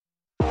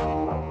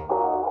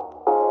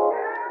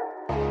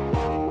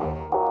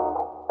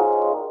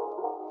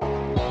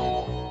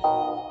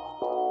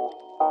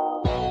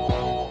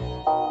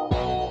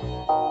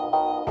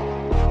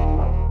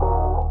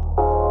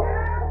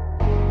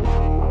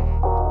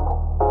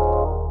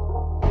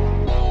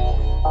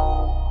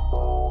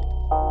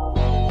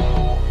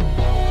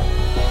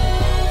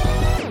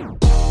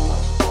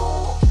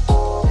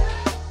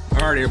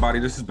everybody.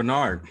 This is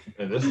Bernard.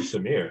 And this is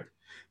Samir.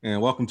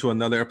 And welcome to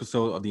another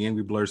episode of the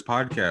Angry Blurs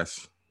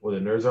podcast. Where the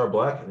nerds are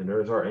black and the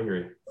nerds are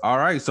angry. All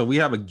right, so we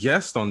have a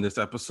guest on this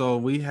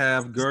episode. We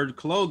have Gerd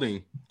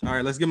Clothing. All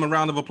right, let's give him a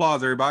round of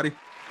applause, everybody.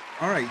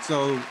 All right,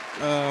 so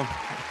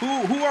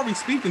who are we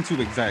speaking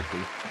to exactly?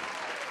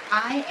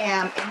 I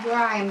am Indra.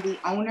 I am the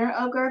owner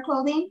of Gerd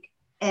Clothing,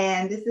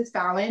 and this is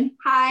Fallon.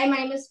 Hi, my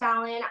name is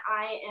Fallon.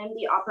 I am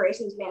the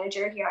operations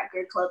manager here at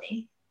Gerd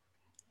Clothing.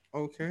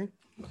 Okay.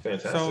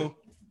 Fantastic. So,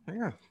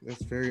 yeah,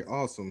 that's very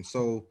awesome.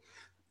 So,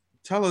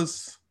 tell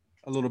us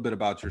a little bit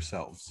about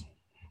yourselves.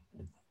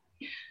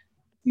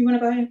 You want to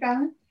go ahead,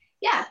 Fallon?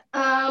 Yeah.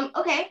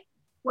 Okay.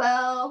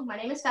 Well, my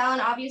name is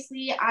Fallon.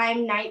 Obviously,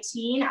 I'm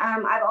 19.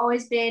 I've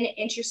always been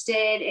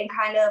interested in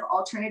kind of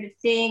alternative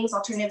things,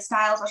 alternative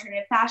styles,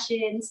 alternative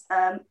fashions,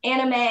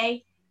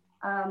 anime,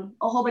 a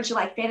whole bunch of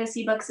like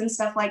fantasy books and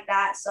stuff like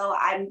that. So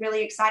I'm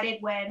really excited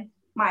when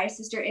my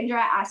sister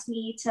Indra asked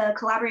me to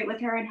collaborate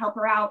with her and help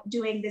her out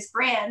doing this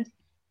brand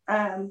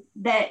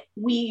that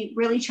we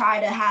really try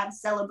to have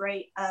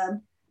celebrate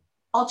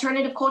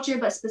alternative culture,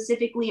 but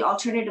specifically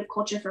alternative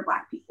culture for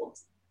Black people.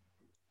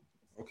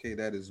 Okay,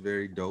 that is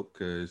very dope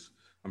because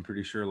I'm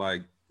pretty sure,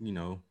 like, you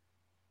know,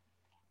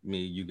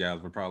 you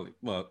guys were probably,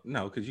 well,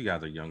 no, because you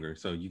guys are younger.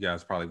 So you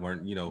guys probably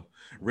weren't, you know,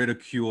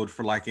 ridiculed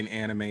for like in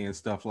anime and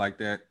stuff like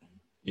that.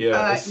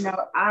 Yeah. No,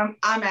 I'm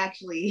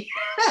actually,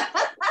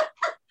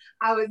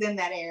 I was in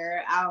that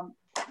era.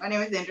 My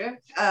name is Indra.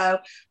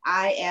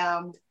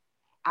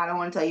 I don't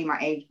want to tell you my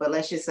age, but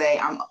let's just say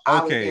I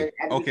was there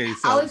at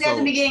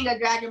the beginning of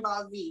Dragon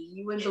Ball Z.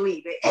 You wouldn't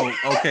believe it. Oh,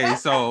 okay.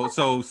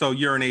 So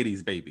you're an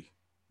 80s baby.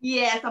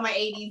 Yes, I'm an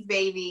 80s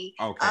baby.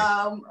 Okay.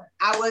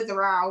 I was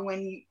around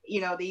when, you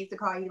know, they used to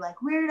call you like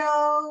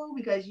weirdo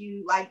because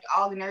you liked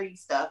all the nerdy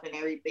stuff and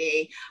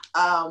everything.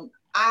 I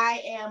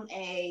am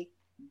I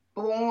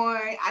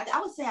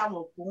would say I'm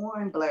a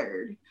born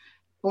blurred.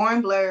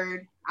 Born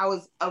blurred. I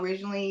was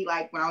originally,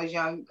 like, when I was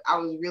young, I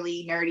was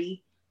really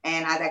nerdy.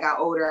 And as I got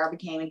older, I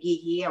became a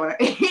geeky.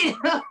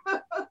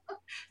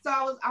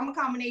 So I'm a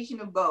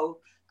combination of both.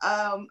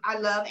 I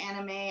love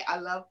anime. I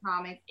love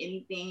comics,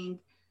 anything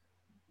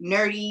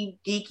nerdy,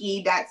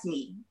 geeky, that's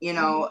me. You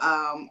know,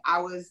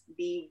 I was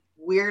the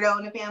weirdo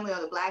in the family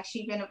or the black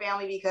sheep in the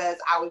family because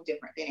I was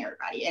different than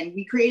everybody. And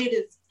we created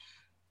this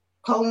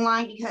clothing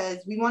line because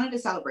we wanted to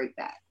celebrate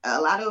that. A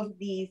lot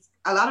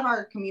of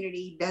our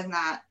community does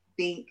not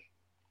think,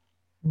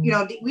 you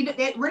know,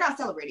 we're not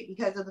celebrated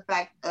because of the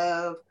fact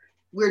of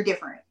we're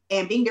different,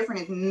 and being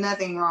different is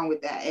nothing wrong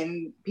with that.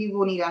 And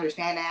people need to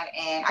understand that.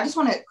 And I just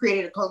want to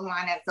create a clothing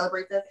line that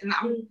celebrates us. And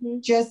I'm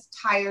just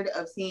tired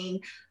of seeing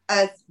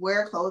us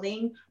wear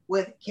clothing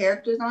with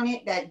characters on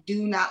it that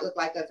do not look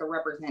like us or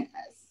represent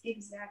us.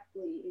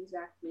 Exactly.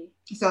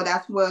 So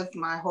that was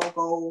my whole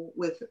goal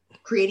with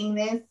creating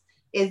this,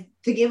 is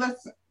to give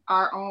us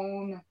our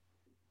own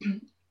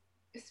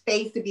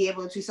space to be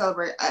able to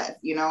celebrate us.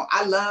 You know,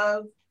 I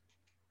love,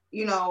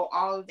 you know,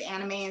 all of the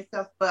anime and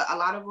stuff, but a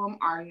lot of them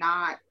are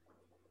not,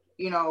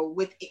 you know,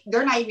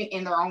 they're not even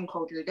in their own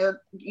culture. They're,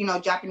 you know,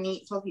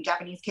 Japanese, supposed to be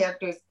Japanese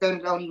characters.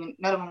 None of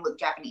them look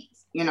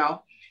Japanese, you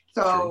know?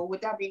 So True. With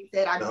that being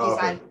said, I just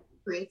decided to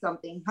create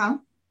something, huh?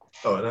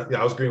 Oh, yeah,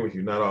 I was agreeing with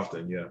you. Not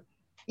often, yeah.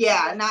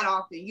 Yeah, not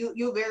often.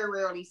 You'll very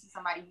rarely see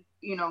somebody,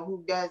 you know,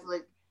 who does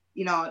look,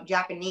 you know,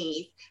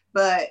 Japanese,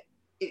 but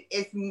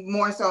it's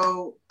more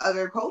so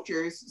other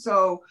cultures.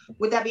 So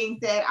with that being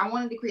said, I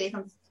wanted to create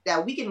something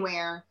that we can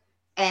wear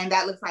and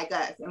that looks like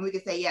us, and we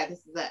can say, yeah,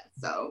 this is us.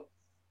 So,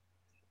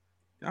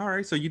 all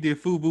right. So you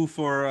did FUBU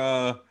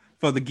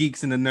for the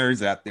geeks and the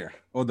nerds out there,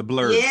 or the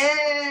blurs.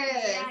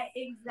 Yeah,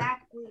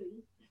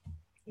 exactly.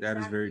 That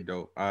is very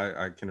dope.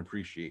 I can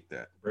appreciate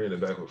that. Bringing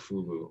it back with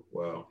FUBU.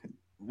 Wow.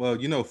 Well,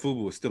 you know,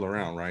 FUBU is still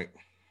around, right?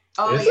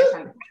 Oh,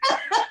 yes.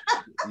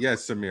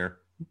 Yes, Samir.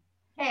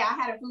 Hey, I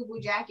had a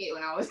FUBU jacket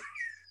when I was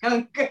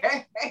younger.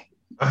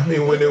 I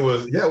mean, when it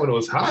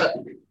was hot.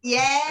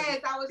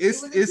 Yes,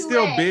 it's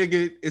still big.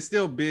 It's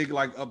still big,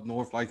 like up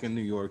north, like in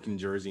New York and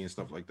Jersey and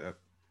stuff like that.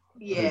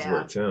 Yeah. These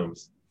were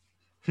Tim's.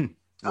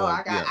 Well,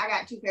 I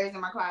got 2 pairs in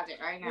my closet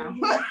right now.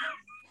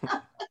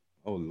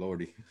 Oh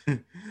Lordy.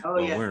 Oh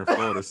yeah. We're in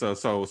Florida,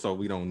 so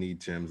we don't need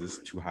Tim's. It's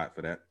too hot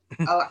for that.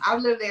 Oh, I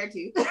live there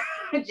too,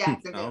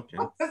 Jacksonville. Okay.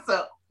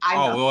 So I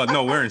know. Oh well,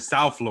 no, we're in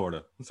South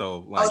Florida, so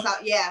like. Oh, so,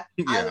 yeah.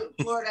 Yeah.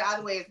 Florida,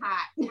 either way, is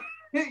hot.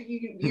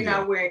 You're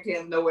not wearing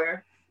Tim's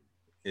nowhere.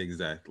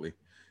 Exactly.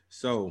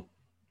 So,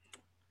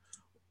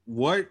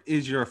 what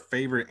is your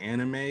favorite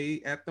anime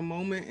at the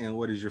moment, and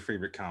what is your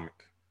favorite comic?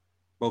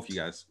 Both you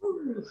guys.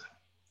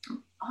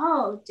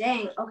 Oh,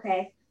 dang.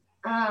 Okay.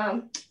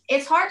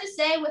 It's hard to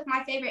say with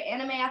my favorite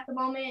anime at the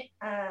moment,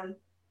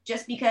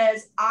 just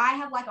because I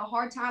have like a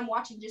hard time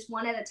watching just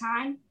one at a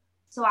time.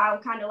 So I'll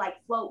kind of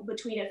like float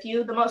between a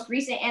few. The most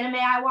recent anime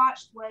I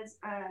watched was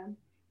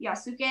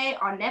Yasuke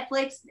on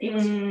Netflix. It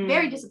was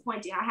very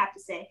disappointing, I have to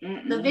say.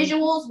 The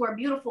visuals were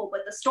beautiful,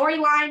 but the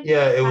storyline,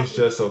 it was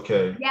just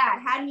okay. Yeah,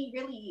 it had me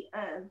really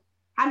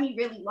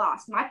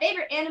lost. My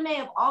favorite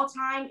anime of all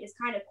time is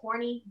kind of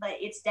corny, but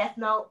it's Death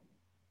Note.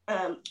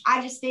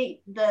 I just think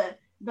the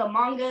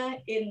manga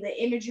and the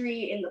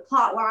imagery and the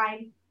plot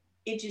line,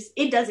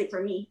 it does it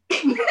for me.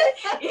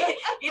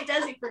 it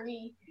does it for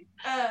me.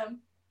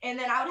 And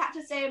then I would have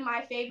to say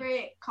my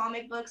favorite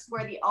comic books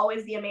were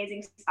always the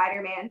Amazing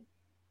Spider-Man.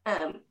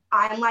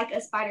 I'm like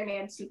a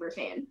Spider-Man super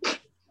fan.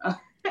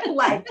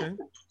 Like, okay.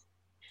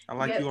 I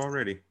like yes. you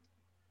already.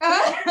 All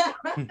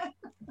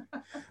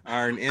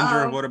right,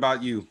 Indra, what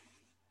about you?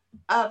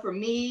 For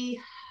me,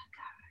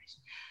 gosh,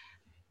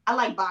 I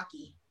like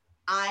Baki.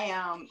 I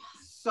am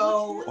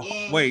so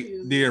into.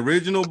 Wait, the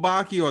original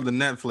Baki or the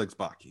Netflix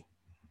Baki?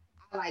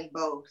 I like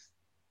both.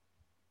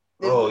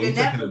 You're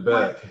taking it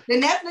back.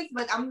 The Netflix,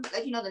 but I'm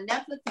like, you know, the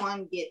Netflix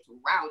one gets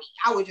rowdy.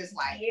 I was just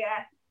like,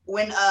 yeah.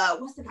 When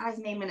what's the guy's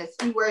name in this?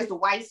 He wears the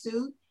white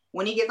suit.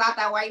 When he gets out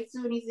that white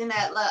suit and he's in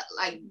that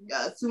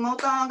sumo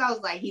thong, I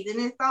was like, he's in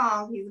his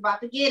thong. He's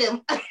about to get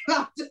him.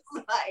 I'm just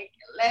like,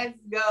 let's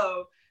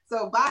go.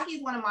 So Baki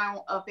is one of my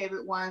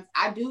favorite ones.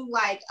 I do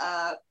like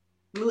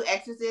Blue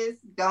Exorcist.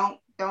 Don't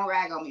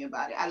rag on me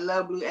about it. I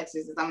love Blue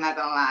Exorcist. I'm not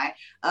gonna lie.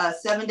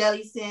 Seven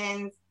Deadly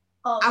Sins.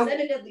 Oh,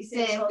 Seven Deadly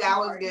Sins. That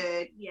was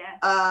good. Yeah.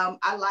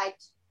 I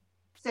liked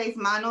Seis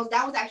Manos.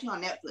 That was actually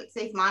on Netflix.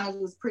 Seis Manos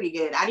was pretty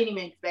good. I didn't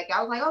even expect it.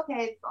 I was like,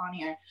 okay, it's on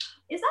here.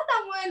 Is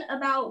that one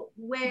about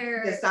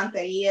where the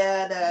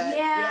Santeria?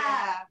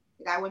 Yeah.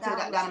 The guy went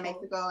down to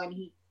Mexico and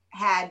he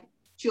had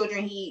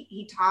children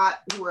he taught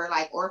who were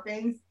like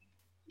orphans,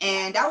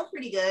 and that was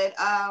pretty good.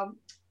 As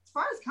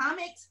far as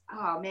comics,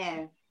 oh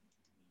man,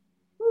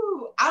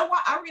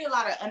 I read a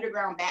lot of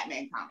underground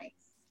Batman comics,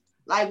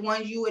 like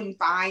ones you wouldn't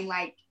find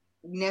like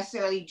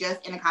necessarily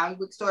just in a comic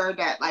book store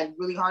that like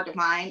really hard to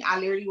find. I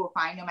literally will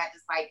find them at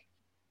this like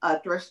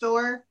a thrift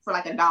store for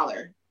like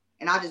 $1,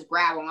 and I'll just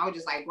grab them. I would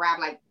just like grab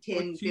like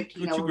 10,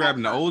 15. What you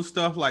grabbing, the old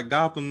stuff like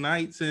Gotham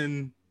Knights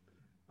and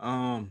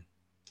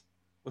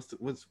what's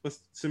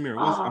Samir?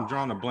 I'm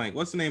drawing a blank.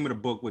 What's the name of the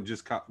book with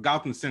just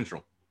Gotham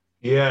Central?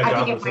 Yeah,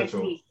 I think it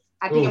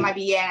might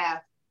be. Yeah,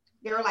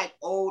 they were like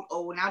old,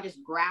 and I was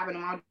just grabbing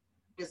them. I was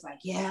just like,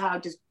 yeah,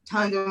 just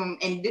tons of them.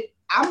 And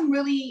I'm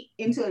really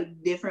into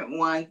different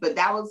ones, but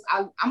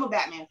I'm a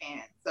Batman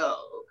fan. So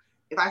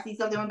if I see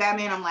something with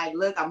Batman, I'm like,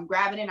 look, I'm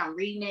grabbing it, I'm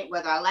reading it,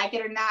 whether I like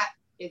it or not,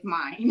 it's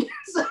mine.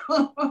 So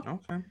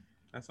okay,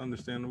 that's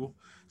understandable.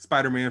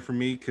 Spider-Man for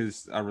me,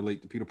 because I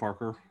relate to Peter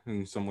Parker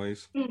in some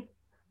ways.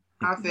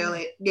 I feel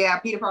it. Yeah,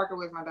 Peter Parker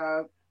was my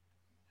dog.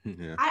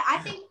 Yeah.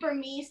 I think for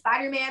me,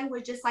 Spider-Man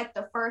was just like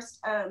the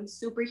first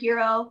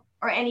superhero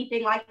or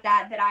anything like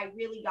that I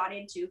really got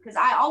into, because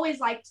I always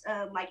liked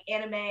like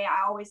anime.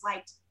 I always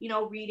liked, you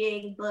know,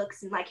 reading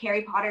books and like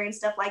Harry Potter and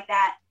stuff like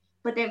that.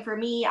 But then for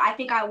me, I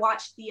think I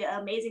watched the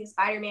Amazing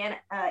Spider-Man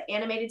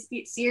animated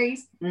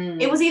series.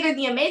 It was either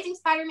the Amazing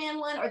Spider-Man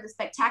one or the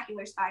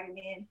Spectacular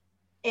Spider-Man,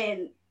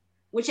 and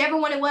whichever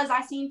one it was,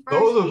 I seen first.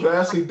 Those are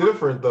vastly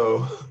different,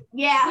 though.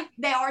 Yeah,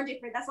 they are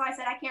different. That's why I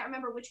said I can't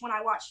remember which one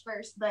I watched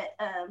first, but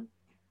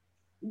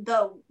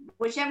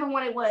whichever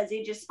one it was,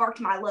 it just sparked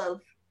my love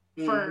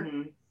for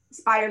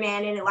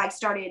Spider-Man, and it like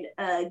started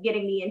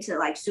getting me into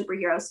like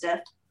superhero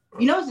stuff.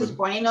 You know what's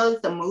disappointing though?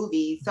 Is the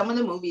movies. Some of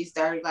the movies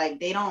started like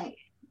they don't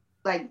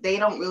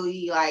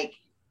really like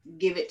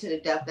give it to the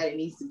depth that it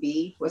needs to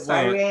be with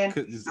Spider-Man.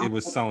 It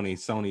was Sony.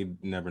 Sony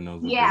never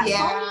knows. Yeah.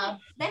 Sony,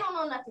 they don't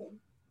know nothing.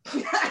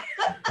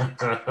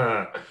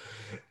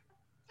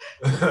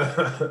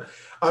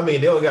 I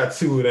mean, they only got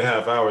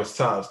 2.5 hours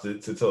tops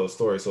to tell a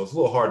story, so it's a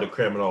little hard to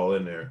cram it all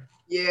in there.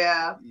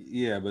 Yeah,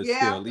 but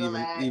still,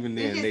 even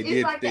then, they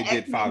did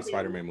 5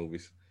 Spider-Man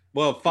movies.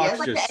 Well,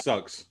 Fox just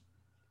sucks.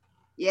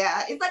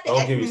 Yeah, it's like the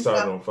Don't get me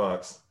started on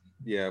Fox.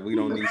 Yeah, we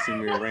don't need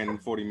Samir ranting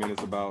 40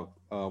 minutes about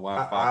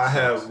why Fox. I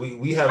have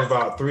we have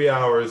about 3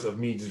 hours of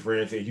me just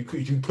ranting. You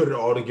put it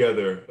all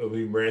together of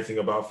me ranting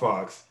about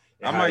Fox.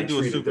 I might do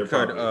a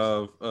supercut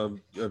of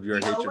your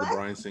hatred of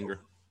Bryan Singer.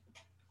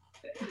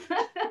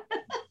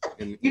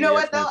 You know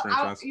what though?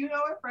 You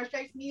know what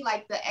frustrates me?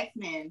 Like the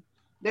X-Men,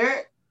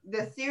 the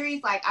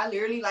series. Like I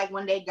literally like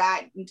one day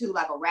got into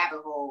like a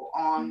rabbit hole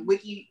on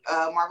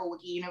Marvel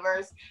Wiki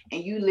Universe,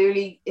 and you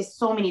literally it's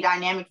so many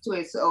dynamics to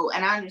it. So,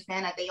 and I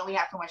understand that they only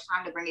have so much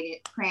time to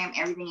cram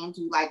everything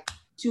into like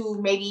 2,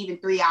 maybe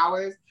even 3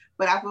 hours.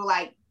 But I feel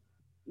like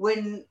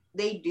when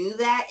they do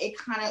that, it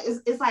kind of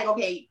it's like,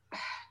 okay,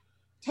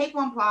 take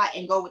one plot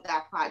and go with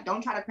that plot.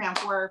 Don't try to cram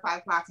 4 or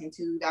 5 plots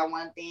into that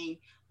one thing,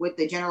 with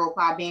the general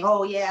plot being,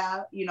 oh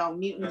yeah, you know,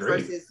 mutants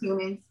versus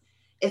humans.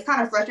 It's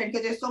kind of frustrating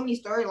because there's so many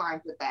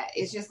storylines with that.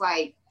 It's just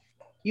like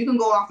you can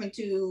go off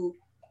into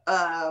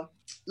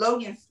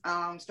Logan's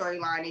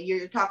storyline, and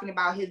you're talking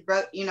about his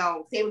brother, you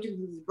know,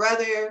 Sabretooth's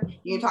brother.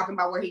 You're talking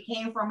about where he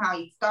came from, how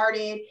he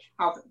started,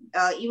 how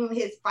even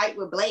his fight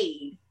with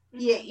Blade.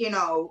 Yeah, you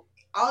know,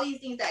 all these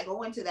things that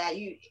go into that.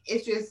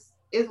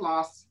 It's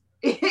lost.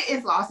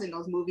 It's lost in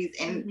those movies.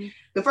 And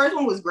the first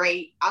one was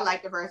great. I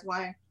liked the first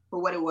one for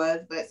what it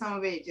was, but some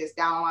of it just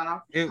down the line.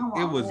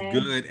 It was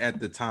good at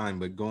the time,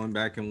 but going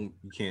back and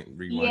you can't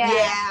rewind.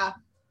 Yeah,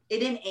 it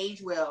didn't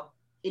age well.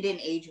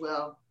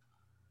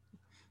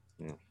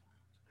 Yeah.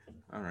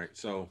 All right.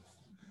 So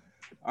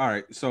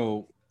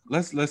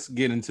let's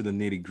get into the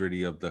nitty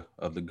gritty of the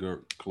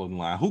clothing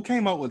line. Who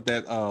came up with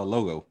that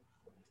logo?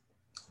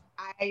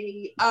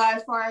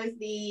 As far as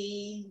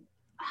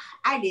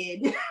I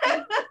did.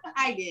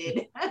 I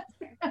did.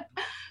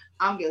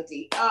 I'm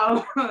guilty.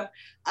 The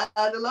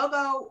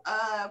logo,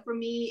 for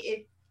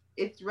me,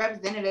 it's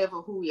representative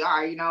of who we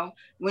are. You know,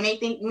 when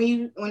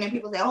when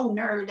people say, "Oh,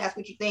 nerd," that's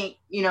what you think.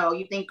 You know,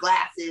 you think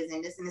glasses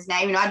and this and this.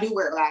 Now, even though I do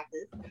wear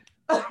glasses.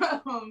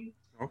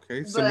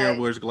 Okay, Samir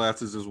wears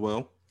glasses as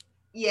well.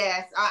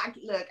 Yes,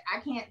 look. I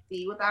can't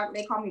see without.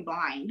 They call me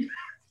blind.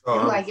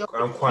 Oh,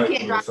 I'm quite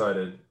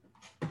excited.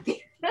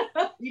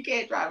 You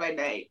can't drive at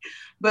night,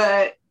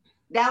 but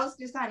that was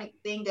just kind of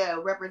thing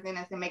to represent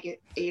us and make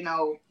it, be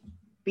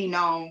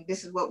known.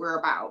 This is what we're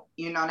about,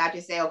 not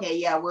just say, okay,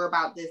 yeah, we're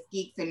about this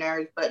geeks and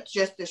nerds, but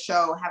just to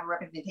have a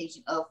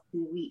representation of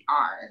who we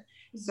are.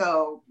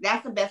 So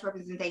that's the best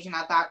representation.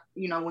 I thought,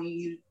 when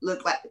you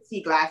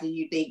see glasses,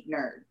 you think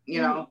nerd,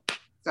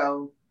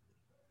 so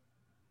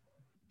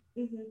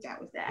that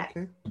was that.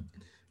 Okay.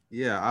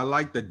 Yeah, I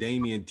like the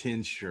Damien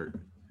 10 shirt.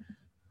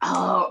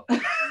 Oh,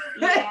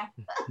 yeah.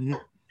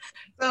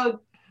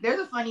 So there's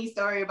a funny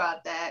story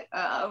about that.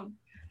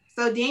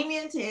 So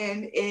Damien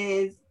 10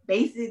 is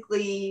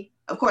basically,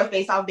 of course,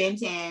 based off Ben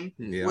 10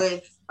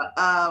 with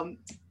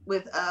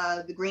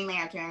the Green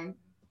Lantern,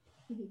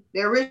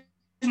 the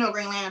original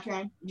Green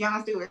Lantern,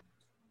 John Stewart.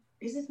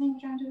 Is his name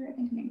John Stewart? I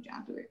think his name is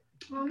John Stewart.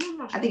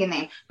 I think his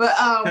name, but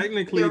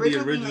technically, the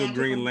original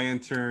Green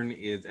Lantern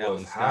is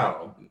Alan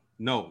Scott.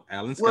 No,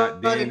 Alan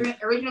Scott. The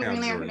original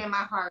Green Lantern in my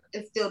heart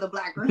is still the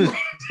Black Green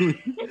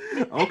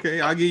Lantern.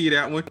 Okay, I'll give you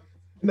that one.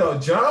 No,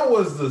 John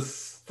was the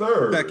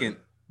third. Second.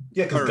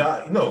 Yeah, because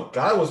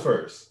Guy was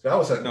first. Guy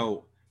was second.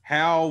 No,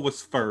 Hal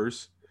was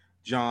first.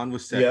 John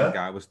was second. Yeah.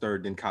 Guy was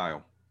third. Then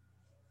Kyle.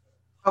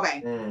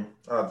 Okay.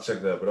 I'll have to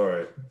check that, but all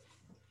right.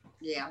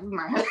 Yeah, we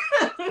might.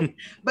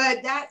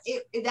 But that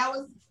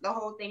was the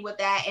whole thing with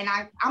that, and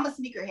I'm a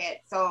sneakerhead,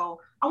 so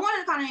I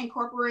wanted to kind of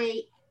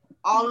incorporate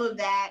all of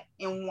that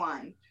in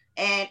one.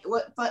 And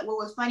what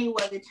was funny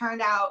was it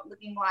turned out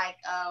looking like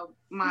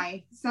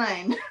my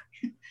son.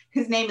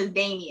 His name is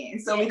Damien,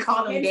 so we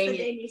call him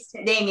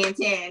Damien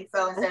 10.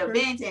 So instead of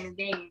Ben 10, it's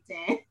Damien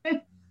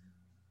 10.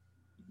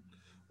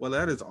 Well,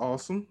 that is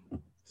awesome.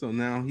 So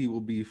now he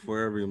will be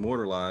forever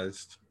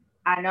immortalized.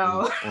 I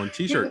know. On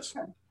T-shirts.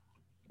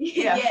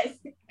 Yeah. Yes,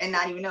 and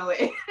not even know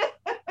it.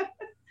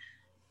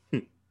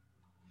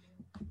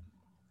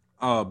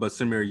 But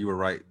Samir, you were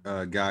right.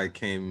 Guy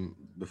came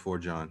before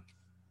John.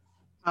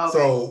 Okay.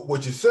 So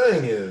what you're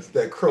saying is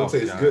that crow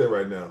tastes good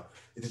right now.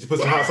 Did you put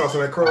some hot sauce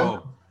on that crow?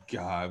 Oh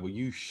God, will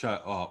you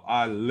shut up?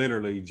 I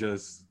literally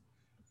just...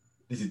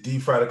 Did you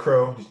deep fry the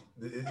crow?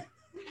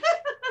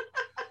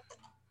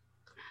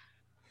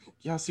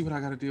 Y'all see what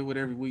I got to deal with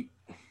every week?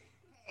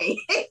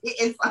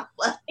 It's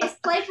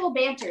playful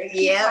banter.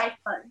 Yeah, life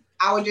fun.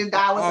 I would just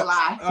die with a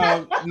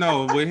lie.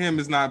 No, with him,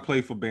 it's not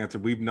playful banter.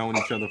 We've known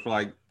each other for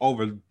like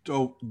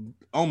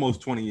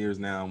almost 20 years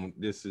now.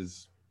 This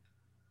is...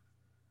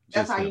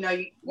 That's how you know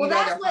you. Well,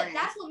 that's what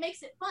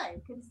makes it fun,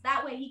 because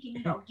that way he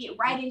can get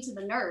right into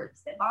the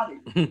nerves that bother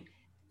you.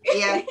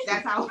 Yeah,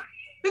 that's how.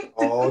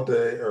 All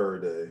day,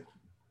 every day.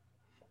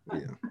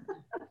 Yeah.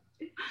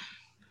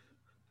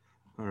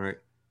 All right.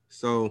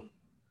 So,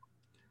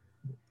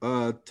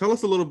 tell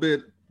us a little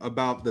bit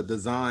about the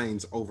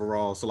designs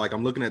overall. So, like,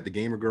 I'm looking at the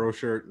Gamer Girl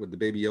shirt with the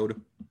Baby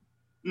Yoda,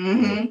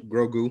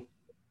 Grogu.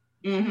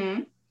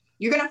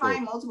 You're going to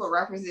find multiple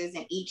references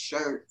in each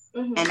shirt.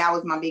 And that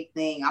was my big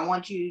thing. I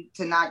want you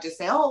to not just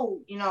say,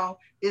 oh,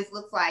 this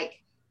looks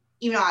like,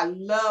 I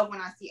love when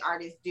I see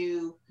artists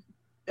do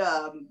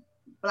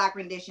Black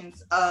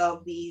renditions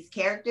of these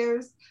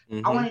characters.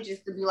 I want it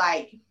just to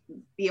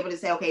be able to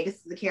say, okay, this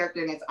is the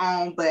character in its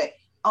own, but,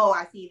 oh,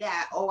 I see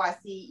that. Oh, I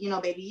see,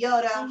 Baby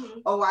Yoda.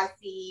 Oh, I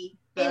see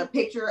the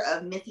picture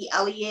of Missy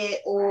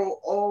Elliott,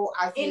 or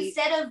I see...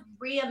 Instead of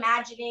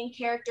reimagining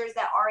characters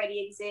that already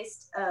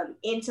exist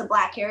into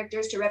Black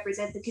characters to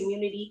represent the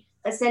community,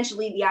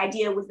 essentially the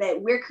idea was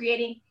that we're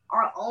creating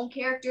our own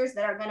characters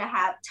that are going to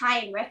have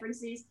tie-in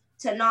references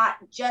to not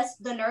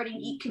just the nerd and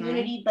geek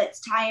community, but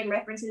tie-in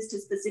references to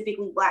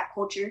specifically Black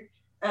culture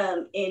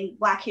and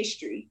Black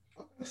history.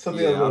 So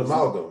they have an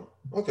amalgam.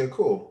 Okay,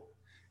 cool.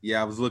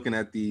 Yeah, I was looking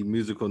at the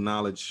musical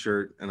knowledge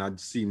shirt, and I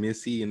see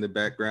Missy in the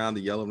background,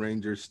 the Yellow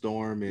Ranger,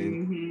 Storm,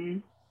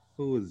 and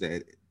who is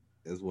that?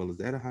 As well, is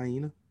that a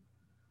hyena?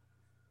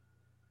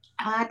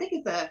 I think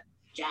it's a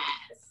jazz.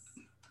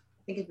 I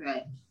think it's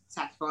a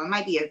saxophone. It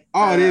might be a.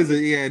 Oh, it is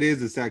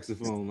a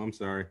saxophone. I'm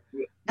sorry.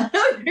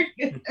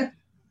 I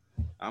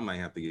might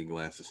have to get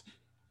glasses.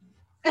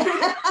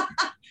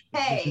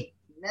 Hey,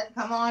 let's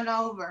come on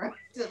over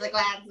to the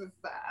glasses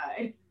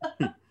side.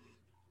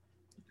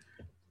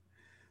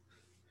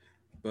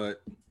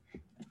 But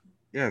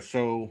yeah,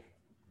 so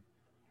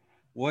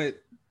what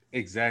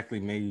exactly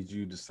made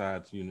you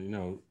decide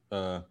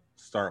to,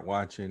 start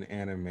watching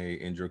anime,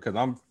 Indra? Because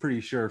I'm pretty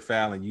sure,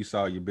 Fallon, you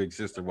saw your big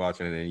sister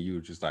watching it and you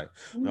were just like,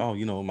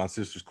 oh, my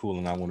sister's cool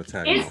and I want to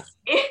tag her.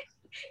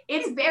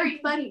 it's very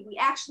funny. We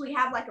actually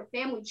have like a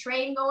family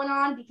train going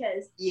on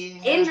because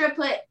Yeah. Indra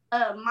put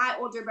my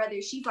older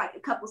brother, she's like a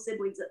couple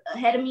siblings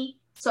ahead of me.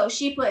 So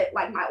she put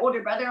like my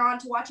older brother on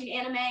to watching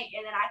anime.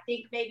 And then I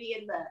think maybe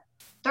in the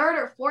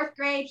 3rd or 4th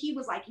grade, he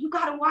was like, you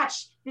gotta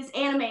watch this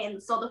anime.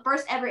 And so the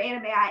first ever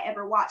anime I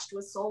ever watched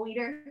was Soul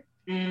Eater.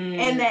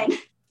 And then,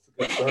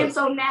 and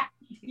so now,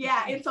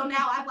 yeah, and so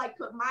now I've like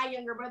put my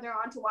younger brother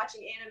on to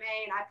watching anime,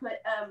 and I put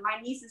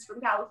my nieces from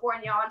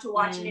California on to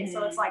watching it.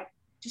 So it's like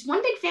just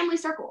one big family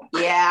circle.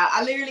 Yeah,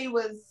 I literally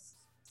was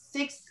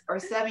 6 or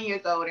 7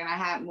 years old, and I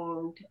had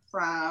moved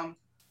from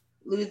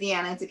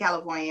Louisiana to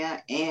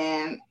California,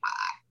 and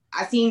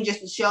I seen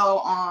just a show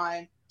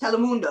on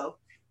Telemundo,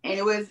 and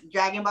it was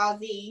Dragon Ball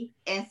Z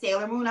and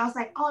Sailor Moon. I was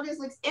like, oh, this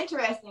looks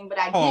interesting, but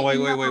I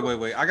didn't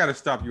wait. I gotta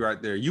stop you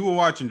right there. You were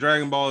watching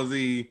Dragon Ball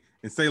Z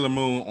and Sailor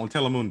Moon on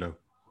Telemundo.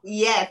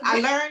 Yes,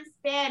 I learned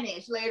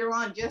Spanish later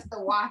on just to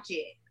watch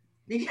it.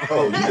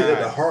 Oh, you did it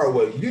the hard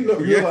way. You know,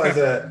 realize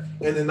that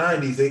in the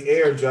 90s, they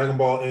aired Dragon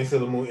Ball and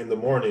Sailor Moon in the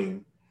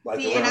morning. Like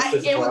around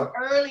 6 o'clock.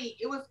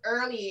 It was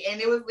early,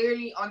 and it was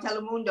literally on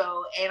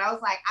Telemundo, and I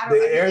was like, I don't.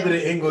 They aired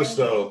it in English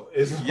though.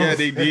 Yeah,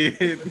 they did.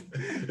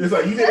 It's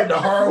like you did it the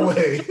hard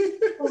way.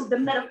 The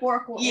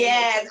metaphorical.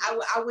 Yes, I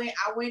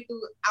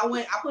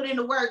put in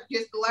the work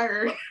just to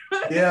learn.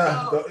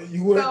 Yeah, so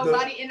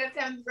by the end of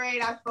 7th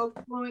grade, I spoke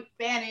fluent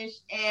Spanish,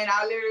 and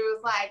I literally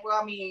was like,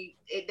 well, I mean,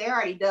 they're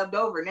already dubbed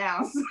over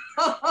now,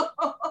 so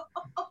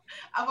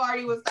I've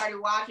already started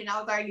watching.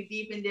 I was already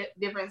deep in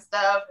different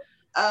stuff.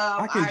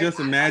 I can just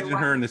imagine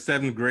her in the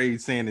 7th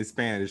grade saying in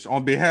Spanish,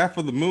 on behalf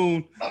of the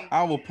moon,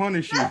 I will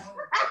punish you.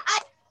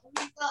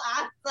 So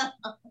awesome.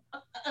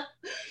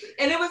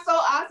 And it was so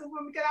awesome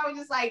for me because I was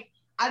just like,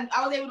 I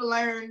was able to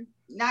learn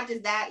not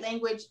just that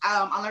language.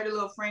 I learned a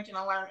little French and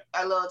I learned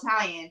a little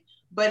Italian.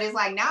 But it's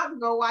like now I can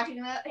go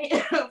watching 3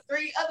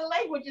 other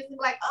languages and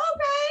be like,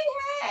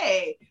 okay,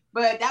 hey.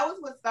 But that was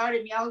what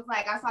started me. I was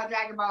like, I saw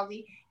Dragon Ball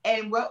Z.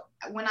 And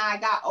when I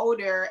got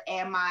older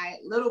and my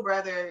little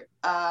brother,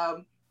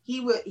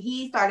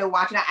 he started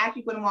watching. I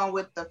actually put him on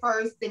with the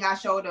first thing I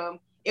showed him.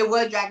 It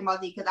was Dragon Ball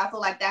Z because I feel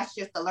like that's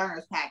just the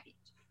learner's package.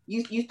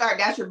 You start,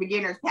 that's your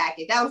beginner's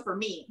package. That was for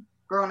me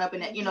growing up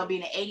in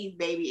being an 80s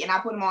baby, and I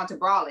put him on to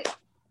Brawl It.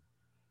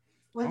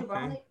 Was it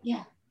Brawl It?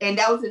 Yeah. And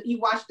that was he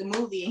watched the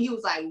movie and he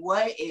was like,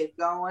 what is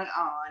going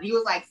on? He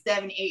was like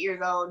 7, 8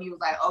 years old, and he was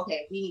like,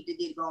 okay, we need to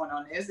get going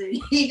on this.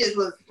 And he just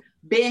was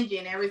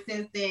binging ever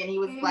since then. He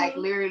was like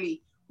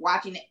literally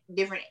watching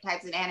different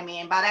types of anime,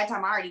 and by that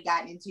time I already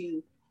gotten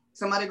into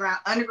some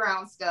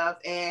underground stuff,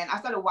 and I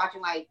started watching,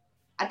 like,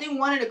 I think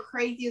one of the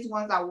craziest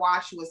ones I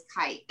watched was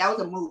Kite. That was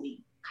a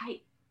movie.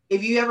 Kite.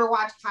 If you ever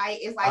watched Kite,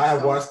 it's like I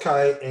have watched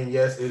Kite, and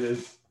yes, it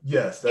is.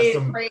 Yes, that's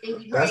some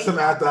crazy. That's some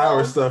after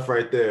hours stuff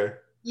right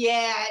there.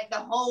 Yeah, the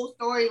whole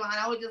storyline.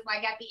 I was just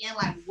like at the end,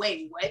 like,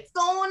 wait, what's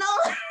going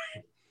on?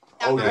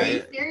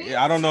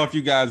 Yeah, I don't know if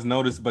you guys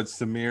noticed, but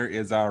Samir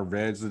is our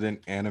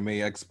resident anime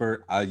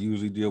expert. I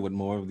usually deal with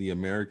more of the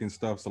American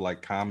stuff, so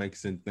like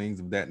comics and things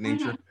of that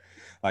nature.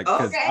 Like,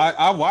 because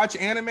I watch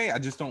anime, I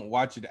just don't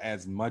watch it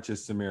as much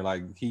as Samir.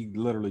 Like, he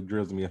literally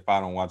drills me if I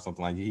don't watch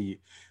something. Like,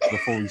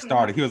 before we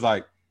started, he was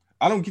like,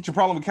 I don't get your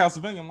problem with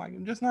Castlevania. I'm like,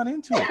 I'm just not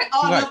into it.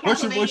 Like,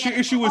 what's your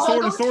issue with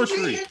Sword and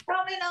Sorcery?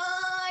 Coming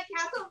on,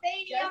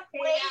 Castlevania.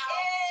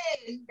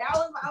 That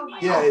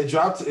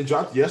was it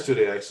dropped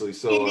yesterday actually.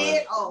 So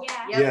it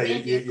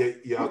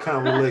did. Yeah,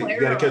 kind of relate.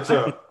 You gotta catch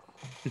up.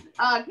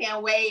 I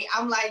can't wait.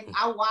 I'm like,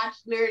 I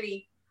watched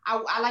literally.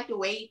 I like to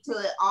wait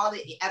till all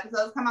the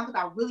episodes come out because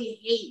I really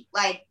hate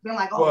being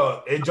like, oh.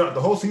 Well, it dropped.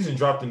 The whole season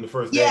dropped in the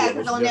first day. Yeah,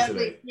 because on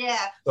Netflix. Yeah.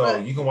 So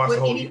you can watch the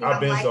whole. I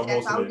binged on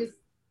most of it.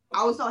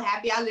 I was so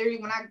happy. I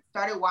literally, when I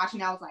started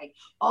watching, I was like,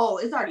 oh,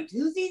 it's already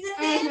 2 seasons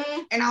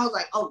in? And I was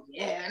like, oh,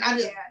 yeah. And I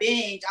just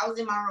binged. I was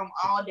in my room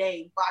all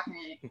day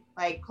watching it.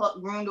 Like,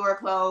 room door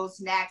closed,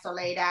 snacks are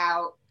laid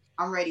out.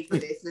 I'm ready for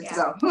this. Let's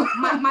go.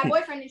 my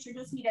boyfriend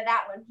introduced me to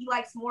that one. He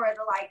likes more of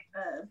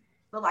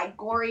the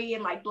gory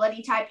and like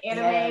bloody type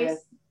animes. Yes.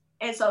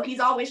 And so he's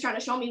always trying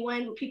to show me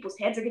one where people's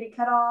heads are getting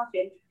cut off.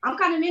 And I'm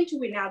kind of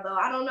into it now, though.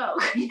 I don't know.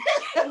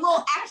 A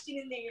little action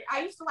in there.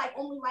 I used to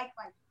only like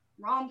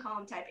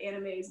rom-com type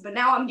animes, but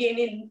now I'm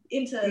getting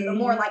into the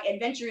more like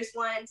adventurous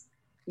ones.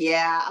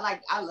 Yeah,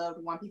 I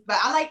loved One Piece, but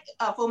I like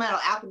Full Metal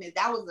Alchemist.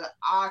 That was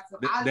awesome.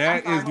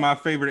 That is my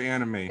favorite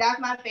anime. That's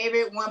my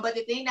favorite one. But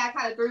the thing that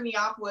kind of threw me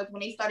off was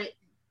when they started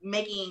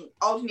making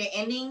alternate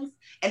endings,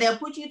 and they'll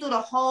put you through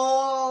the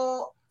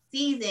whole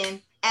season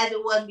as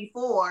it was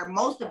before,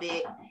 most of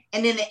it,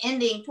 and then the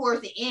ending towards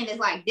the end is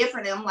like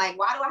different. And I'm like,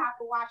 why do I have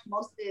to watch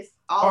most of this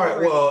all right,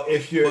 over? Well,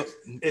 it's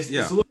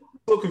a little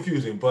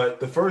confusing, but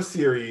the first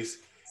series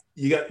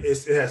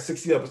it has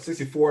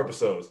 64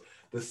 episodes.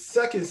 The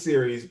second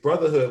series,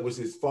 Brotherhood, which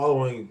is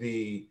following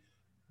the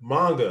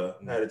manga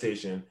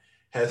adaptation,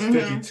 has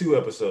 52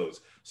 episodes.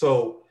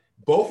 So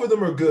both of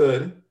them are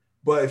good,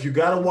 but if you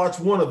gotta watch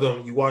one of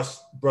them, you watch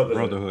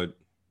Brotherhood. Brotherhood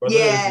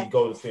is the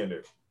golden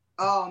standard.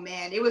 Oh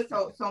man, it was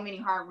so many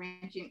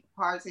heart-wrenching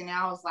parts, and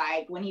I was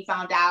like, when he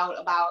found out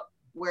about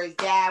where his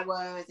dad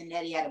was, and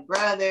that he had a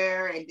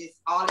brother, and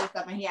all this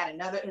stuff, and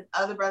his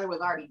other brother was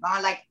already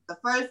gone. Like the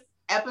first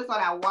episode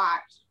I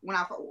watched when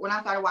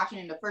I started watching,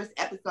 in the first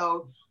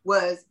episode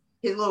was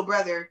his little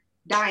brother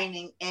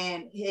dying,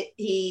 and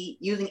he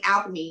using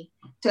alchemy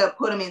to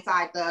put him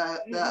inside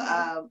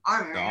the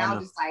armor, and I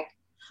was just like,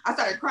 I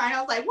started crying.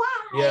 I was like, wow.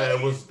 Yeah,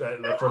 it was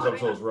that first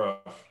episode was rough.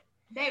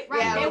 They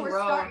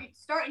were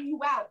starting you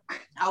out.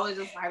 I was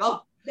just like,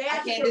 oh, they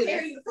had to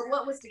prepare you for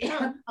what was to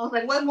come. I was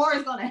like, what more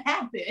is going to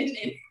happen? And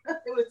it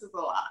was just a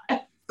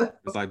lot.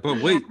 It's like,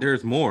 but wait,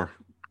 there's more.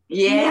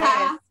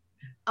 Yeah.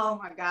 Oh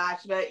my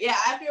gosh. But yeah,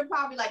 after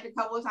probably like a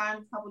couple of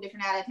times, a couple of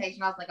different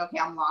adaptations, I was like, okay,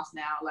 I'm lost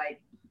now.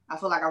 Like, I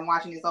feel like I'm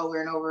watching this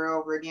over and over and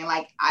over again.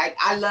 Like,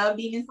 I love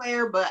Demon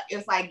Slayer, but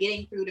it's like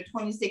getting through the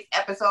 26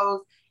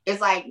 episodes, it's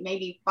like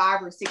maybe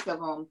 5 or 6 of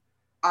them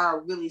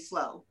are really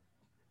slow.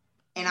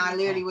 And I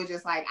literally was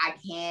just like, I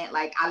can't,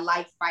 like, I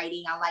like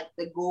fighting. I like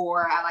the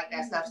gore. I like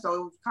that stuff. So it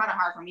was kind of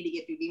hard for me to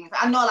get through Demon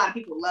Slayer. I know a lot of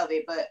people love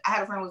it, but I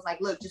had a friend who was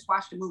like, look, just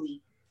watch the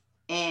movie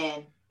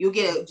and you'll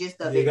get just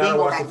the. You gotta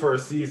watch the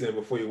first season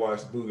before you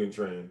watch Mugen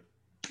Train.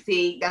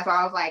 See, that's why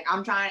I was like,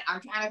 I'm trying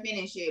to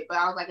finish it, but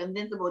I was like,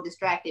 Invincible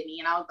distracted me,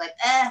 and I was like,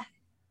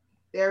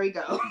 there we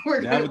go.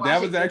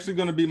 That was actually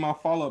going to be my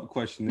follow-up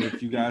question.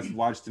 If you guys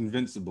watched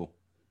Invincible,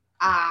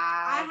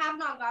 I have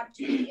not got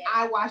to it yet.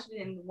 I watched it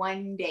in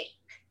one day,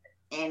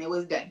 and it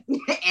was done.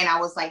 And I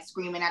was like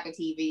screaming at the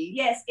TV.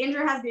 Yes,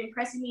 Indra has been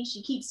pressing me.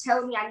 She keeps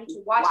telling me I need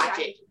to watch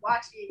it.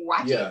 Watch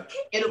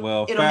it.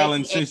 Well,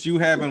 Fallon, since you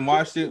haven't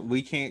watched it,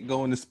 we can't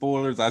go into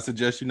spoilers. I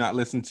suggest you not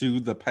listen to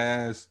the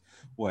past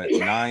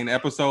 9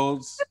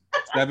 episodes,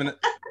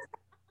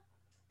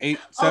 8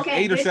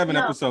 or 7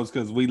 episodes,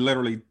 because we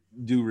literally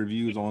do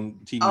reviews on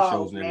TV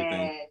shows and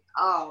everything.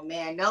 Oh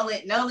man,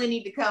 Nolan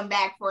need to come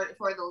back for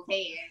those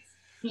hands.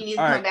 He needs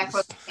to come back for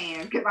those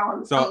hands, because I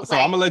want. So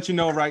I'm gonna let you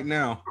know right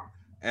now,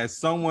 as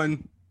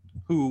someone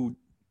who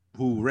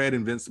read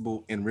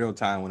Invincible in real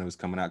time when it was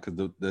coming out,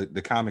 because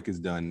the comic is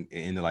done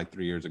in like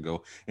 3 years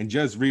ago, and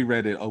just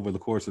reread it over the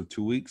course of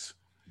 2 weeks.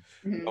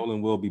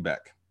 Nolan will be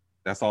back.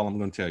 That's all I'm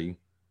gonna tell you.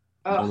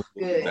 Oh,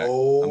 good.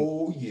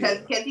 Oh, yeah.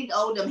 Because he's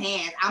old them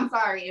hands. I'm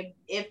sorry.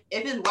 If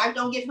his wife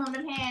don't give him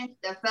them hands,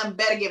 then something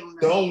better give him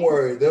them Don't hands.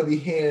 worry. There'll be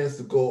hands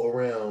to go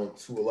around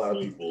to a lot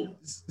of people.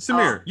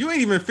 Samir, you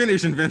ain't even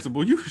finished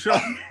Invincible. You sure?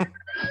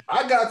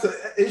 I got to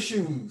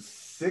issue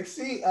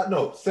 60?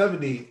 No,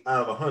 70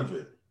 out of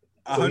 100.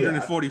 So,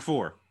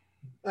 144.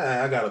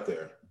 I got up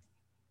there.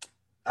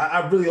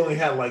 I really only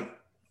had like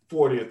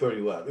 40 or 30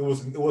 left. It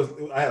was.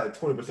 I had like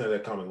 20% of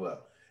that comic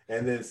left.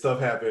 And then stuff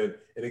happened,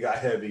 and it got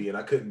heavy, and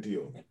I couldn't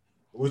deal,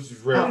 which is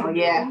rare. Oh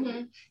yeah,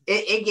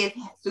 it gets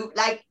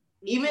like,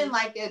 even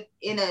like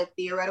in a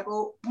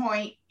theoretical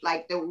point,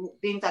 like the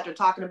things that you're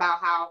talking about,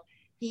 how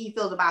he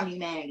feels about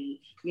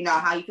humanity, you know,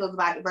 how he feels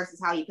about it versus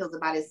how he feels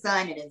about his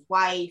son and his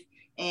wife,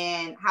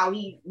 and how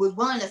he was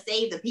willing to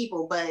save the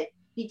people, but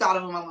he thought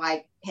of them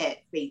like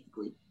pets,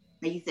 basically,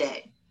 like you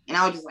said. And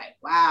I was just like,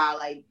 wow,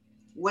 like,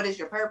 what is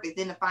your purpose?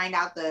 Then to find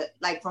out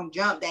from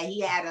jump that he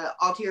had an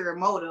ulterior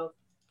motive.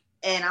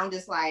 And I'm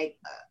just like,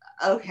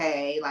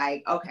 okay,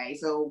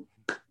 so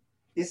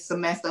this is some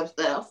messed up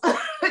stuff.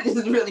 This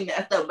is really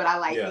messed up, but I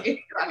like it.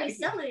 Really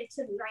selling it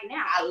to me right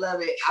now. I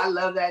love it. I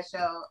love that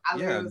show.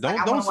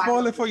 Don't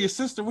spoil it for your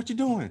sister. What you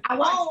doing? I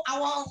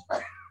won't.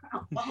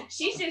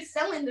 She's just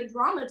selling the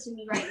drama to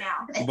me right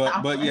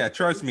now. But yeah,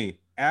 trust me.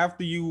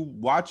 After you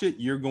watch it,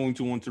 you're going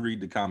to want to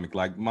read the comic.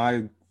 Like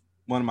one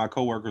of my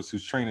coworkers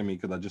who's training me,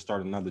 because I just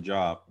started another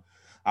job,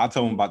 I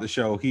told him about the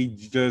show. He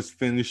just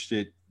finished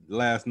it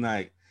last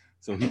night.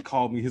 So he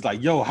called me. He's like,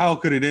 "Yo, how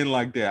could it end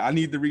like that? I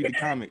need to read the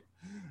comic."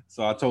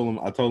 So I told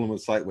him a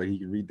site where he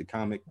could read the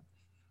comic.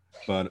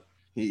 But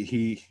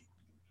he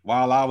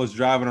while I was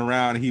driving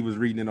around, he was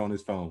reading it on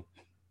his phone.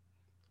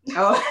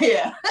 Oh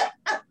yeah.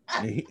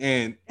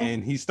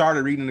 and he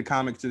started reading the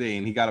comic today,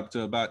 and he got up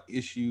to about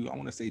issue, I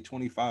want to say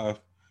 25,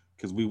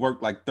 because we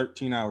worked like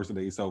 13 hours a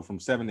day, so from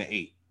 7 to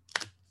 8.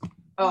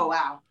 Oh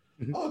wow.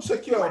 I'll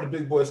check you out on the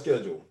big boy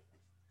schedule.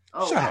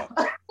 Oh, Shut wow.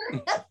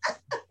 up.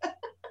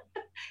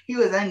 He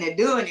was in there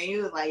doing it. He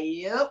was like,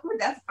 yep,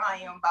 that's how I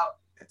am about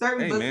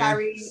certain books I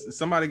read.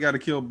 Somebody got to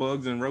kill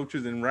bugs and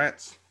roaches and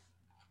rats.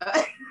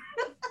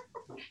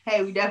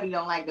 Hey, we definitely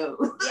don't like those.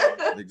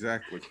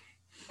 Exactly.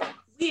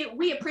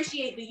 We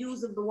appreciate the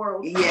use of the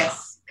world.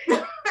 Yes,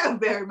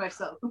 very much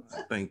so.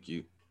 Thank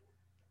you.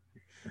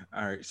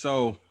 All right,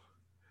 so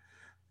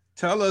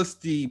tell us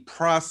the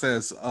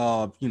process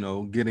of,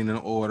 getting an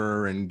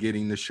order and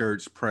getting the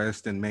shirts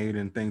pressed and made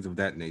and things of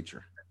that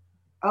nature.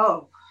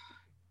 Oh,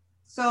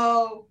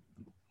 so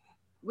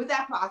with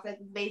that process,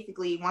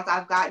 basically, once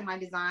I've gotten my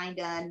design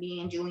done, me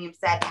and Julian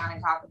sat down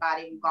and talked about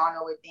it. We've gone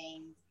over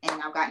things,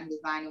 and I've gotten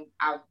design, and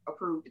I've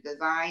approved the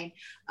design.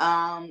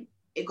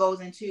 It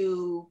goes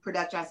into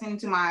production. I send it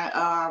to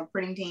my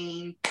printing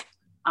team,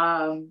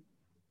 and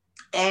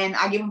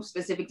I give them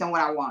specifics on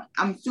what I want.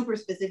 I'm a super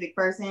specific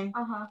person.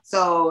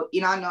 So,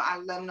 I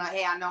let them know,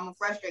 hey, I know I'm gonna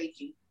frustrate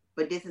you,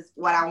 but this is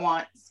what I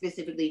want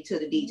specifically to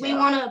the detail. We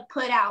want to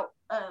put out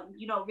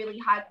really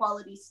high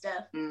quality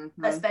stuff,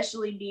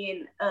 especially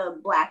being a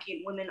Black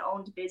and women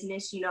owned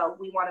business.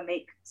 We want to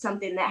make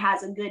something that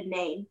has a good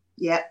name.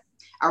 Yep.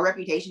 Our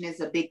reputation is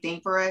a big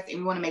thing for us, and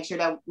we want to make sure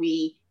that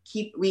we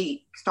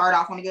start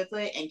off on a good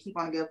foot and keep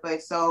on a good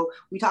foot. So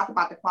we talk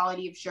about the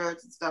quality of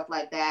shirts and stuff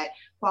like that,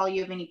 quality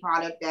of any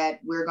product that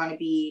we're going to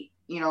be,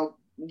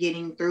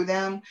 getting through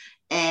them.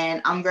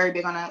 And I'm very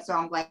big on that. So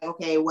I'm like,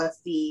 okay,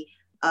 what's the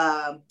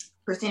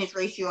percentage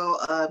ratio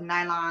of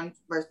nylon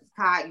versus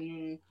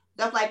cotton,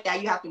 stuff like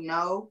that. You have to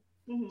know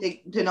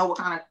to know what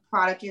kind of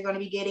product you're going to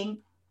be getting.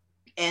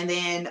 And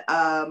then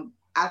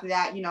after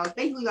that, it's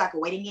basically like a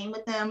waiting game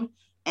with them.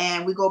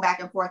 And we go back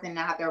and forth, and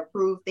I have to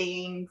approve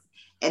things.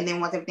 And then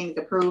once everything's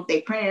approved,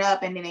 they print it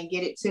up and then they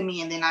get it to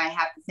me. And then I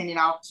have to send it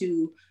off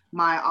to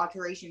my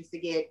alterations to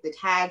get the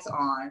tags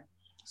on.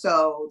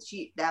 So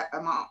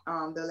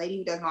the lady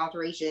who does my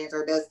alterations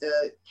or does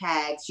the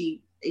tags,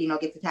 she,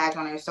 gets the tags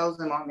on there, sews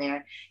them on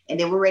there. And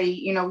then we're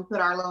ready, we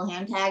put our little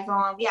hand tags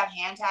on. We have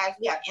hand tags,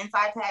 we have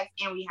inside tags,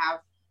 and we have,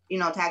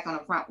 tags on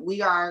the front.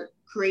 We are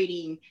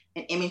creating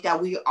an image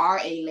that we are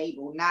a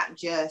label, not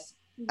just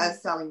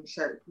us selling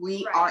shirts.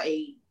 We are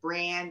a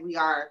brand. We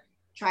are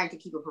trying to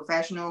keep it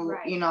professional,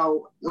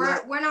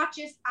 We're not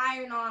just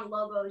iron-on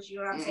logos, you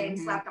know what I'm saying,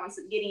 slapped on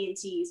some Gideon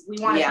tees. We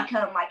want to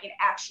become like an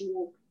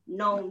actual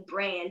known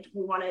brand.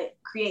 We want to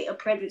create a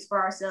presence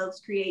for ourselves,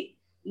 create,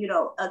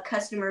 a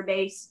customer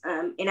base,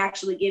 and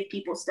actually give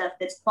people stuff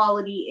that's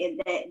quality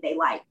and that they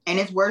like. And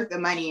it's worth the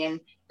money. And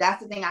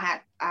that's the thing I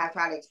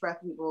try to express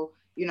to people.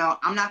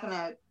 I'm not going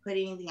to put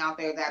anything out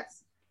there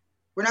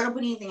we're not going to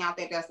put anything out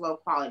there that's low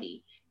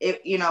quality. If,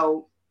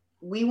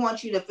 we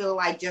want you to feel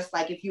like, just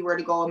like if you were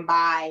to go and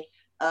buy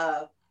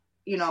a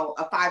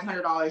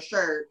 $500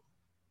 shirt,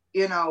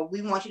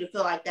 we want you to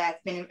feel like that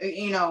spending,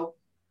 $50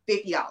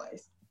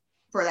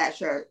 for that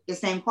shirt, the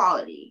same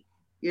quality.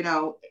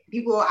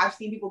 I've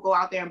seen people go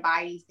out there and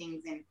buy these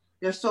things and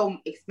they're so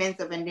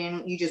expensive, and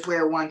then you just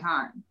wear it one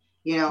time,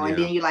 and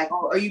then you're like,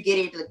 or you get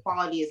it, the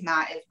quality is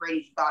not as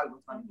great as you thought it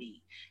was going to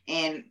be.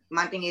 And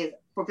my thing is,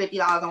 for $50,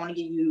 I want to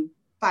give you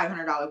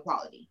 $500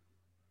 quality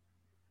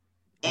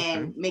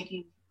and make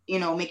you,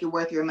 make it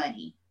worth your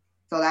money.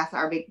 So that's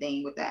our big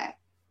thing with that.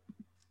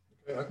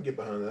 Yeah, I can get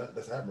behind that.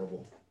 That's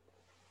admirable.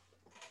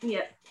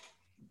 Yeah.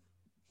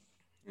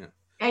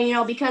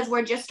 And, because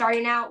we're just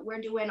starting out,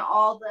 we're doing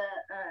all the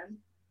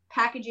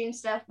packaging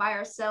stuff by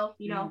ourselves,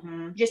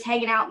 just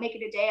hanging out,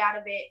 making a day out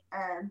of it,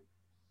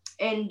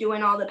 and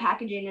doing all the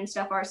packaging and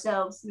stuff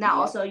ourselves. And that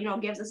also,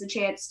 gives us a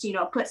chance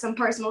to, put some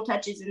personal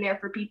touches in there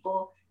for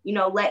people,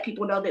 let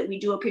people know that we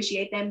do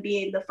appreciate them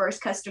being the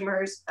first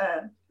customers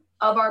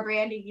of our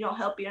brand and,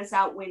 helping us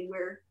out when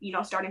we're,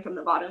 starting from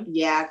the bottom.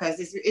 Yeah, because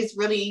it's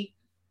really,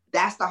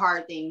 that's the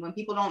hard thing. When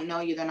people don't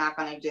know you, they're not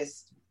going to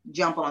just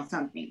jump on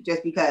something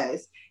just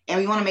because. And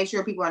we want to make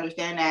sure people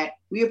understand that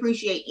we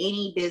appreciate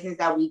any business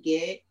that we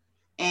get.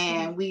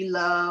 And we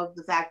love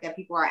the fact that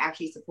people are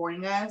actually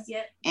supporting us.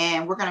 Yep.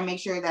 And we're going to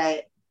make sure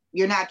that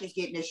you're not just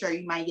getting a shirt.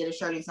 You might get a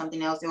shirt and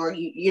something else, or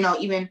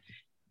even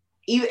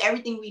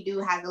everything we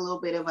do has a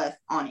little bit of us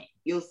on it.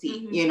 You'll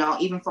see,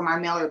 even from our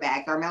mailer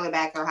bags have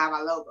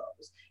our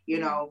logos.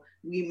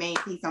 We may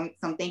see some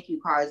thank you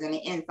cards on the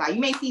inside.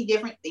 You may see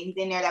different things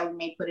in there that we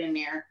may put in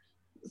there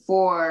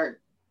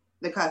for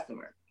the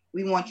customer.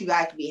 We want you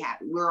guys to be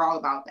happy. We're all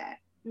about that.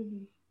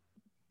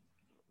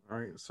 All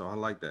right, so I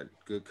like that.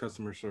 Good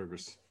customer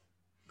service.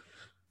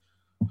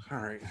 All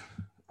right.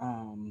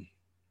 Trying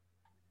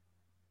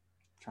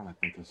to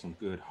think of some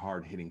good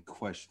hard-hitting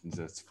questions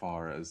as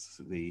far as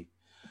the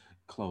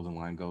clothing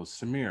line goes.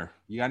 Samir,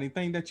 you got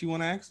anything that you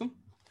want to ask them?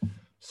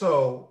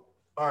 So,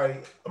 all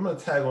right, I'm going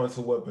to tag on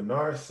to what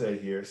Bernard said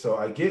here. So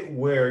I get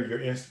where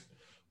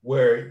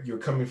you're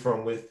coming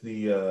from with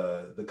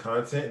the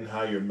content and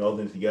how you're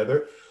melding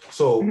together.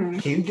 So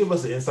can you give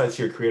us an insight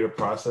to your creative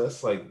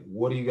process? Like,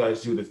 what do you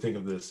guys do to think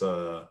of this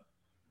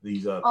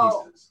these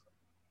pieces?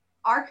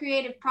 Our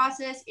creative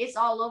process, it's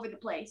all over the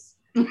place.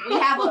 We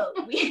have a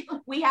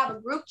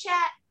group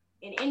chat,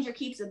 and Indra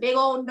keeps a big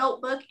old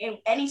notebook, and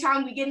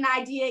anytime we get an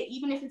idea,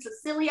 even if it's a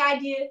silly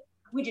idea,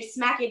 we just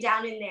smack it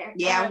down in there.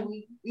 Yeah,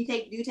 we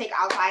take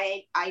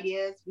outside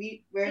ideas.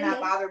 We're not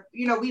bothered.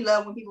 We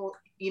love when people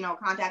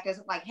contact us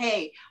like,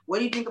 hey, what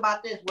do you think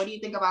about this? What do you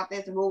think about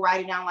this? And we'll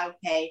write it down like,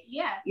 okay,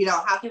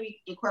 how can we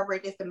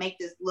incorporate this to make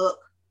this look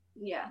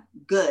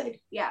good?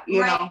 Yeah.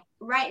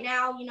 Right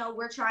now,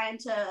 we're trying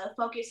to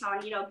focus on,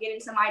 getting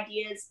some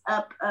ideas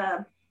up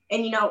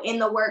and, in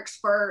the works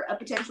for a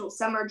potential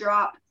summer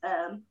drop.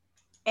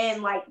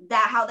 And like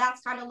that, how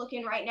that's kind of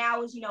looking right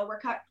now is, we're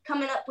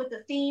coming up with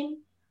a theme,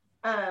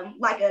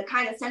 like a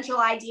kind of central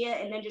idea,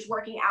 and then just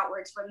working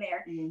outwards from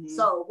there.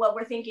 So what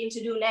we're thinking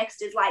to do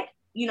next is like,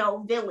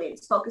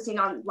 villains, focusing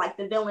on like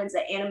the villains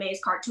of animes,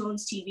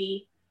 cartoons,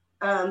 TV,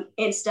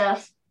 and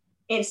stuff,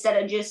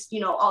 instead of just,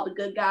 all the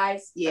good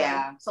guys.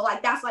 Yeah. So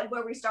like, that's like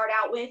where we start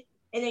out with.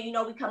 And then,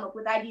 we come up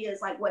with ideas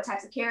like what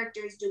types of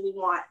characters do we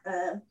want?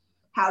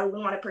 How do we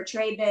want to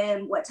portray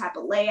them? What type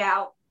of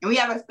layout? And we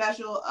have a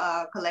special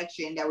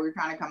collection that we're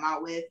trying to come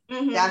out with.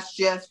 That's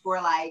just for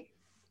like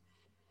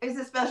It's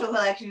a special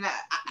collection.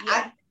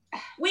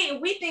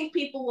 We think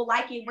people will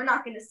like it. We're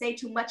not going to say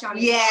too much on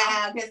it.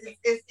 Yeah, because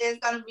it's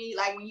going to be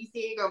like when you see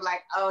it, you're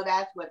like, oh,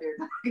 that's what they're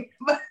talking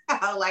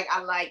about. Like,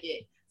 I like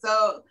it.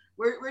 So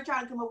we're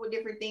trying to come up with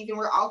different things, and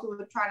we're also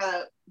trying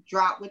to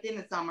drop within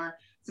the summer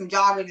some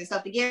joggers and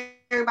stuff to get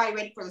everybody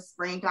ready for the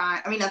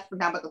springtime. I mean, not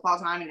springtime, but the fall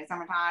time and the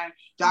summertime.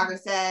 Jogger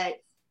sets,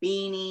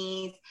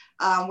 beanies.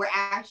 We're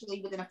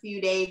actually within a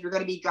few days, we're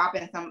going to be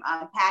dropping some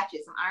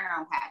patches, some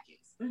iron-on patches.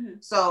 Mm-hmm.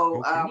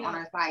 So on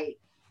our site,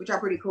 which are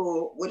pretty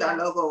cool with our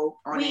logo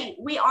on it.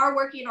 We are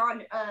working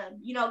on,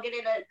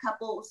 getting a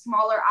couple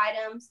smaller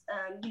items,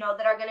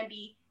 that are going to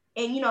be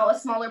in, a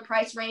smaller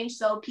price range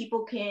so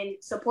people can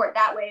support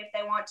that way if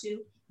they want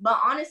to. But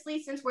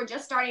honestly, since we're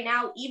just starting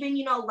out, even,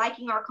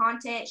 liking our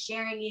content,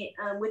 sharing it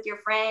with your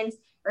friends,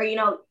 or,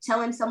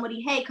 telling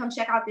somebody, hey, come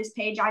check out this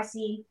page I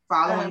see.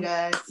 Following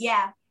us.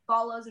 Yeah,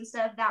 follows and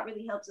stuff. That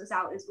really helps us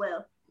out as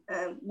well.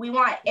 We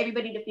want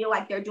everybody to feel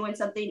like they're doing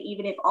something,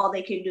 even if all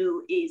they can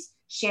do is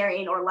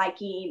sharing or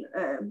liking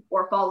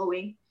or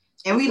following.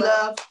 And we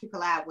love to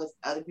collab with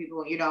other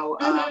people,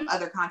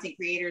 other content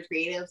creators,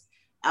 creatives.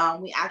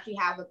 We actually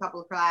have a couple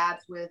of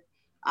collabs with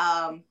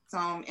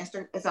some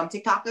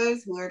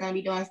TikTokers who are going to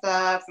be doing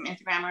stuff, some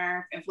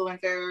Instagrammers,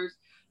 influencers.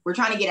 We're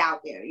trying to get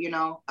out there,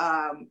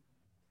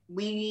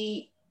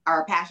 we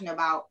are passionate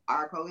about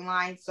our clothing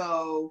line.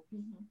 So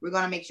we're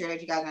going to make sure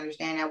that you guys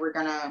understand that we're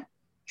going to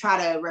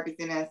try to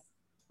represent us.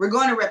 We're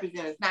going to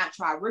represent us, not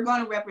try. We're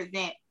going to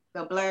represent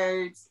the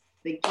blurs,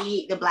 the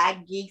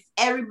Black geeks,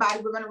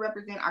 everybody. We're going to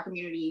represent our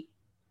community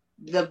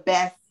the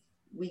best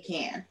we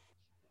can.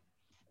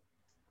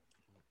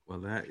 Well,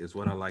 that is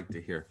what I like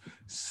to hear.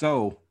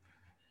 So,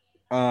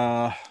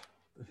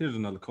 here's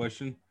another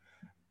question.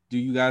 Do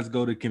you guys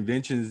go to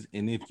conventions?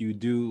 And if you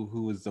do,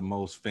 who is the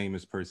most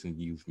famous person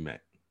you've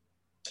met?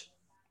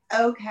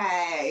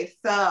 Okay,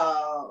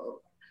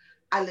 so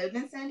I lived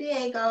in San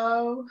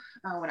Diego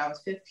when I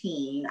was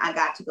 15. I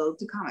got to go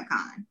to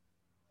Comic-Con.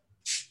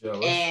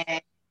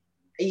 And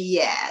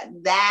yeah,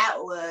 that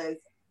was,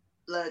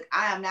 look,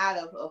 I am not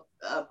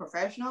a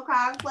professional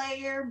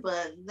cosplayer,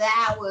 but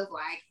that was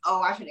like,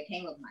 oh, I should have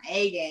came with my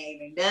A game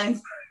and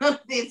done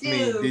something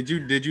too. I mean,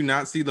 did you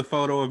not see the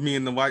photo of me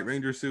in the White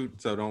Ranger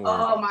suit? So don't worry.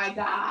 Oh my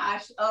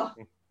gosh. Oh,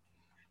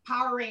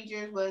 Power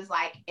Rangers was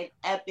like an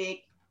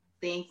epic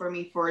thing for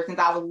me since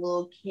I was a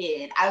little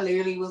kid. I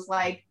literally was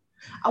like,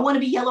 I want to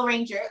be Yellow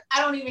Ranger.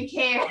 I don't even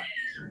care.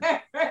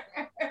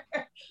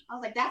 I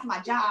was like, that's my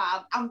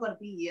job. I'm going to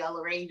be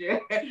Yellow Ranger.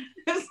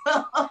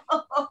 So,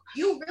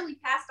 you really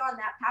passed on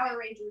that Power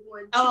Ranger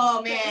one.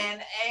 Oh,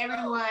 man.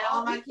 Everyone,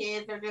 all my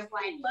kids are just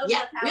like,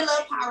 yeah, we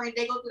love Power Rangers.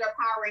 They go through their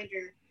Power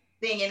Ranger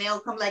thing and they'll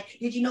come like,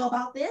 did you know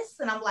about this?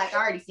 And I'm like, I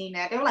already seen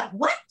that. They were like,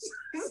 what?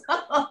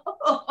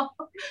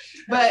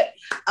 But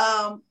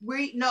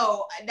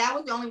that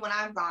was the only one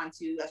I've gone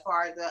to as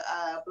far as the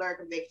Blur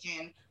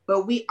convention.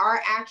 But we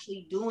are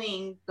actually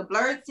doing the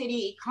Blurred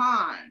City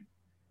Con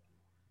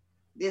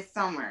this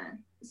summer.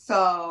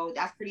 So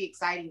that's pretty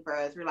exciting for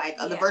us. We're like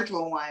the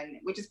virtual one,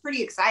 which is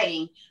pretty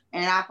exciting.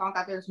 And I found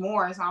out there's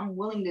more, so I'm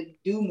willing to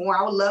do more.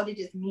 I would love to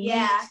just meet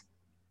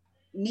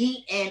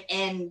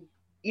and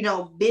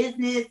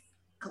business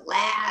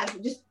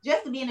collabs,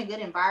 just to be in a good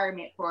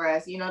environment for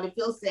us, to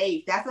feel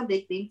safe. That's a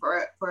big thing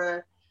for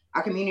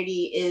our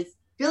community, is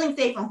feeling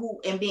safe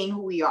and being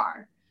who we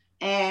are.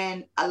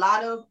 And a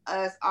lot of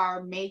us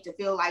are made to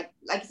feel like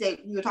you said,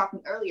 we were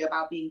talking earlier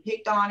about being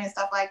picked on and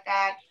stuff like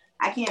that.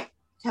 I can't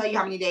tell you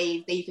how many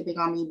days they used to pick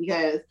on me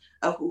because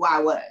of who I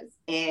was.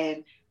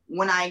 And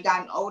when I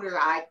gotten older,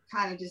 I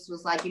kind of just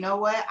was like, you know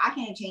what? I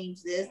can't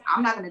change this.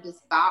 I'm not going to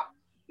just stop,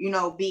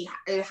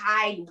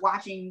 hide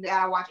watching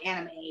that I watch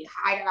anime,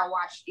 hide that I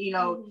watch,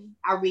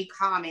 I read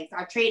comics.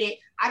 I traded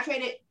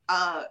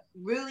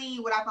really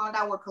what I found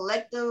out were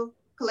collectors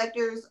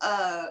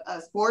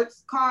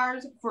sports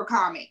cards for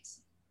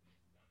comics.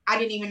 I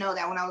didn't even know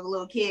that when I was a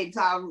little kid,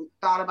 so I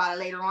thought about it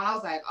later on. I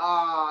was like,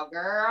 oh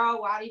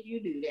girl, why did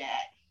you do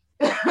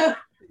that?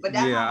 But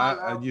that's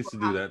I used to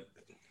do that.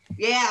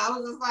 Yeah, I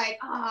was just like,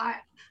 oh,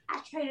 I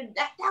traded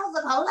that. That was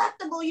a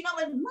collectible. You know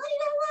what money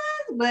that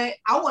was? But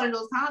I wanted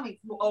those comics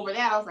over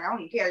there. I was like, I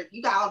don't even care.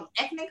 You got all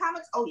the X-Men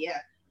comics? Oh yeah,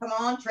 come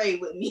on,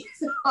 trade with me.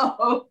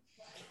 So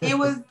it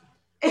was.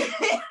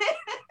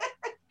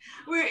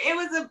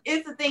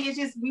 It's the thing. It's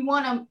just we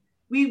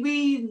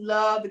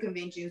love the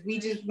conventions. We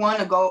just want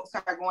to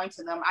start going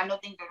to them. I know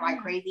things are like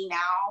crazy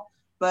now,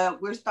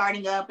 but we're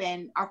starting up,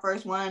 and our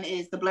first one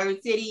is the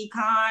Blurred City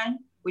Con,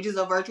 which is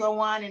a virtual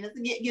one, and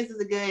it gives us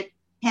a good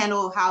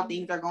handle of how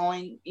things are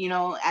going,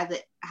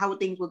 how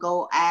things would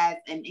go as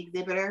an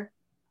exhibitor.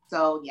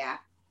 So yeah.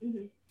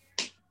 Mm-hmm.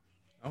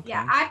 Okay.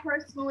 Yeah, I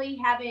personally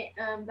haven't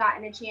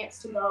gotten a chance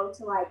to go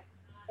to like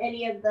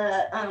any of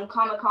the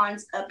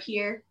Comic-Cons up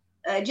here.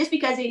 Just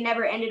because it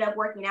never ended up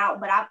working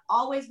out, but I've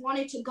always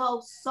wanted to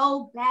go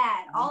so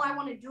bad. All I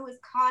want to do is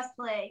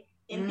cosplay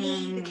and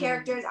be the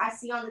characters I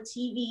see on the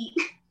TV.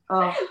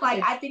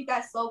 I think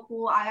that's so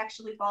cool. I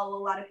actually follow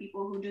a lot of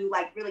people who do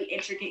like really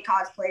intricate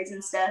cosplays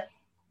and stuff.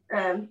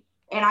 And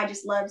I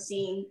just love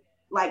seeing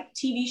like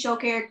TV show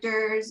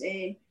characters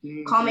and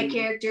comic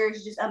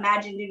characters just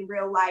imagined in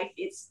real life.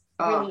 It's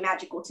really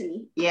magical to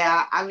me.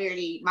 Yeah, I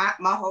literally my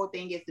whole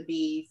thing is to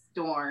be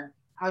Storm.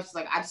 I was just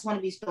like, I just want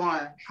to be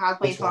Storm.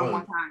 Cosplay Storm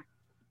one time.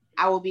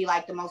 I would be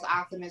like the most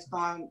optimist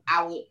Storm.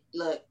 I would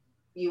look.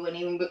 You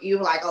wouldn't even. You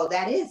were like, oh,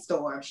 that is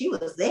Storm. She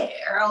was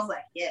there. I was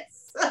like,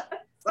 yes.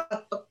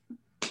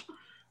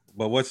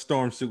 But what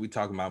Storm suit we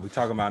talking about? We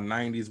talking about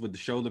 90s with the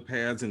shoulder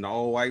pads and the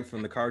all white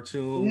from the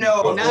cartoon?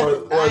 No, or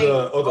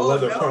the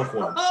leather punk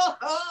one,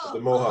 the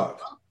mohawk.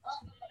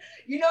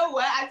 You know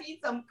what? I've seen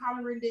some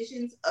common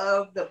renditions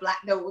of the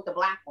with the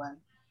black one,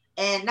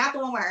 and not the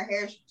one where her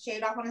hair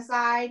shaved off on the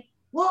side.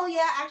 Well,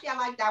 yeah, actually, I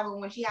like that one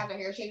when she has her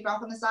hair shaved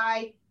off on the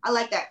side. I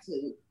like that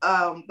too.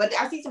 But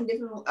I see some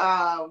different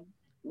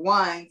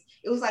ones.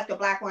 It was like the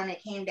black one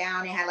that came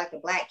down and had like the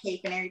black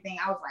cape and everything.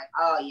 I was like,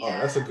 oh yeah,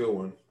 that's a good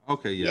one.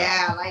 Okay, yeah.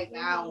 Yeah, I like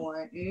that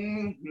one.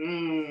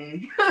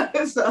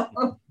 Mm-hmm.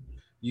 So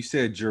you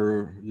said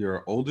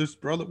your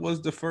oldest brother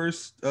was the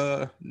first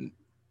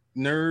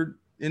nerd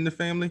in the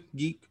family,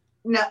 geek?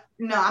 No,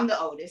 I'm the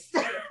oldest.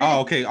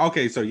 Oh,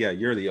 okay. So yeah,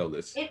 you're the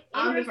oldest.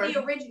 I'm the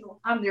original.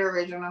 I'm the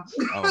original.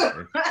 Oh,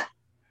 okay.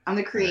 I'm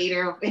the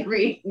creator of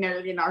every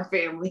nerd in our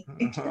family.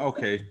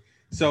 Okay.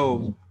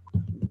 So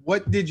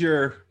what did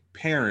your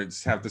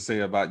parents have to say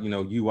about,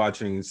 you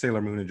watching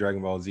Sailor Moon and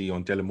Dragon Ball Z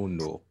on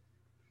Telemundo?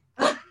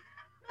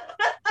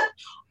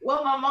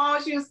 Well, my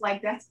mom, she was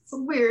like, that's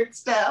some weird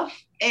stuff.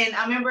 And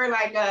I remember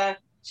like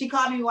she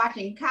called me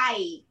watching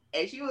Kai,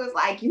 and she was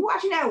like, you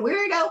watching that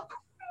weirdo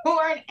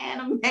porn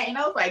anime? And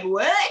I was like,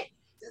 what?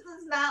 This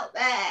is not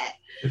that.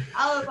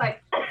 I was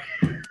like,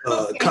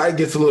 okay. Kai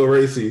gets a little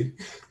racy.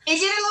 It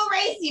get a little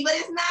racy, but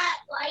it's not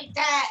like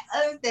that.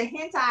 The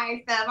hentai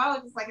and stuff. I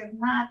was just like, it's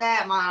not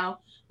that, Mom.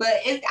 But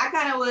I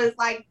kind of was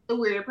like the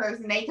weird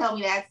person. They tell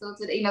me that still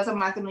to some of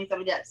my siblings tell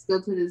me that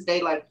still to this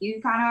day. Like,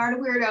 you kind of are the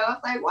weirdo. I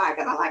was like, why?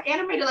 Because I like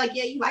anime. They're like,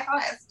 yeah, you like all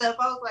that stuff.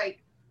 I was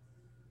like,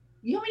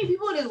 you know how many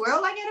people in this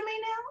world like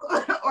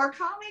anime now? Or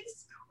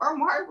comics? Or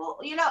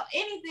Marvel?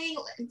 Anything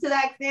to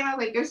that extent. I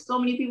was like, there's so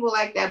many people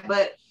like that.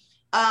 But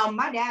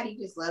my daddy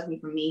just loves me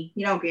for me.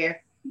 He don't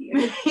care.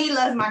 He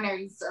loves my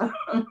nerds. So.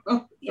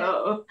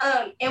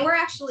 And we're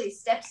actually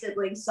step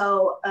siblings.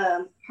 So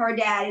her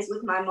dad is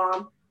with my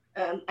mom.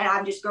 And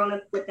I've just grown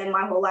up with them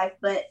my whole life.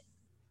 But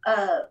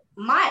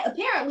my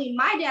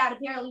dad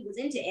apparently was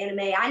into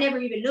anime. I never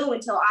even knew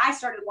until I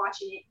started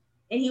watching it.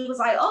 And he was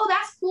like, oh,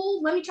 that's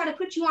cool. Let me try to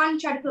put you on. He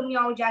tried to put me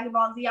on with Dragon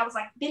Ball Z. I was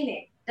like, been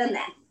there, done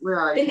that. We're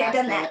already been there,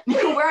 done that.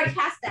 We're already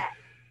past that.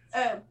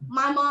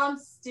 My mom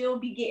still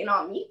be getting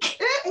on me.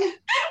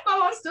 My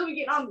mom still be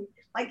getting on me.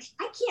 Like,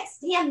 I can't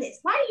stand this.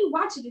 Why are you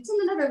watching? It's in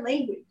another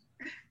language.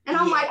 And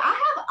I'm like, I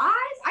have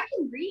eyes. I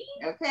can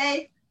read.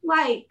 Okay.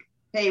 Like,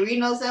 hey,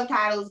 reading those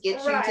subtitles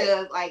gets you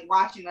to like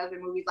watching other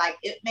movies like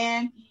Ip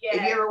Man. Yeah.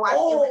 If you ever watched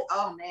Ip,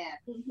 oh man.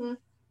 Mm-hmm.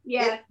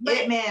 Yeah.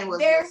 Ip Man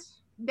was.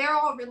 They're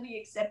all really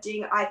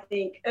accepting. I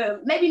think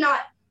maybe not.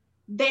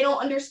 They don't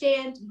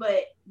understand,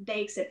 but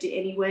they accept it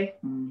anyway.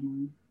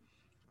 Mm-hmm.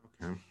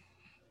 Okay.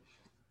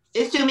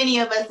 There's too many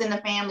of us in the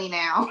family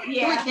now.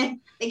 Yeah.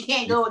 They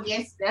can't go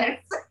against us.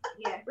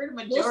 Yeah, we're the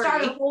majority. We'll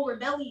start a whole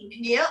rebellion.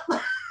 Yep.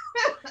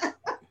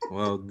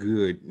 Well,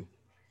 good.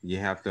 You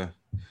have to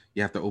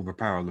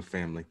overpower the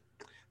family.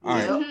 All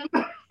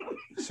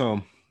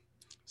right.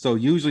 So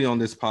usually on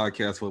this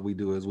podcast, what we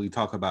do is we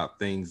talk about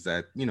things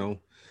that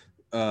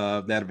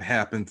that have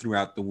happened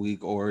throughout the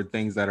week or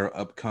things that are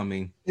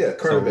upcoming. Yeah,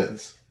 current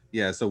events.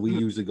 Yeah, so we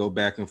usually go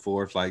back and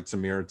forth. Like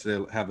Samira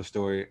to have a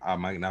story, I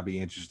might not be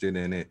interested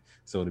in it,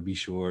 so to be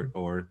short,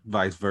 or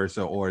vice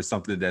versa, or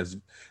something that's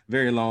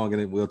very long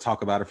and then we'll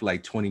talk about it for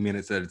like 20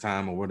 minutes at a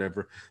time or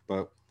whatever.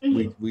 But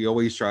we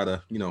always try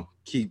to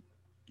keep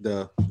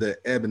the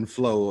ebb and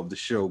flow of the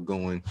show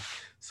going.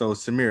 So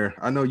Samir,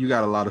 I know you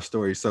got a lot of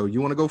stories, so you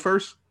want to go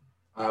first?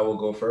 I will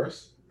go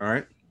first. All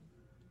right,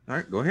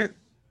 go ahead.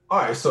 All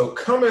right, so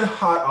coming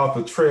hot off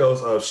the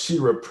trails of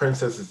She-Ra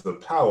Princesses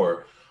of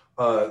Power,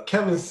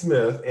 Kevin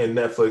Smith and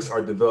Netflix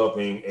are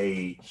developing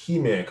a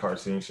He-Man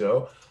cartoon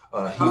show.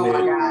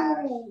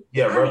 He-Man,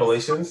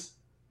 Revelations.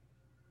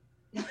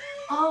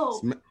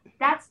 Oh,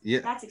 that's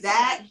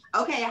exciting.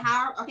 Okay,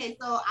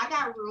 so I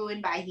got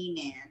ruined by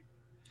He-Man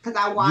because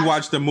I watched. You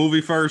watched the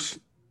movie first?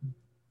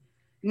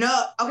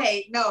 No,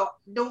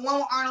 the one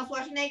with Arnold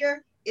Schwarzenegger.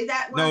 Is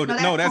that one?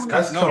 That's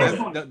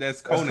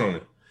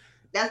Conan.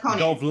 That's Conan.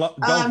 Dolph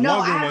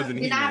Lundgren wasn't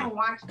He-Man. I haven't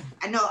watched.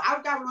 I know I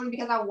got ruined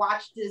because I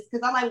watched this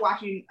because I like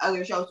watching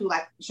other shows too,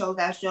 like shows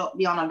that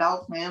be on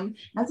Adult Swim.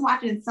 I was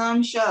watching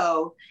some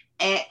show,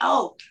 and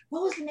what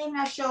was the name of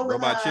that show?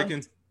 Robot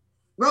Chicken.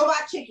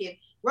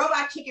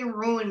 Robot Chicken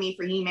ruined me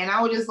for He-Man.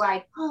 I was just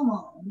like, come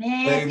on,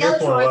 man. They're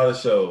on a lot of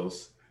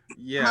shows.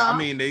 Yeah, I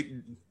mean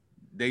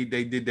they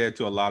did that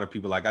to a lot of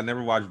people. Like I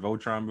never watched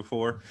Voltron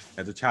before.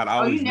 As a child, I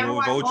always knew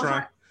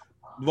Voltron.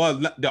 Well,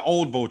 the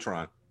old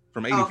Voltron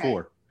from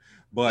 '84. Okay.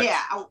 But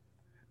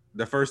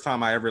the first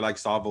time I ever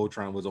saw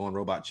Voltron was on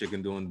Robot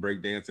Chicken doing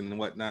breakdancing and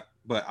whatnot.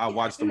 But I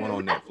watched the one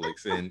on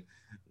Netflix, and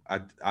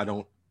I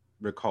don't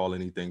recall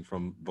anything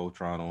from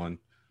Voltron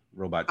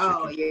Robot Chicken.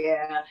 Oh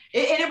yeah,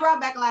 it brought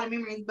back a lot of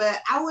memories.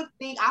 But I hope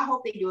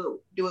they do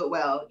it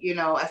well. You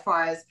know, as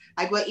far as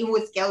like what even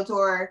with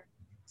Skeletor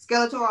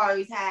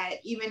always had,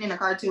 even in a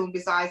cartoon,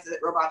 besides the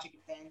Robot Chicken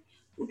thing,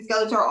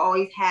 Skeletor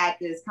always had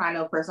this kind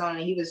of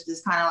persona. He was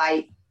just kind of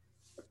like,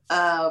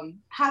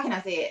 how can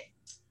I say it?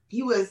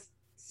 He was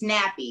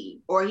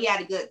snappy, or he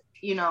had a good,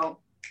 you know,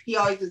 he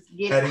always was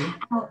getting.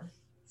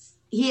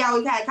 He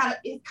always had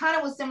it kind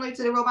of was similar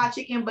to the Robot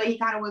Chicken, but he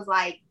kind of was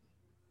like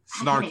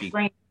snarky.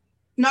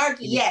 Snarky,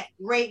 yes,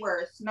 great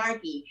word,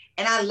 snarky.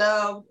 And I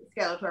love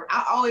Skeletor.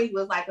 I always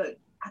was like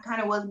I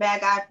kind of was a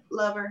bad guy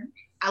lover.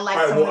 I like.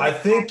 All right, well, I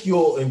think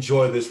you'll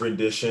enjoy this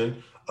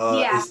rendition.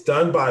 It's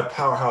done by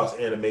Powerhouse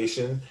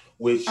Animation,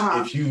 which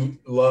if you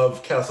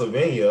love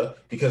Castlevania,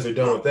 because they're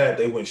done with that,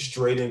 they went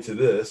straight into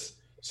this.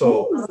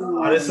 So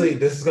honestly,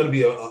 this is going to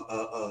be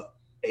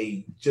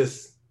a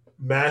just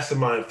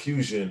mastermind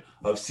fusion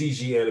of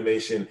CG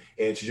animation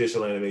and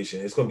traditional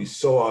animation. It's going to be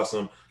so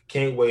awesome.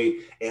 Can't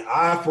wait. And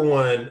I, for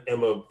one,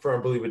 am a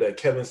firm believer that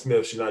Kevin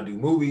Smith should not do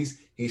movies.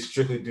 He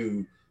strictly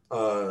do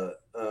comic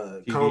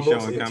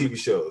books and TV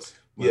shows.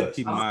 Well, yes.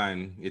 Keep in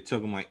mind, it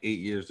took him like 8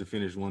 years to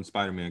finish one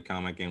Spider-Man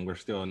comic, and we're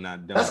still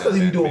not done. That's because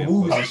he's doing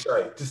movies and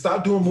shit. To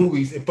stop doing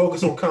movies and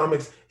focus on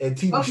comics and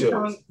TV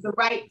shows. The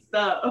right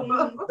stuff.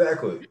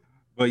 Exactly.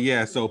 But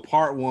yeah, so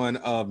part 1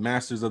 of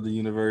Masters of the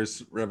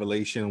Universe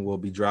Revelation will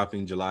be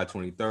dropping July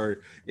 23rd.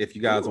 If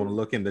you guys want to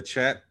look in the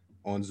chat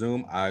on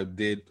Zoom, I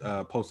did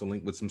post a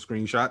link with some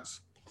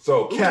screenshots.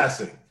 So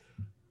casting,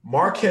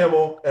 Mark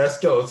Hamill as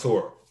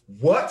Skeletor.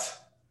 What?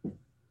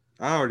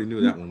 I already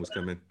knew that one was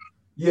coming.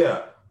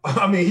 Yeah,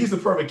 I mean he's the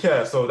perfect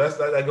cast, so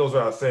that goes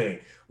without saying.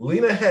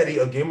 Lena Headey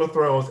of Game of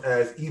Thrones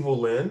as Evil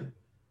Lynn.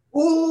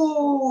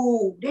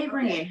 Ooh, they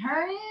bringing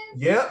her in.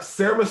 Yep,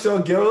 Sarah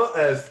Michelle Gellar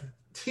as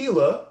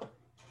Teela,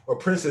 or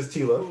Princess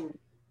Teela.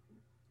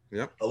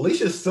 Yep.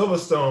 Alicia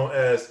Silverstone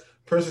as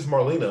Princess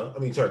Marlena.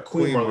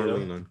 Queen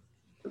Marlena.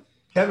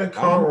 Kevin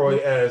Conroy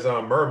as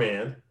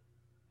Merman.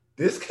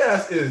 This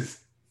cast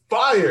is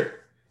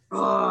fire.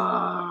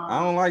 I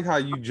don't like how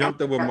you jumped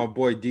up with my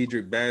boy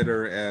Diedrich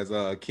Bader as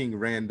King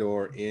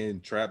Randor in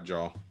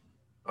Trapjaw.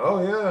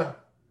 Oh yeah.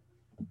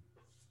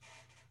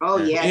 Oh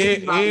yeah.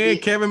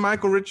 And Kevin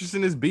Michael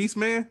Richardson is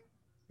Beastman.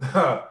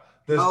 There's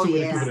too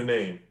many people to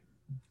name.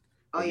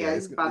 Oh yeah,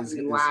 it's about to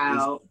be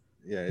wild.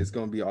 It's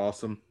gonna be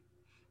awesome.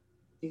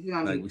 It's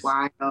gonna be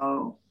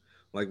wild.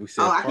 Like we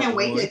said. Oh, I can't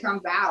wait till it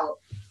comes out.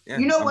 Yeah,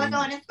 you know what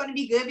though, and it's gonna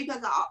be good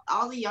because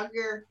all the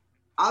younger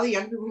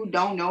people who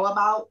don't know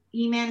about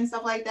He-Man and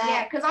stuff like that.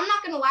 Yeah, because I'm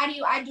not gonna lie to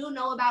you, I do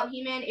know about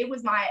He-Man. It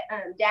was my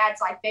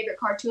dad's like favorite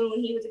cartoon when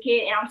he was a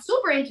kid, and I'm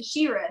super into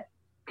She-Ra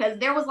because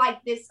there was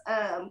like this.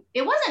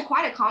 It wasn't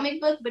quite a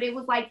comic book, but it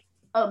was like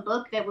a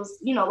book that was,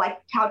 you know, like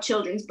how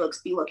children's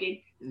books be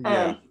looking.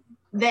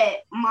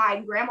 That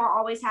my grandma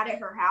always had at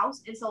her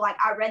house, and so like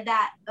I read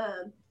that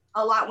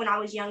a lot when I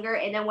was younger,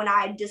 and then when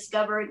I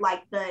discovered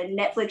like the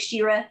Netflix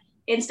She-Ra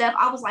and stuff,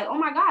 I was like, oh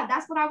my god,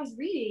 that's what I was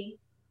reading.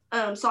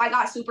 So I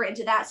got super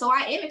into that. So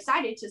I am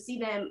excited to see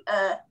them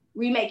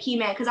remake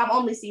He-Man because I've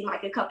only seen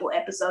like a couple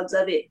episodes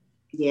of it.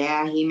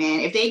 Yeah, He-Man.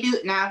 If they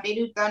do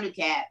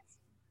Thundercats,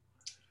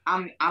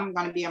 I'm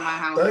gonna be in my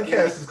house.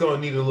 Thundercats is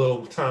gonna need a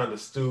little time to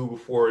stew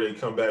before they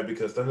come back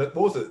because what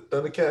was it?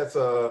 Thundercats.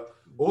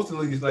 What was the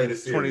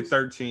latest series?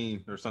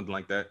 2013 or something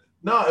like that.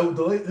 No, it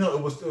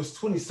was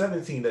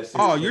 2017. That series.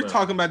 Oh, you're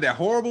talking about that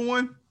horrible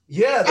one?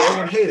 Yeah, the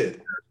one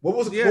hated. What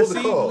was it? Yeah, what was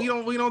it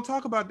called? We don't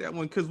talk about that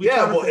one because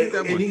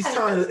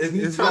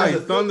it's like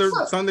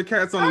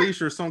Thundercats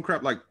Unleashed or some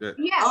crap like that.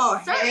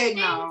 Yeah,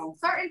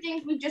 certain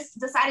things we just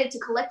decided to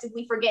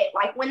collectively forget.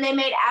 Like when they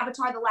made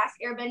Avatar: The Last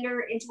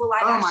Airbender into a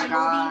live action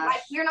movie.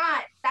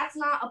 Like that's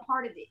not a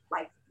part of it.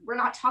 Like we're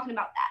not talking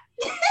about that.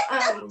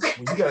 When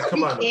you gotta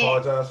come out and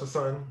apologize for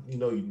something, you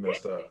know you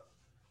messed up.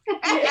 But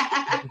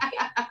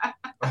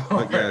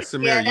yeah,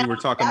 Samir, you were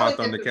talking about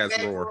Thundercats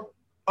Roar.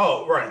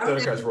 Oh, right.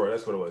 Thundercats Roar.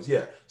 That's what it was.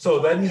 Yeah. So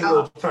that needs a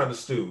little time to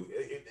stew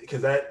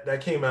because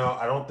that came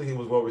out. I don't think it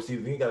was well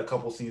received. I think it got a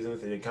couple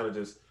seasons and it kind of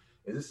just,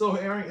 is it still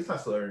airing? It's not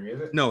still airing, is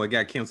it? No, it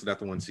got canceled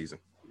after one season.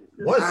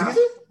 One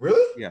season?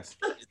 Really? Yes.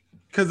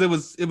 Because it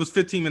was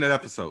 15-minute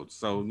episodes.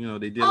 So, you know,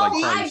 they did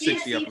like probably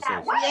 60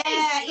 episodes.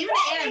 Yeah, even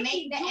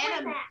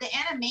the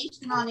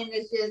animation on it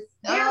is just,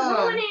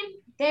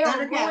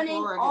 they're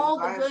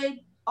ruining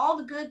all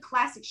the good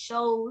classic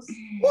shows.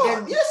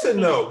 Well, yes and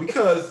no,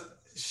 because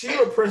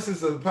She-Ra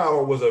Princess of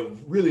Power was a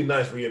really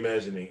nice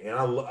reimagining, and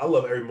I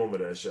love every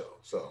moment of that show.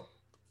 So,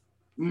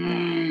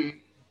 they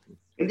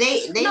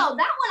no, that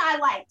one I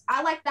liked.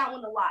 I liked that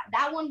one a lot.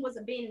 That one was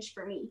a binge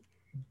for me.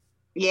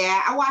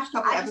 Yeah, I watched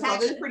a couple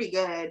episodes. It's pretty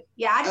good.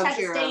 Yeah, I just had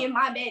to stay in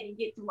my bed and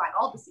get through like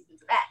all the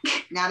seasons of that.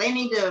 Now they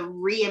need to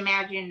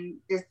reimagine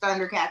this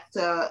Thundercats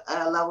to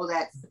a level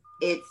that's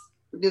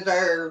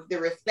deserves the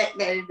respect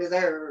that it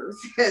deserves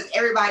because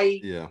everybody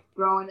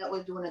growing up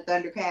was doing a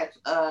Thundercats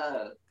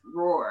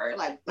roar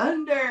like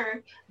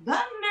thunder, do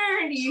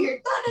you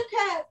hear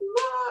Thundercats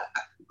roar?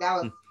 That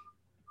was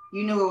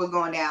you knew it was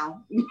going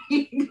down. All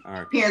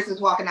right. Parents was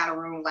walking out of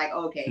the room like,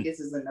 okay, this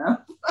is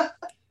enough.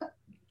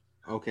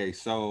 Okay,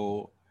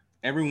 so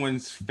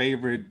everyone's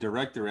favorite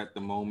director at the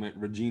moment,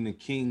 Regina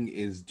King,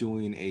 is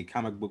doing a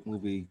comic book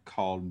movie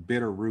called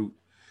Bitter Root.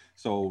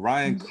 So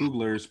Ryan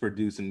Coogler is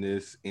producing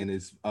this, and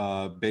it's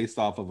based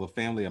off of a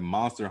family of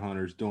monster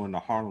hunters during the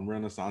Harlem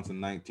Renaissance in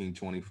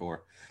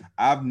 1924.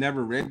 I've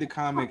never read the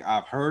comic.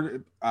 I've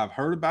heard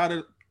about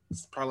it.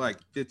 It's probably like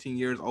 15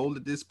 years old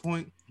at this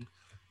point.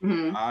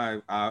 Mhm.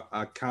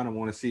 I kind of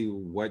want to see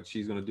what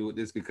she's gonna do with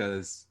this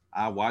because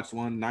I watched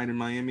One Night in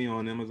Miami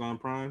on Amazon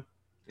Prime,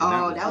 and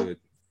that Oh, was good.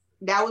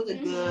 that was a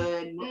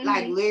good,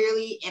 like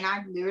literally, and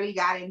I literally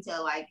got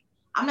into like,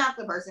 I'm not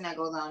the person that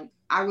goes on.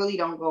 I really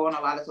don't go on a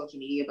lot of social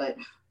media, but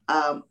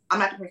I'm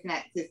not the person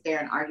that sits there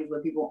and argues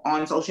with people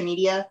on social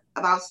media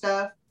about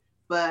stuff.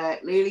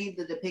 But literally,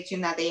 the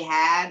depiction that they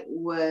had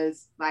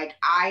was like,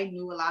 I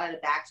knew a lot of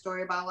the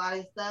backstory about a lot of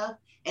this stuff,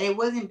 and it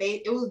wasn't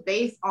based. It was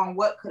based on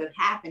what could have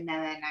happened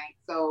that night.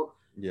 So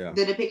Yeah,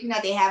 the depiction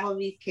that they have of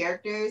these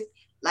characters,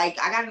 like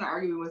I got in an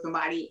argument with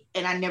somebody,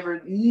 and I never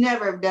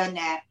have done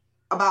that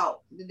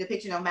about the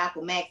depiction of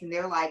Malcolm X, and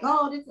they're like,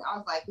 "Oh, this." I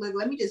was like, "Look,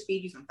 let me just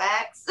feed you some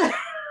facts."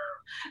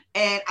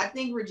 And I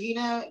think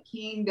Regina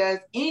King does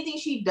anything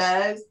she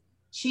does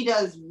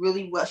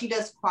really well. She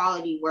does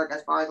quality work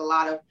as far as a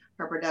lot of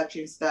her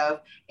production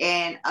stuff,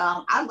 and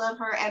I love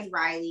her as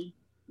Riley.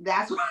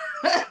 That's what.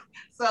 don't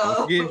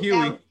So forget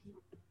Huey.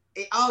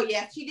 oh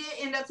yeah, she did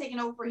end up taking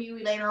over for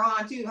Huey later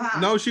on too, huh?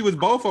 No, she was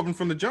both of them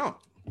from the jump.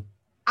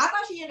 I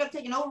thought she ended up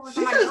taking over with She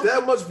somebody has else.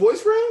 that much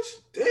voice range?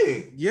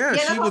 Dang. Yeah, Yeah,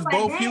 she that's was what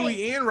I'm both like,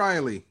 Huey and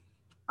Riley.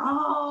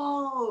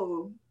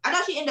 Oh, I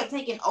thought she ended up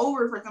taking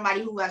over for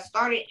somebody who had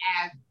started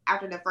as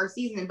after the first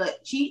season, but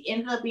she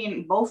ended up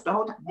being both the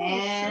whole time.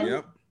 Man,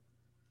 Yep.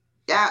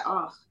 that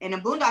and the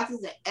Boondocks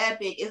is an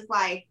epic. It's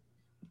like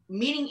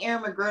meeting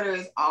Aaron McGruder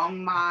is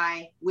on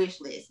my wish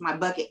list, my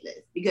bucket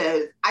list,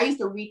 because I used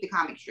to read the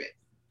comic strips.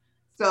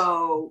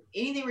 So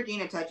anything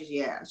Regina touches,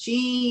 yeah,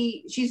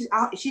 she's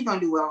gonna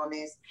do well on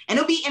this, and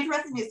it'll be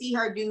interesting to see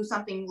her do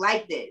something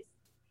like this,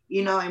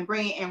 you know, and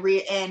bring it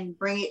and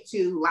bring it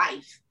to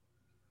life,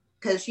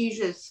 because she's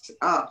just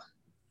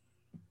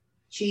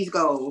she's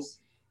goals.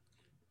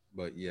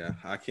 But yeah,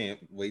 I can't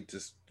wait to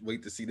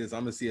see this.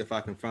 I'm gonna see if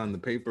I can find the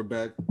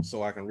paperback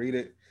so I can read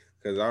it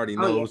because I already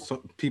know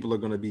some people are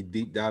gonna be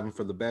deep diving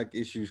for the back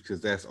issues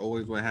because that's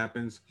always what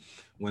happens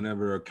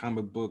whenever a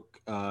comic book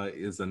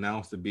is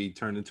announced to be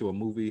turned into a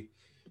movie,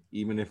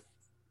 even if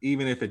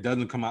it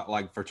doesn't come out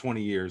like for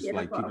 20 years,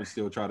 like people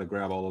still try to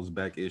grab all those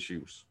back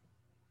issues.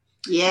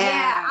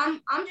 Yeah,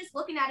 I'm just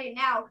looking at it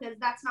now because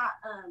that's not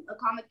a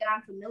comic that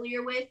I'm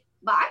familiar with.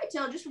 But I could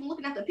tell just from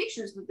looking at the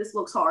pictures that this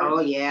looks hard. Oh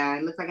yeah,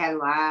 it looks like it has a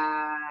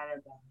lot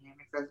of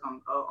dynamics that's gonna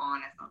go on.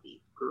 That's gonna be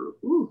cool.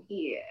 Ooh,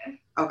 yeah.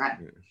 Okay.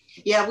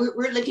 Yeah,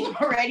 we're looking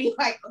already.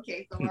 Like,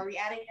 okay, so are we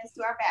adding this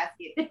to our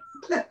basket?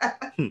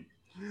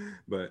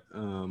 But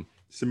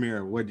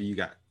Samira, what do you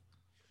got?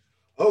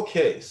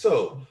 Okay,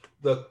 so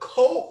the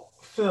cult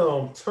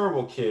film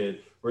Turbo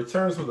Kid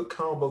returns with a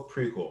comic book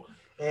prequel.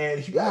 And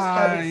if you guys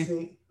haven't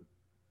seen,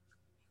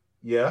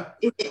 yeah.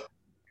 Is it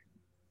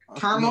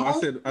Turbo?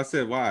 No, I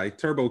said why?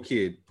 Turbo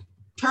Kid.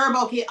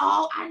 Turbo Kid.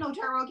 Oh, I know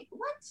Turbo Kid.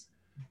 What?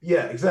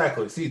 Yeah,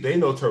 exactly. See, they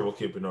know Turbo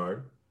Kid,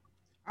 Bernard.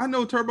 I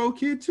know Turbo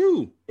Kid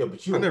too. Yeah,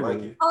 but you don't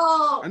like it.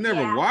 Oh, I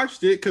never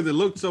watched it because it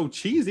looked so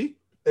cheesy.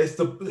 It's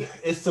the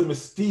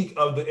mystique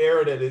of the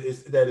era that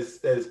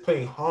is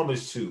paying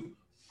homage to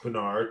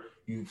Bernard.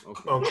 You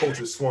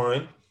uncultured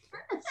swine.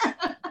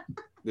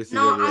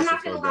 No, I'm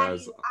not gonna lie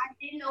to you. I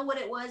didn't know what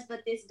it was,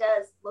 but this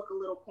does look a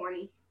little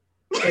corny.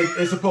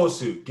 It's supposed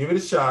to. Give it a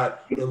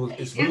shot.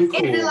 It's really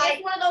cool. It's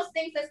like one of those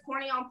things that's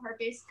corny on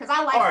purpose because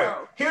I like. All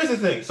right, here's the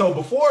thing. So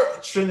before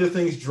Stranger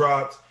Things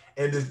dropped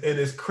and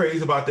this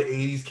craze about the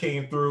 80s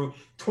came through,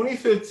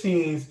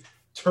 2015's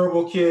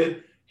Turbo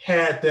Kid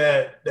had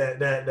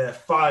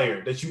that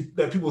fire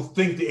that people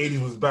think the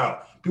 80s was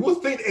about. People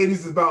think the 80s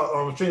is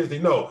about Stranger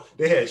Things. No,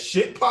 they had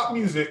shit pop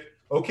music,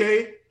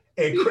 okay,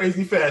 and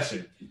crazy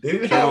fashion. They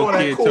didn't have all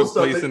that cool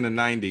stuff. Took place in the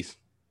 90s.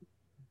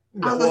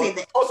 No, well,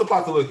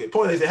 post-apocalyptic.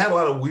 Point is, they had a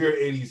lot of weird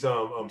 80s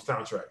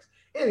soundtracks.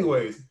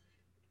 Anyways,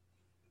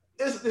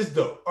 it's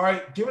dope. All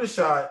right, give it a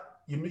shot.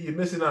 You're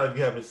missing out if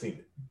you haven't seen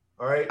it.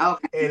 All right,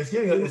 okay. And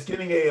it's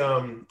getting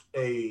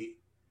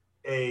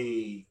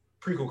a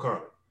prequel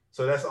comic,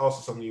 so that's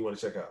also something you want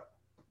to check out.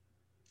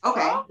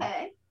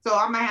 Okay. So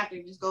I might have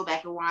to just go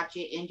back and watch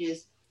it and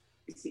just,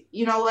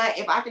 you know what?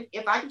 If I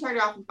can turn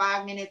it off in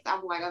 5 minutes,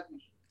 I'm like,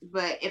 okay.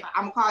 But if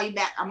I'm gonna call you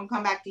back, I'm gonna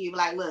come back to you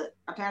like, look,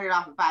 I turned it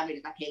off in 5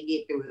 minutes. I can't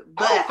get through it.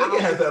 But I don't think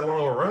it has that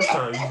long a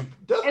runtime. You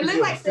definitely it looks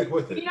like stick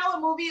with it. You know what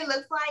movie it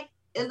looks like?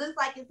 It looks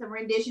like it's a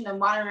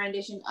modern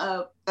rendition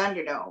of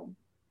Thunderdome.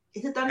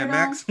 Is it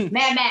Thunderdome?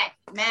 Mad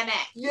Max.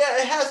 Yeah,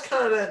 it has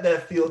kind of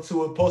that feel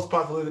to it.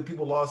 Post-apocalyptic,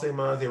 people lost their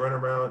minds. They run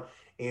around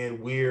in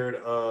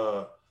weird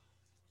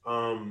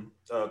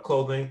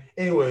clothing.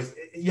 Anyways,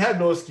 you have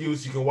no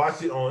excuse. You can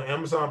watch it on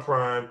Amazon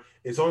Prime.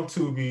 It's on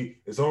Tubi.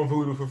 It's on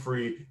Vudu for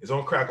free. It's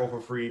on Crackle for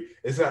free.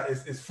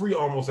 It's free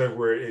almost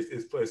everywhere.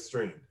 It's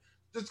streamed.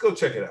 Just go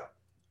check it out.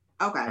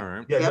 Okay. All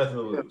right. Yeah, nothing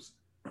to lose.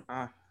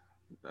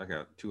 I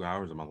got 2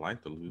 hours of my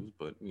life to lose,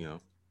 but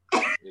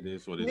it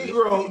is what it is.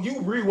 Negro, you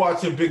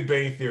rewatching Big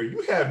Bang Theory.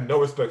 You have no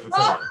respect for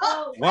time.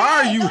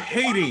 Why are you Don't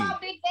hating? talk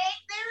about Big Bang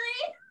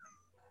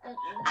Theory.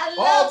 I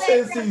All love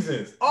 10 that.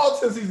 seasons. All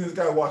 10 seasons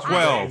gotta watch Big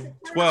 12. Bang.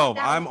 12.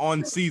 I'm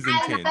on season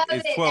I 10. love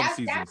It's it. 12 That's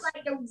seasons.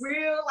 like the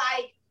real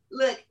like.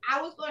 Look, I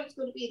was going to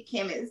school to be a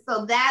chemist,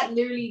 so that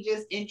literally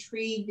just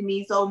intrigued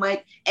me so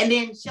much. And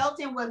then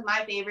Sheldon was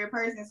my favorite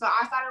person, so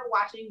I started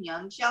watching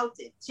Young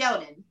Sheldon.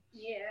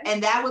 Yeah.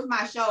 And that was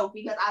my show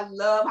because I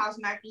love how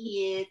snarky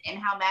he is and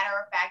how matter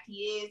of fact he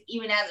is,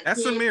 even as a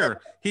That's kid. Samir.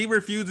 He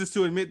refuses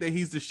to admit that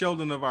he's the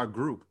Sheldon of our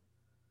group.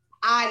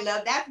 I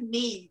love that's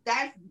me.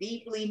 That's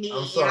deeply me.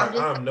 I'm sorry,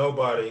 I'm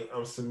nobody.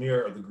 I'm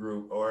Samir of the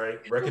group. All right,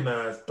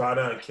 recognize, bow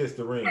down, and kiss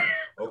the ring.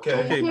 Okay.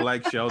 Okay,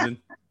 Black Sheldon.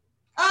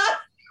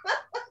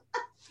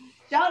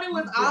 Sheldon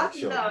was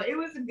awesome though. It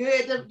was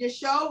good. The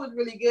show was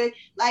really good.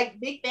 Like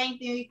Big Bang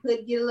Theory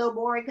could get a little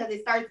boring because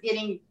it starts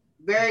getting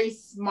very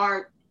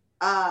smart.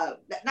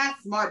 Not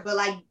smart, but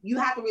like you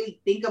have to really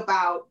think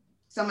about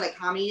some of the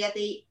comedy that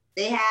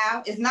they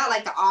have. It's not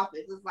like The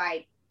Office. It's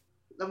like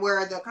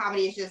where the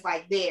comedy is just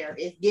like there,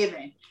 it's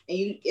given, and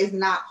it's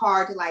not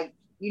hard to like.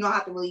 You don't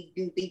have to really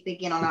do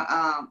thinking on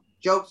the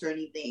jokes or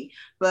anything.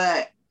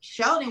 But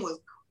Sheldon was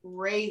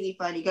crazy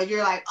funny because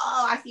you're like,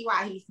 oh, I see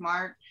why he's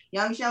smart.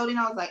 Young Sheldon,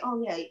 I was like,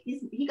 oh yeah,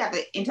 he got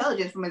the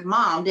intelligence from his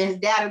mom. Then his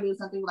dad would do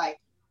something like,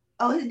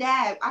 oh, his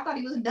dad, I thought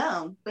he was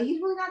dumb, but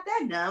he's really not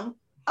that dumb.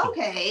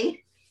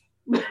 Okay.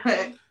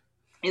 But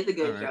it's a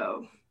good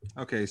show.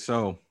 Okay,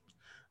 so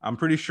I'm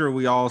pretty sure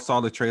we all saw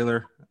the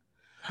trailer.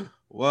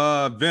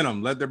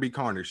 Venom, Let There Be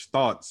Carnage.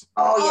 Thoughts?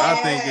 Oh yeah. I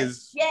think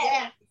is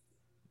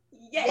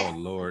Yes. Oh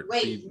Lord.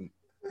 Wait. See,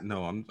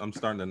 no, I'm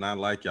starting to not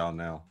like y'all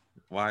now.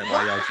 Why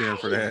y'all cheering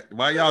for that?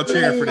 Why y'all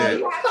cheering for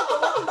that?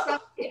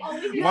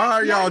 Why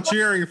are y'all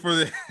cheering for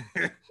that?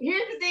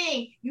 Here's the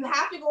thing: you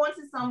have to go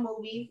into some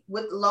movies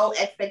with low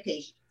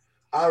expectations.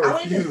 I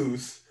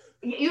refuse.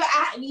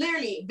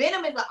 Literally,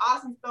 Venom is an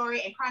awesome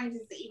story, and Carnage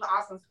is an even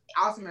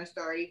awesomer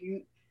story. If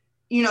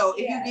you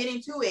get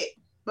into it,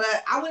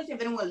 but I went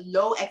into Venom with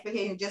low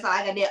expectations, just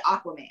like I did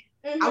Aquaman.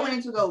 Mm-hmm. I went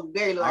into those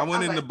very low. I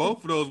went into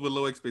both of those with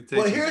low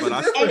expectations. But here's the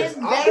difference: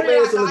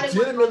 Aquaman is a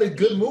legitimately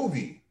good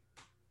movie.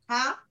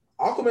 Huh?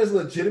 Aquaman is a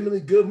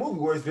legitimately good movie,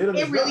 whereas Venom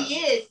is really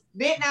is.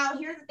 Now,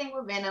 here's the thing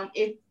with Venom: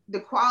 the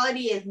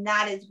quality is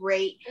not as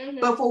great,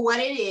 but for what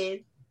it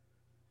is,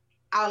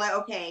 I was like,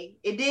 okay,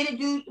 did it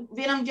do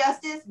Venom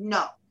justice?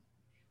 No,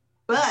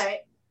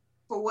 but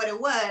for what it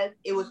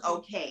was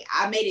okay.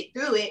 I made it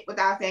through it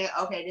without saying,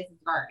 okay, this is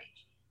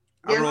garbage.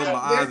 I rolled my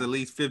eyes at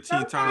least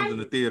 15 times in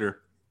the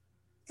theater.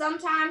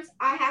 Sometimes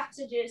I have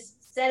to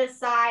just set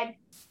aside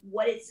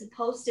what it's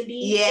supposed to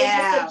be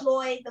and just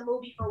enjoy the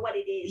movie for what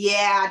it is.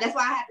 Yeah, that's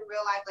why I have to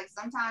realize, like,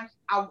 sometimes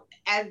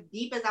as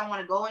deep as I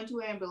want to go into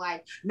it and be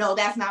like, no,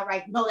 that's not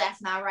right. No,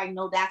 that's not right.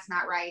 No, that's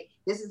not right.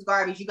 This is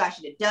garbage. You guys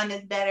should have done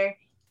this better.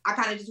 I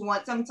kind of just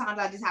sometimes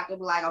I just have to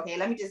be like, okay,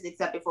 let me just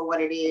accept it for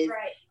what it is.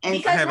 Right. And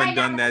I haven't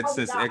done that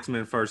since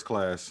X-Men First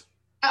Class.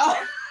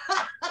 Oh.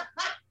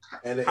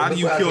 How do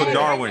you kill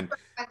Darwin?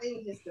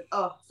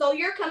 So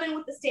you're coming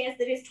with the stance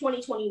that it's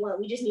 2021.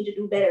 We just need to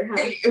do better,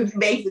 huh?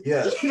 Basically,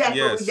 yes. That's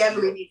what we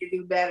definitely need to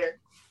do better.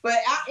 But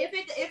if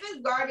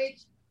it's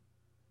garbage,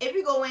 if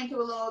you go into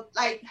a little,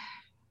 like,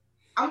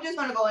 I'm just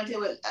gonna go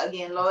into it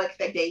again, low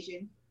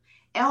expectation,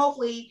 and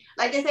hopefully,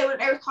 like they say, when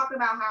they were talking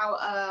about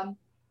how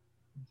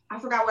I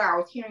forgot where I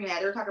was hearing that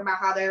they were talking about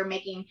how they're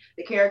making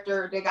the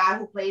character, the guy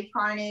who plays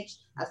Carnage,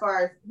 as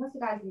far as what's the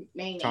guy's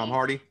main name? Tom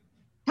Hardy.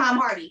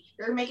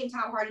 They're making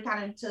Tom Hardy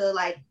kind of into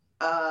like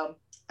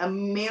a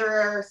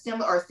mirror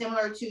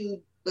similar to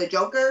the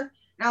Joker.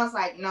 And I was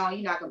like, no,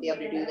 you're not gonna be able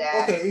to do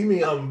that. Okay, you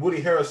mean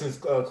Woody Harrelson's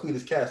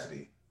Cletus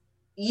Cassidy?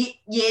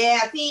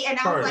 Yeah. See, and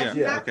I was like,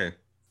 okay.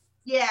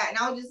 Yeah, and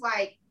I was just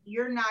like,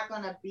 you're not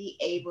gonna be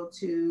able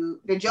to.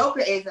 The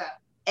Joker is a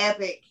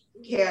epic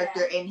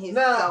character in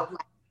himself.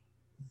 Like,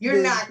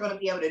 you're not gonna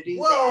be able to do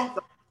that.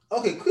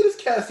 Okay, Cletus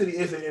Cassidy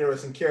is an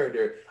interesting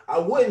character. I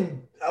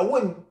wouldn't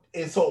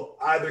insult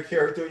either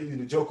character, either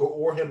the Joker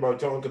or him, by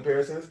drawing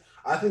comparisons.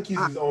 I think he's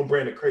his own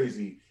brand of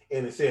crazy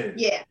and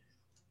insanity.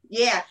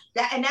 Yeah.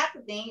 That's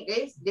the thing.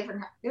 There's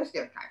different types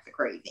of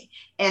crazy,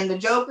 and the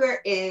Joker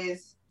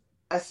is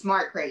a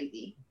smart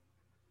crazy.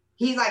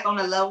 He's like on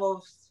a level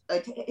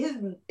of his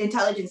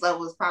intelligence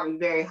level is probably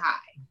very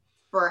high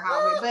for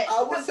how. But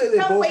I would say they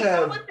both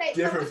have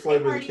different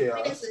flavors of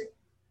chaos.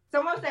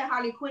 Someone said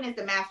Harley Quinn is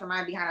the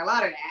mastermind behind a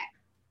lot of that.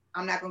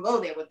 I'm not gonna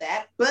go there with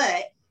that,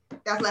 but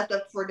that's left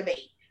up for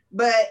debate.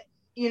 But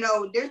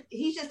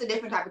he's just a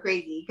different type of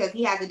crazy because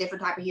he has a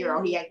different type of hero.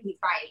 He's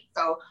fighting.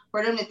 So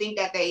for them to think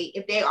that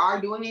if they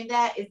are doing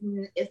that,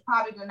 it's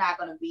probably not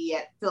going to be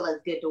still as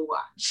good to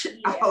watch.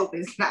 Yeah. I hope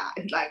it's not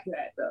like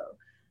that though.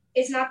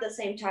 It's not the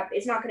same type.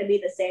 It's not going to be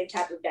the same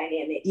type of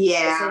dynamic.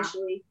 Yeah.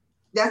 Essentially.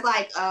 That's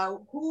like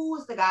who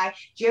was the guy?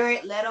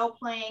 Jared Leto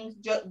playing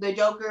the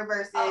Joker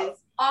versus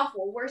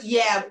awful. Worst.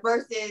 Yeah,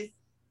 versus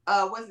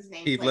what's his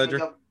name? Heath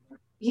Ledger.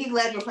 Heath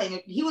Ledger playing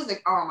it. He was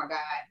like, oh my god.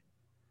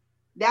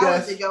 That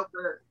was the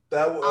Joker.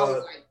 That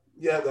was like,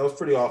 Yeah, that was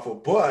pretty awful.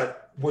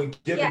 But when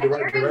given the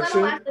right Jared Leto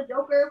direction, as the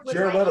Joker was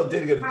Jared like, Leto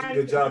did a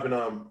good job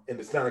in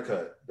the Snyder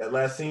Cut. That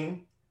last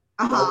scene,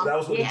 that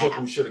was what the Joker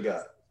we should have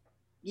got.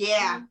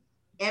 Yeah,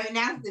 and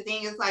that's the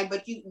thing. It's like,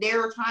 but they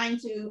were trying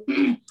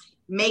to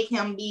make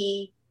him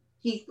be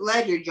Heath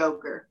Ledger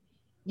Joker.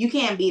 You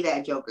can't be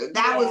that Joker.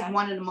 That was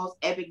one of the most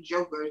epic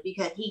Jokers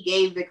because he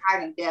gave the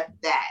kind of depth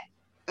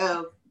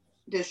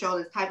to show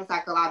this type of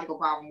psychological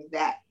problems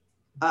that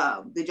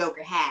the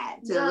Joker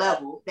had to the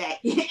level that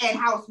and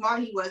how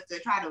smart he was to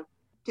try to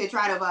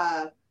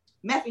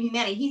mess with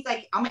humanity. He's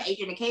like, I'm an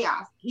agent of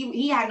chaos.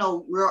 He had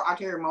no real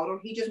ulterior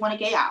motive. He just wanted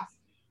chaos,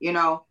 you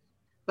know.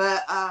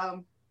 But I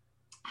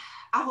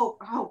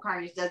hope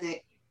Carnage doesn't.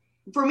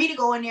 For me to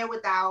go in there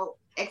without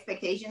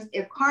expectations,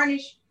 if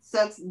Carnage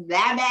sucks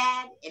that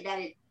bad and that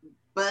it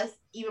busts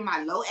even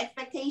my low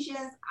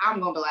expectations, I'm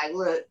gonna be like,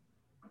 look,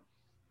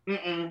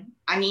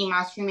 I need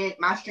my stream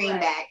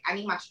back. I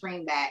need my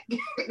stream back.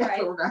 That's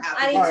what we're gonna have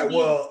to do. All right,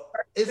 well,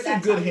 it's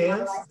in good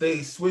hands.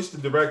 They switched the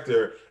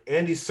director.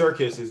 Andy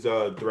Serkis is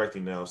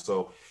directing now,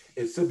 so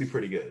it should be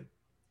pretty good.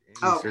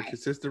 Andy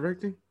Serkis is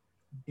directing?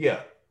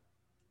 Yeah.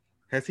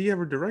 Has he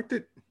ever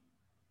directed?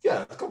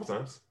 Yeah, a couple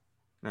times.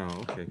 Oh,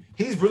 okay.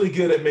 He's really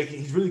good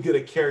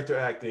at character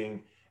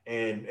acting,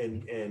 and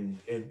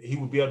he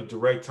would be able to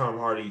direct Tom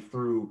Hardy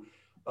through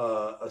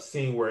a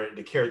scene where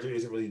the character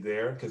isn't really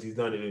there because he's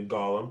done it in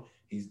Gollum.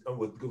 He's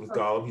with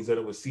Gollum. He's done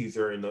it with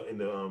Caesar in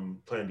the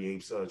Planet of the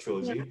Apes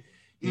trilogy. Yeah.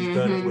 He's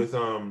done it with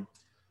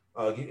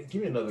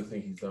give me another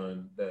thing he's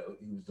done that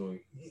he was doing.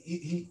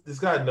 This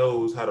guy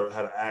knows how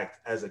to act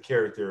as a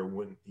character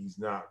when he's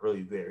not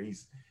really there.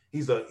 He's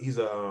a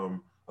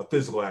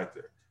physical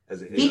actor.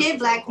 He did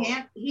Black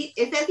Panther.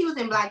 It says he was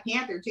in Black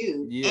Panther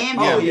too.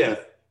 Yeah.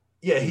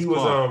 He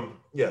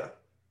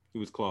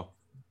was Claw.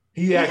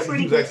 He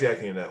was actually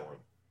acting in that one.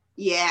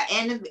 Yeah,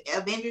 and the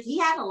Avengers. He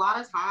had a lot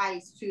of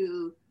ties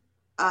to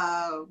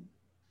a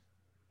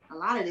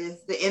lot of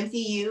the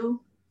MCU,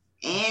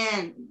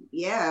 and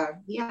yeah,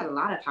 he had a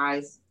lot of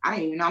ties. I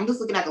didn't even know. I'm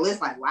just looking at the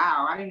list like,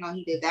 wow, I didn't know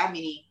he did that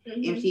many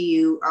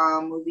MCU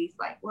movies.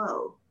 Like,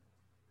 whoa.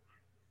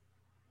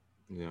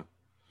 Yeah.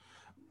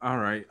 All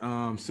right,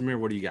 Samir,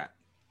 what do you got?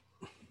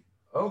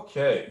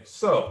 Okay,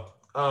 so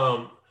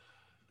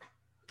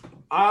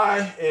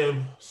I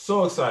am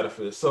so excited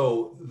for this.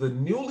 So the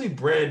newly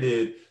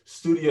branded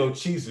Studio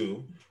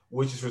Chizu,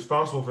 which is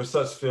responsible for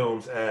such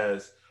films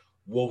as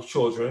Wolf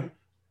Children,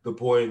 The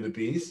Boy and the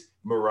Beast,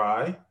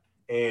 Mirai,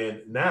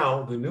 and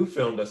now the new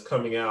film that's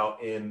coming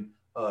out in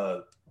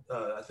I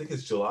think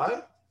it's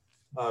July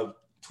of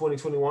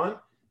 2021,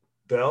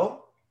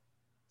 Belle.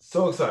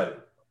 So excited.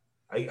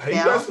 Are you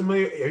guys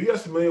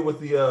familiar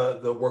with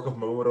the work of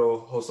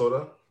Mamoru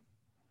Hosoda?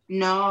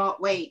 No,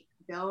 wait,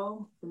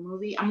 Belle, the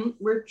movie.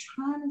 We're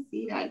trying to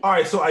see that. All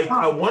right, so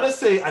I want to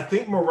say I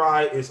think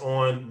Mirai is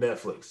on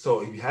Netflix.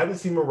 So if you haven't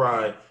seen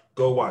Mirai,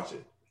 go watch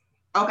it.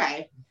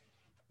 Okay,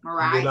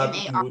 Mirai.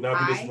 You will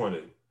not be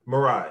disappointed.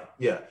 Mirai,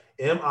 yeah,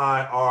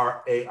 Mirai.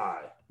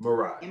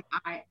 Mirai. Mirai.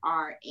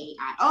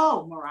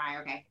 Oh,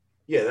 Mirai. Okay.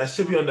 Yeah, that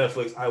should be on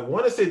Netflix. I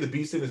want to say The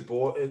Beast and His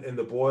Boy and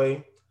the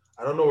Boy.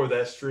 I don't know where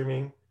that's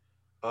streaming.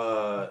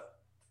 Yeah,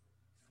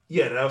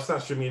 that's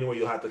not streaming anyway.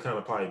 You'll have to kind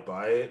of probably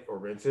buy it or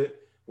rent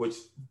it, which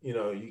you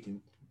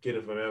can get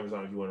it from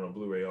Amazon if you want it on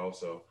Blu-ray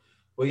also.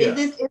 But yeah,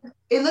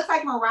 it looks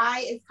like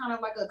Mirai is kind of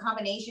like a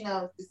combination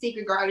of The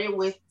Secret Garden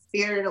with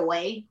Spirited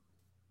Away.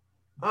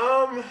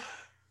 I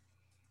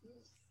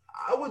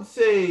would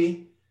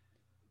say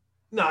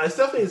no. It's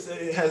definitely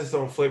it has its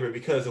own flavor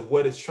because of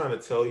what it's trying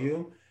to tell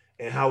you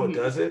and how it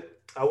does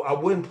it. I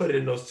wouldn't put it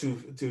in those two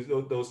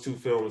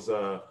films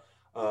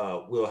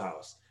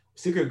wheelhouse.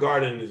 Secret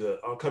Garden is a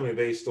coming of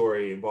age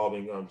story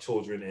involving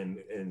children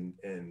and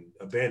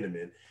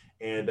abandonment.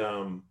 And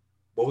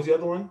what was the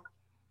other one?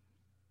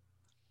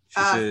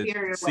 She said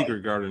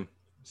Secret Garden.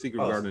 Secret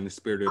Garden is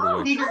Spirited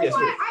Away.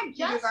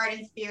 Secret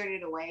Garden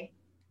Spirited Away.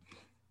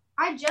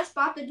 I just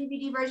bought the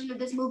DVD version of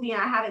this movie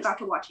and I haven't got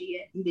to watch it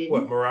yet. You didn't?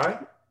 What,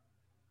 Mirai?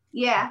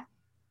 Yeah.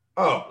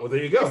 Oh, well,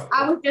 there you go.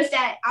 I was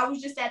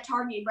just at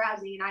Target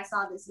browsing and I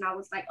saw this and I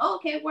was like, oh,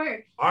 okay,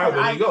 word. All right,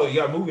 well, there you go.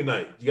 You got movie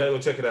night. You got to go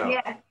check it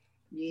out.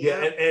 Yeah.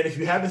 And if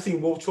you haven't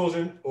seen Wolf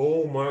Children,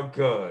 oh my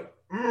God.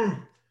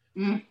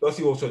 Go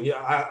see Wolf Children.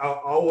 Yeah, I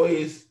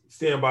always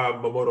stand by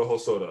Mamoru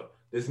Hosoda.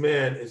 This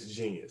man is a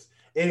genius.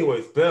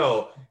 Anyways,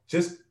 Belle,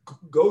 just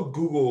go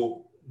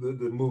Google the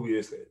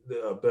movie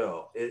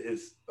Belle.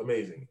 It's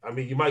amazing. I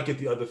mean, you might get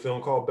the other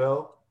film called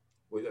Belle.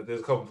 There's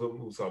a couple of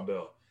movies called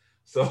Belle.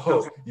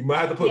 So you might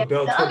have to put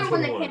Belle 2021. The other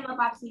one that came up,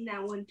 I've seen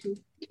that one too.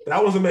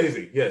 That was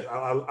amazing. Yes,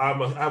 I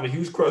have a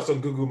huge crush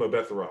on Gugu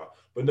Mabethra.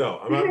 But no,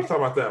 I'm not talking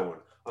about that one.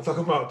 I'm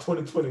talking about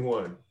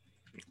 2021.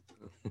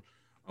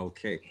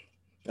 Okay.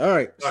 All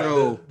right.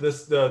 So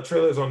the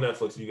trailer is on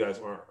Netflix. You guys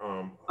aren't.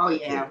 Oh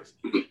yeah.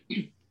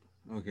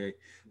 Okay.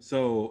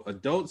 So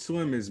Adult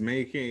Swim is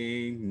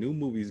making new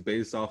movies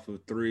based off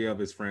of 3 of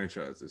its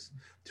franchises.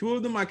 2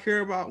 of them I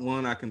care about.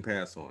 1 I can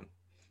pass on.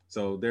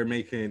 So they're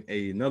making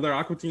another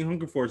Aqua Teen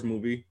Hunger Force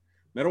movie,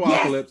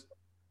 Metalocalypse,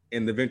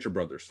 and the Venture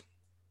Brothers.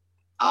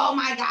 Oh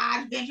my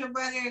gosh, Venture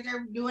Brothers,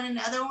 they're doing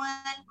another one.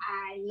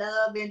 I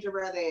love Venture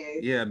Brothers.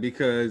 Yeah,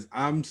 because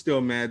I'm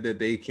still mad that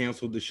they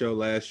canceled the show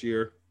last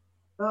year.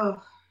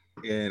 Oh.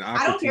 And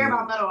I don't care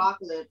about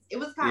Metalocalypse. It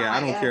was kind of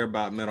I like, don't care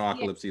about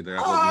Metalocalypse either.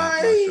 That was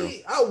not my show.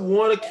 I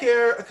want to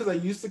care because I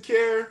used to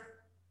care.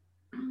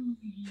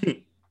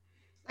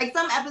 Like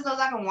some episodes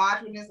I can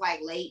watch when it's like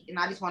late and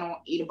I just want to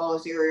eat a bowl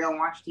of cereal and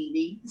watch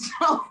TV.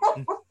 So,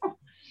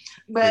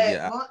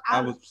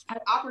 I was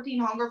Aqua Teen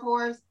Hunger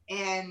Force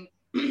and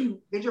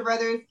Venture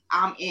Brothers.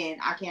 I'm in.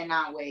 I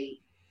cannot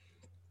wait.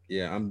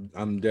 Yeah,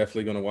 I'm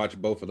definitely gonna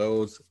watch both of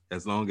those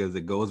as long as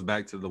it goes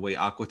back to the way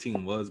Aqua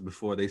Teen was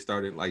before they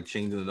started like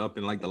changing it up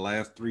in like the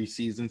last 3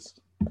 seasons.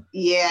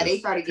 Yeah, they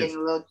started getting a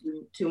little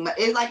too much.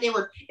 It's like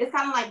it's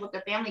kind of like with the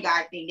Family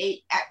Guy thing.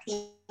 They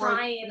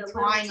trying a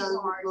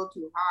little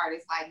too hard.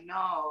 It's like,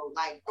 no,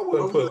 like I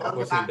wouldn't put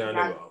Aqua Teen down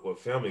there with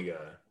Family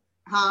Guy.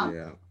 Huh?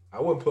 Yeah.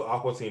 I wouldn't put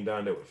Aqua Teen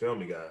down there with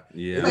Family Guy.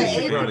 Yeah,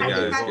 Family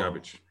Guy is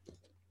garbage.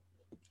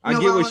 I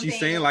get what she's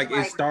saying. Like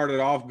it started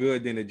off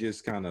good, then it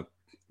just kind of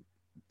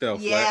fell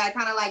flat. Yeah,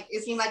 kind of like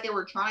it seemed like they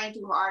were trying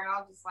too hard, and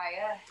I was just like,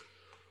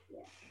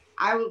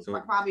 I would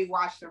probably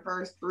watch the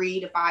first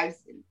 3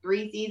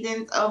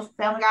 seasons of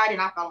Family Guy,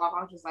 and I fell off.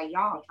 I was just like,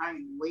 y'all are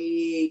trying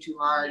way too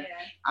hard. Yeah.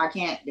 I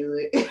can't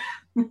do it.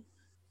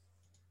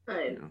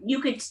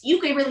 You could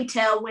really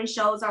tell when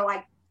shows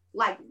are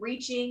like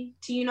reaching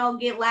to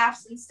get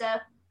laughs and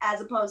stuff, as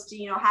opposed to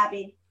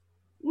having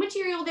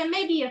material that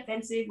may be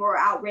offensive or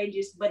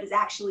outrageous, but is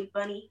actually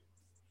funny.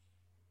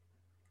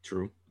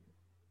 True.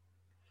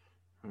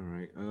 All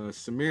right,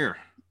 Samir.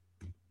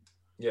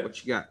 Yeah.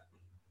 What you got?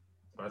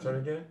 My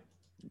turn again?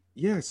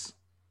 Yes.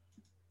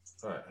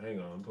 All right, hang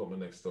on. I'm putting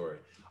my next story.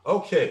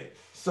 Okay,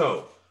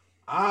 so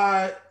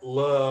I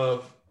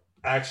love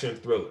action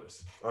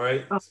thrillers. All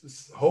right.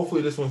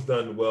 Hopefully this one's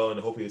done well, and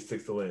hopefully it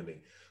sticks to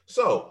landing.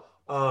 So,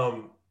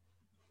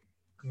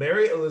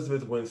 Mary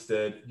Elizabeth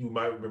Winstead, you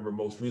might remember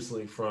most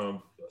recently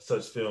from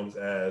such films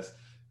as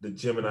The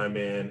Gemini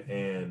Man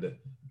and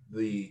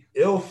the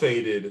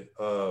ill-fated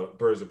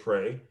Birds of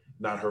Prey.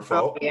 Not her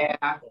fault. Oh,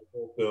 yeah.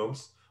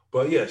 Films.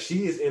 But yeah,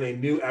 she is in a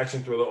new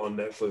action thriller on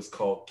Netflix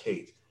called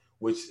Kate,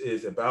 which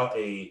is about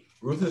a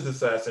ruthless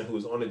assassin who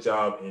is on a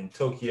job in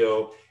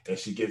Tokyo, and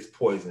she gets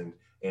poisoned,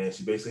 and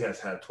she basically has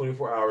to have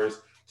 24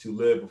 hours to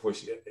live before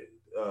the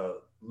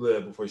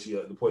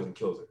poison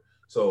kills her.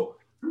 So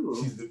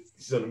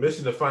she's on a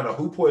mission to find out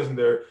who poisoned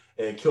her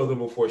and kill them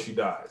before she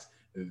dies.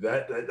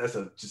 That's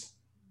just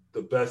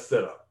the best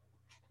setup.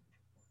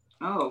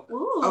 Oh,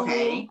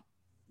 okay.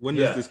 When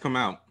does this come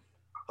out?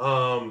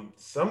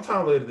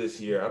 Sometime later this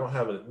year. I don't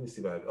have it. Let me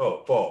see if I have it.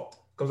 Oh, fall.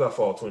 Comes out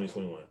fall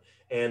 2021.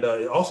 And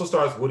it also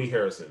stars Woody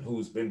Harrelson,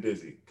 who's been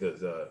busy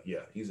because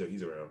he's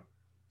around.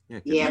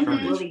 Yeah,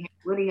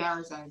 Woody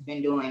Harrelson's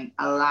been doing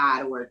a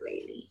lot of work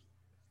lately.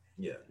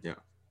 Yeah.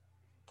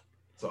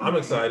 So I'm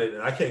excited,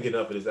 and I can't get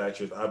enough of this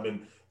actress. I've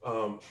been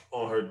on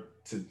her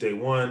to day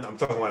one. I'm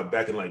talking like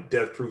back in like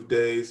Death Proof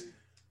days.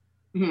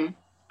 Mm-hmm.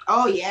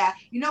 Oh yeah.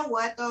 You know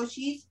what though?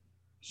 She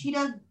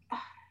does.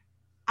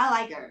 I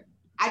like her.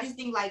 I just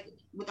think like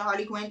with the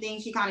Harley Quinn thing,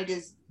 she kind of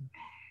just.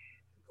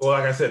 Well,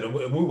 like I said, the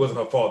movie wasn't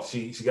her fault.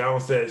 She got on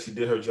set, she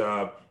did her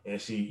job, and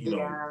she,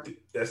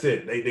 that's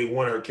it. They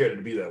wanted her character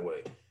to be that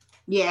way.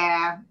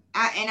 Yeah,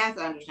 and that's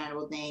an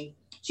understandable thing.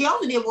 She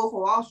also did Wolf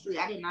of Wall Street.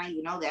 I did not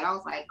even know that. I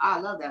was like, oh,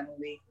 I love that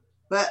movie.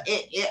 But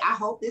I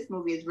hope this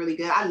movie is really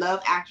good. I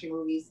love action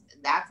movies.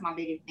 That's my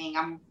biggest thing.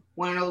 I'm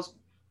one of those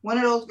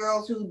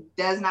girls who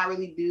does not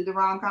really do the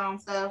rom-com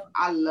stuff.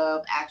 I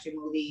love action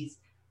movies.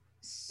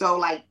 So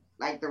like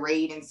The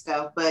Raid and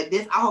stuff. But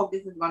I hope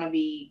this is gonna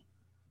be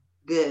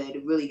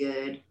good, really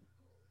good.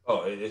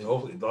 Oh,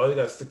 hopefully all you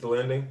gotta stick the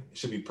landing. It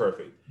should be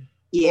perfect.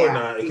 Yeah. Or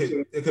not.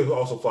 It could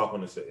also flop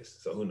on its face.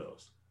 So who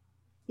knows?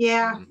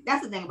 Yeah,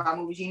 that's the thing about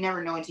movies. You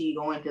never know until you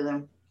go into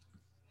them.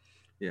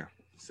 Yeah,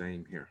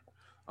 same here.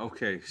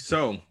 Okay,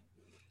 so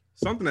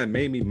something that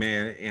made me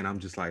mad, and I'm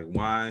just like,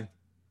 why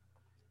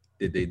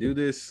did they do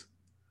this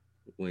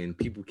when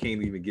people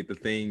can't even get the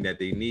thing that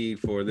they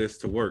need for this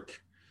to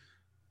work?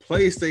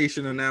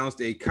 PlayStation announced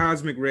a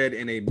cosmic red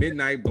and a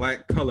midnight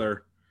black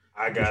color.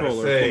 I gotta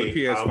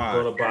say, I'm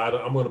gonna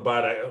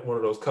buy that one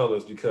of those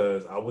colors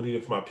because I would need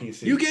it for my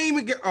PC. You can't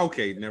even get.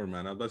 Okay, never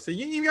mind. I was about to say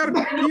you ain't even got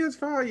a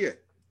PS5 yet.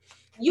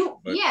 You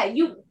can't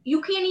even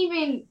you can't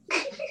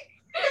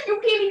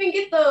even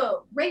get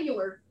the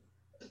regular.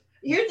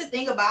 Here's the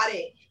thing about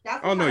it.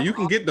 You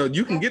can get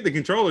the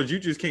controllers. You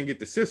just can't get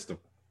the system.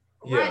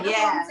 Yeah, right, that's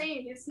what I'm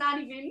saying. It's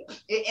not even.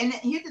 And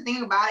here's the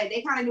thing about it.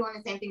 They kind of doing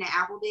the same thing that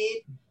Apple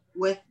did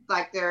with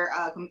like their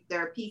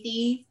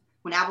PCs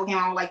when Apple came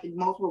out with like the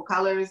multiple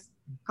colored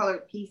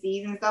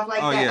PCs and stuff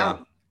like that. Yeah.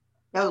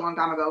 That was a long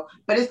time ago.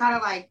 But it's kind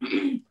of like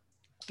you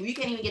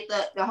can't even get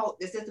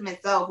the system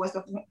itself. What's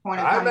the point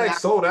of iMac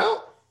sold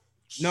out?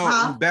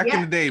 No, back in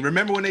the day.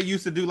 Remember when they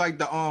used to do like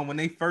the when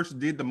they first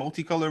did the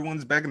multicolored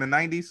ones back in the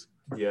 90s?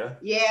 Yeah.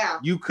 Yeah.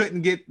 You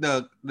couldn't get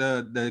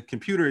the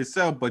computer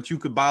itself, but you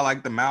could buy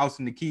like the mouse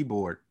and the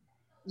keyboard.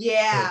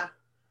 Yeah.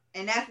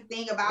 And that's the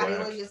thing about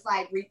it. It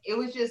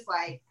was just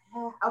like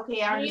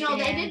Okay, I you know,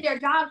 they did their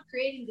job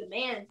creating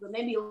demands, but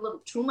maybe a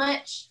little too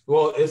much.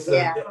 Well,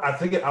 I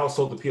think it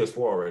outsold the PS4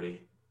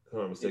 already. If I'm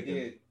not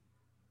mistaken.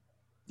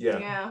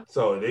 Yeah.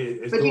 So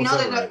it's doing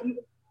something right.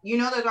 You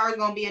know there's always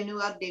gonna be a new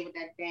update with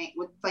that thing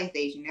with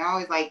PlayStation. They're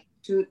always like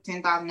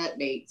 10,000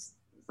 updates.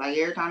 It's like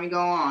every time you go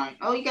on,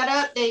 oh, you got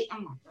an update.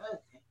 I'm like,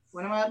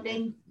 what am I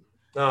updating?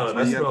 No,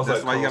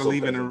 that's why you gotta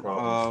leave it in.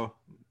 Oh,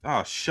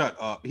 shut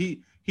up.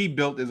 He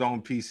built his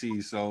own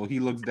PC, so he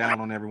looks down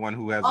on everyone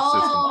who has a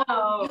system.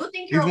 You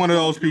think he's one of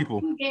those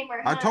people.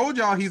 I told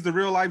y'all he's the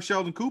real life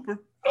Sheldon Cooper.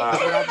 I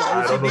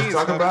don't know what you're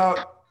talking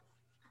about.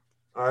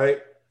 All right.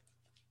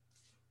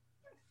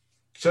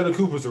 Sheldon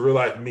Cooper's a real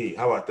life me.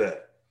 How about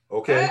that?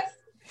 Okay.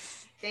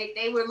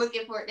 They were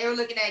looking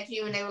at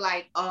you and they were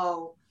like,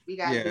 oh, we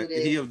gotta do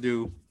this. He'll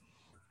do.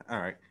 All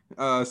right.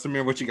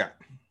 Samir, what you got?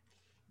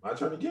 My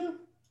turn again?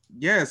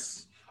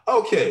 Yes.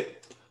 Okay.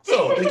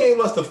 So they gave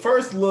us the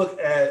first look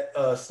at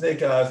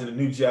Snake Eyes in the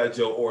new G.I.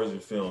 Joe origin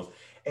films.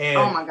 And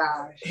oh my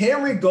gosh.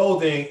 Henry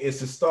Golding is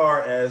to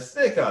star as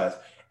Snake Eyes.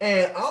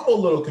 And I'm a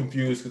little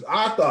confused because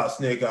I thought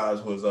Snake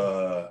Eyes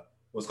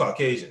was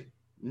Caucasian.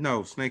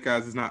 No, Snake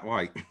Eyes is not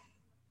white.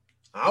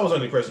 I was under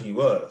the impression he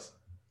was.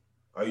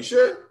 Are you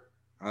sure?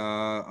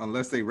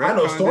 Unless they I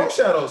know Storm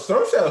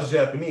Shadow's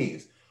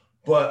Japanese,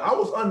 but I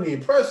was under the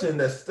impression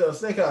that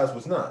Snake Eyes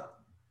was not.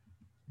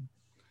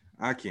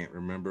 I can't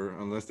remember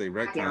unless they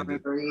retconned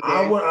it.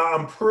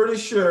 I'm pretty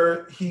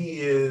sure he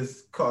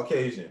is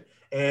Caucasian,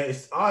 and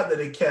it's odd that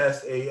they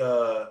cast a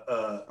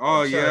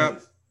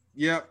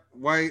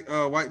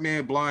white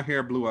man, blonde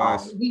hair, blue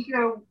eyes.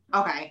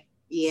 Okay,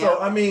 yeah. So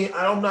I mean,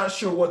 I'm not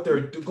sure what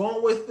they're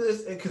going with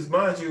this, because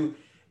mind you,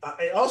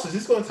 and also is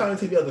this going to tie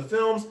into the other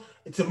films?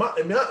 In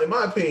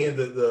my opinion,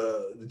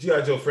 the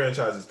G.I. Joe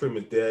franchise is pretty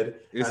much dead.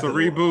 It's a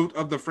reboot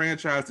of the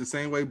franchise the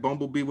same way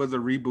Bumblebee was a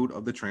reboot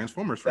of the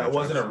Transformers franchise. That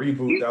wasn't a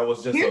reboot. That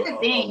was just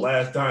a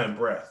last dying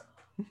breath.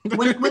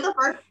 with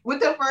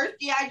the first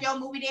G.I. Joe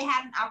movie, they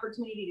had an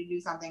opportunity to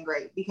do something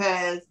great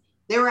because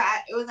it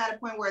was at a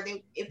point where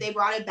if they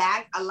brought it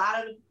back, a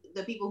lot of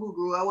the people who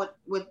grew up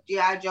with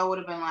G.I. Joe would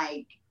have been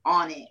like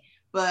on it.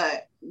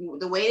 But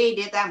the way they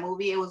did that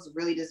movie, it was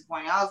really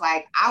disappointing. I was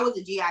like, I was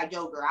a G.I.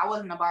 Joe girl. I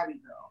wasn't a Barbie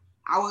girl.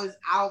 I was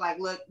like,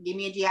 look, give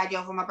me a G.I.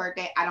 Joe for my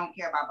birthday. I don't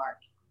care about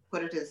Barbie.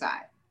 Put her to the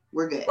side.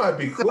 We're good. Might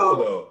be cool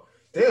though.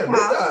 Damn,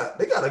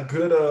 they got a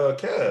good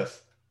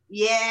cast.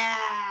 Yeah.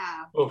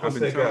 Oh, for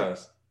Snake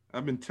Eyes.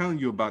 I've been telling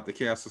you about the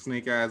cast of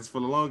Snake Eyes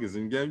for the longest,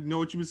 and you know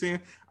what you've been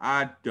saying?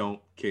 I don't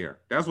care.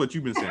 That's what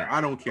you've been saying.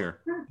 I don't care.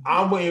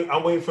 I'm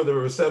waiting for the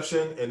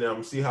reception, and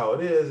I'm see how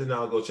it is, and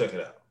I'll go check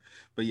it out.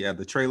 But yeah,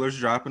 the trailer's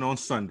dropping on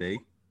Sunday.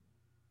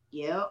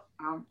 Yep,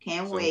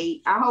 can't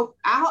wait. I'm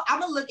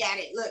gonna look at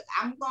it. Look,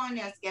 I'm going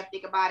there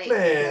skeptic about it.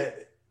 Man,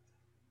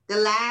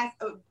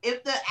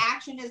 if the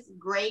action is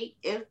great,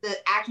 if the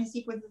action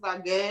sequences are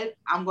good,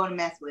 I'm going to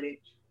mess with it.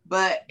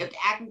 But if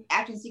the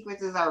action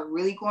sequences are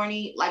really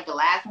corny, like the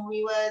last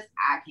movie was,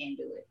 I can't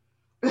do it.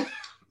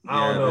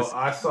 I don't know.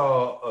 I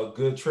saw a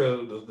good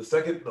trailer.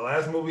 The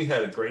last movie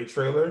had a great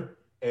trailer,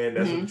 and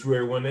that's what drew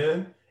everyone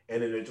in,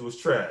 and then it was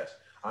trash.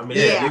 I mean,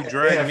 they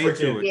dragged me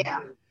to it. Yeah.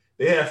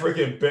 They had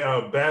freaking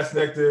Bass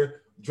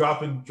Nectar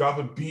dropping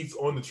beats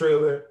on the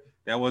trailer.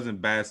 That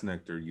wasn't Bass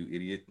Nectar, you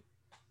idiot.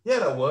 Yeah,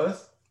 that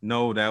was.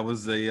 No, that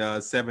was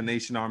a Seven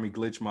Nation Army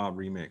Glitch Mob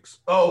remix.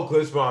 Oh,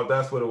 Glitch Mob,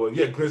 that's what it was.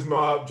 Yeah, Glitch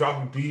Mob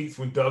dropping beats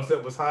when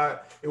dubstep was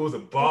hot. It was a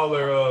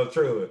baller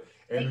trailer.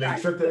 And they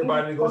tricked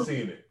everybody to go see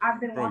it.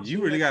 Bro,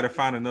 you really got to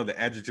find another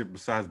adjective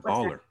besides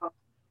baller.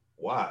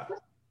 Why?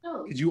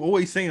 Because you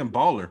always saying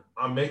baller.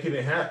 I'm making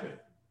it happen.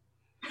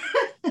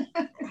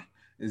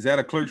 Is that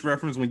a Clerks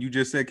reference when you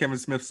just said Kevin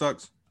Smith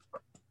sucks?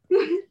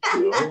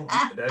 No,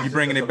 you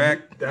bringing it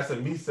back? That's a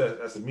me.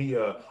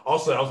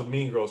 Also, that was a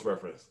Mean Girls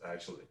reference,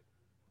 actually.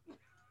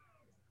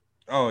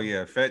 Oh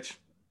yeah, Fetch.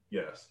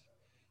 Yes.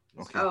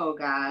 Okay. Oh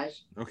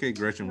gosh. Okay,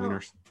 Gretchen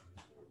Wieners.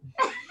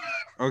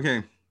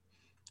 Okay,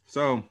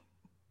 so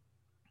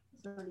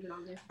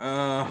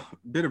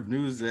bit of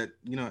news that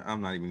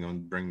I'm not even gonna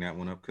bring that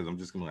one up because I'm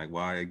just gonna be like,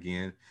 why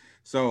again?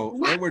 So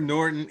Edward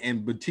Norton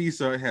and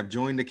Bautista have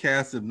joined the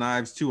cast of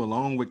Knives 2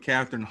 along with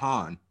Catherine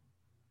Hahn.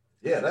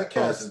 Yeah, that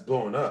cast is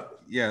blowing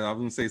up. Yeah, I was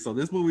gonna say, so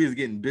this movie is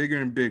getting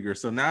bigger and bigger.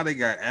 So now they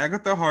got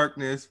Agatha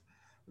Harkness,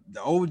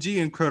 the OG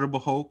Incredible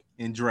Hulk,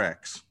 and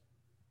Drax.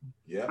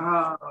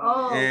 Yeah.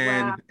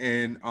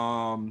 And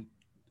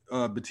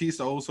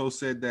Bautista also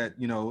said that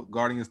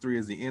Guardians 3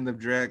 is the end of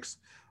Drax,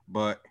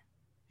 but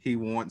he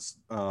wants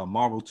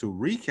Marvel to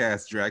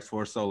recast Drax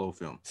for a solo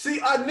film.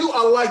 See, I knew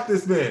I liked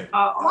this man.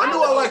 I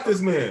knew I liked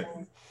this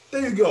man.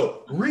 There you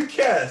go.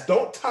 Recast.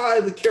 Don't tie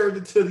the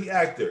character to the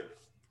actor.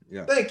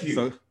 Yeah. Thank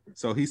you.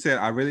 So he said,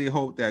 I really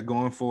hope that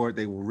going forward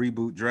they will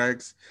reboot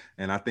Drax,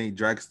 and I think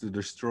Drax the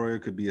Destroyer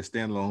could be a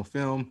standalone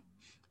film,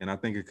 and I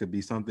think it could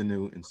be something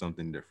new and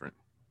something different.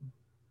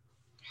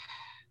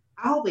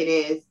 I hope it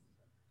is.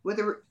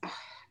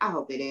 I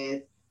hope it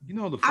is.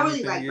 The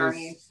funny thing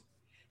is,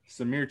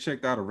 Samir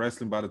checked out of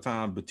wrestling by the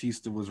time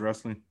Bautista was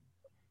wrestling.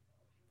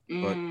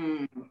 But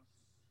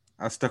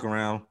I stuck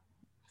around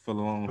for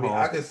the long I mean, haul.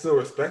 I can still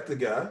respect the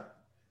guy.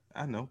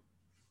 I know.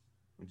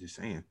 I'm just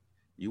saying.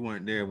 You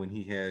weren't there when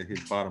he had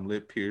his bottom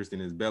lip pierced in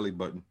his belly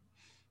button.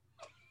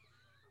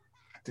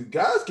 Do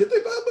guys get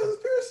their belly buttons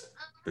pierced?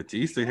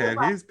 Batista had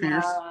his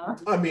pierced.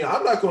 I mean,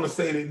 I'm not going to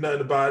say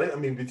nothing about it. I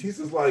mean,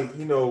 Batista's like,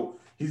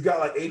 he's got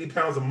like 80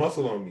 pounds of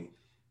muscle on me.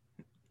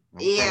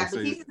 Yeah,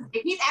 but he's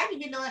actually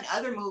been doing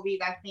other movies,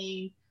 I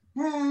think.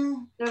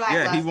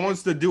 Like he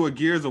wants to do a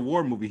Gears of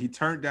War movie. He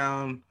turned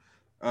down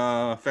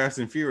Fast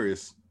and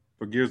Furious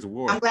for Gears of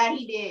War. I'm glad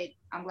he did.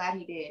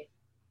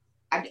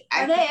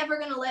 Are they ever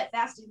gonna let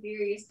Fast and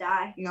Furious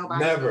die?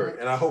 Nobody. Never.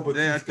 And I hope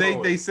I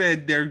think they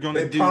said they're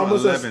gonna do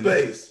promise 11.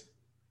 Space.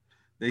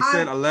 They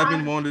said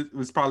 11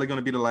 was probably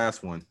gonna be the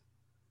last one.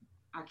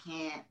 I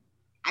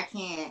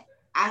can't.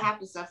 I have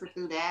to suffer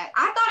through that.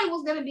 I thought it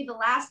was gonna be the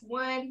last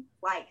one,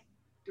 like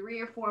 3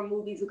 or 4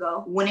 movies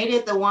ago. When they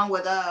did the one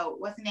with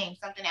what's the name?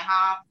 Something at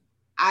Hobbs.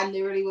 I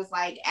literally was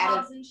like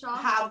Hobbs and Shaw.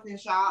 I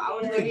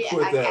was literally at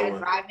a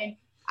drive-in.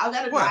 I was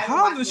at a drive-in.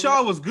 Hobbs and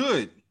Shaw was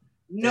good.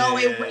 No,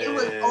 it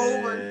was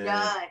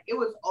overdone. It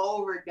was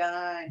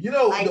overdone.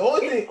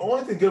 The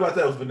only thing good about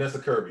that was Vanessa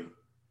Kirby.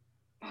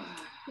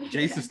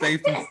 Jason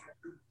Statham.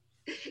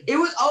 It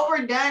was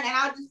overdone, and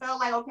I just felt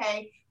like,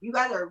 okay, you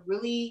guys are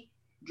really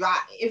dry.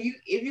 If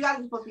you guys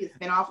are supposed to be a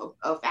spinoff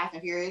of Fast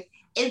and Furious,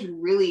 it's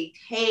really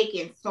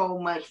taken so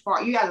much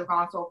far. You guys have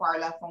gone so far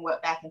left from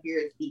what Fast and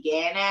Furious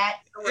began at.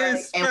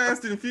 It's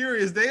Fast and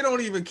Furious. They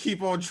don't even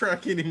keep on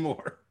track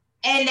anymore.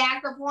 And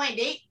that's the point.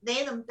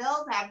 They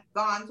themselves have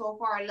gone so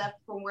far left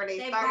from where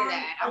they started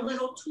at. A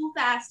little too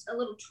fast, a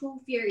little too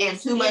furious, and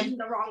too much in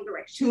the wrong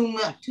direction.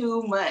 Too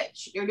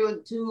much. They're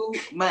doing too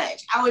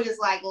much. I was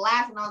just like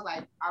laughing. I was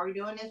like, "Are we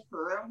doing this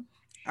for real?"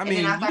 I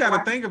mean, you got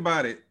to think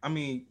about it. I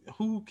mean,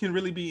 who can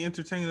really be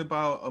entertained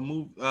about a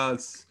movie?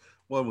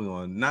 What are we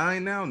on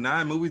 9 now?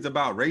 9 movies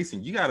about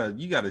racing. You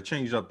gotta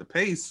change up the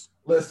pace.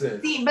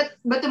 Listen. See,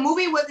 but the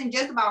movie wasn't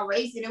just about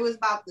racing. It was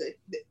about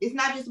it's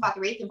not just about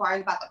the racing part.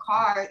 It's about the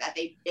cars that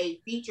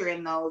they feature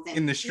in those. And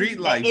in the street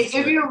lights.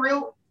 If you're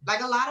real,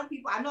 like a lot of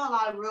people, I know a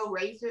lot of real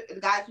racers,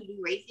 the guys who do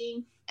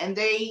racing, and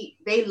they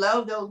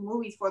love those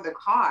movies for the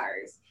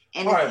cars.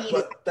 And all right,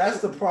 but that's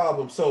the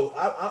problem. So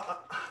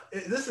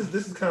this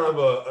is kind of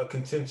a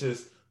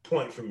contentious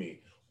point for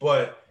me.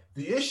 But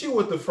the issue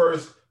with the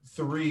first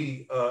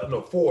 3 and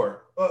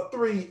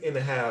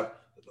a half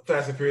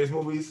Fast and Furious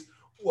movies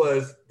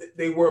was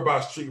they were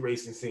about street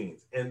racing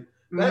scenes, and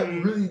that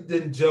really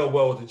didn't gel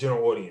well with the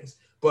general audience.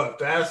 But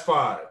Fast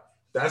 5,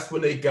 that's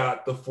when they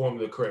got the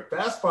formula correct.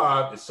 Fast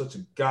 5 is such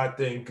a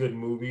goddamn good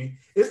movie.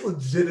 It's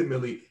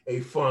legitimately a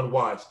fun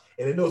watch,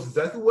 and it knows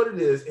exactly what it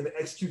is, and it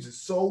executes it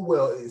so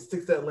well. It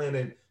sticks that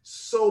landing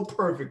so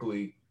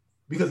perfectly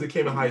because it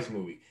became a heist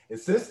movie. And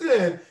since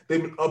then,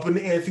 they've been up in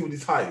the ante with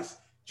these heists.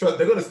 Trust,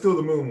 they're gonna steal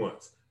the moon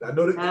once. I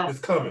know that it's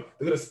coming.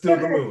 They're gonna steal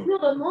the moon. Steal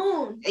the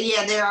moon.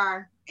 Yeah, they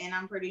are. And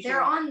I'm pretty sure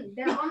they're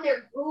on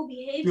their good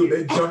behavior. Dude,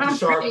 they jumped the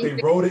shark. They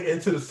rode it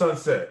into the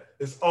sunset.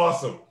 It's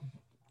awesome.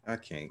 I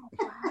can't.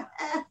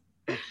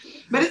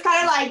 But it's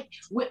kind of like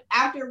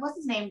after what's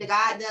his name, the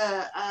guy,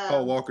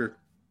 Paul Walker.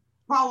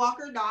 Paul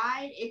Walker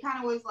died. It kind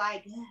of was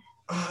like.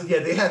 Yeah,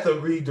 they had to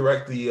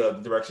redirect the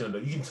direction of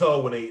it. You can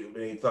tell when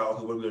they thought,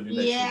 okay, what are we gonna do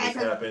next? Yeah,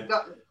 this happened.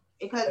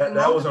 Because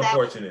that was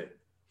unfortunate.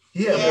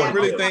 Yeah,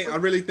 I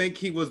really think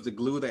he was the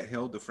glue that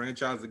held the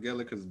franchise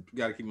together. Because you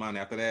got to keep in mind,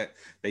 after that,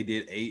 they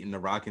did 8, and The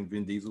Rock and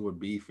Vin Diesel were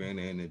beefing,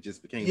 and it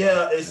just became.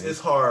 Yeah,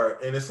 it's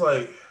hard, and it's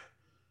like,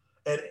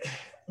 and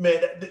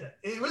man,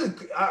 it really,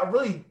 I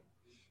really.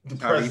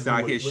 Tyrese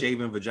out here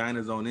shaving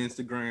vaginas on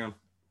Instagram.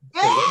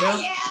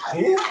 Yeah.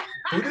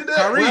 Who did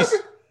that? Tyrese.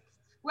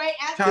 Wait,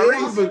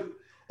 Tyrese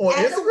on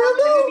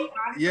Instagram?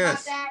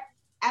 Yes.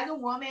 As a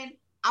woman,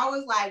 I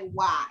was like,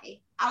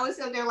 why? I was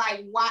sitting there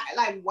like, why?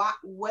 Like, what?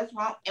 What's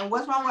wrong? And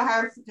what's wrong with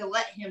her to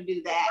let him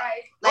do that?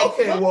 Right. Like,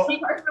 okay, well,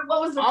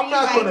 what was the I'm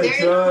not going to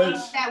judge.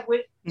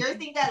 There's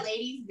things that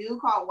ladies do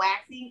called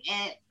waxing,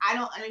 and I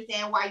don't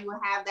understand why you would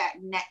have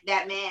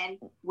that man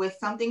with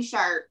something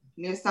sharp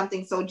near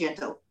something so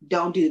gentle.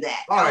 Don't do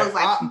that. All I was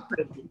like,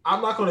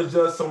 I'm not going to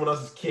judge someone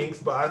else's kinks,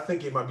 but I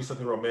think it might be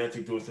something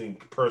romantic doing something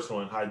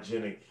personal and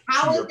hygienic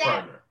to your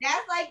partner.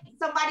 That's like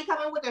somebody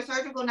coming with a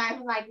surgical knife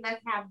and like,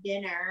 let's have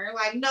dinner.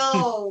 Like,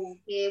 no,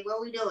 kid, what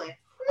are we doing?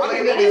 I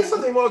mean, maybe it's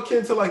something more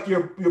akin to like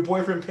your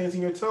boyfriend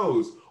painting your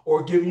toes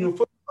or giving you a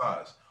foot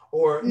massage.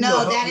 Or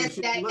no, that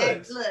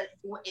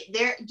look,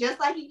 they're just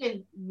like you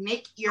can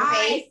nick your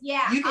face.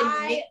 Yeah, you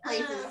can nick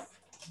places.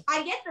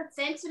 I get the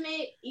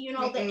sentiment,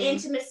 the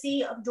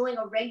intimacy of doing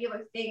a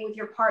regular thing with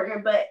your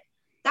partner, but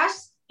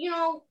that's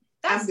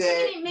that's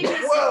good.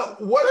 Well,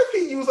 what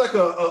if he used like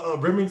a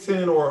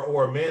Remington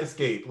or a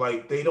Manscaped?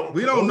 Like we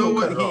don't know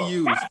what he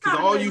used because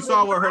all you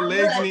saw were her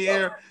legs in the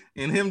air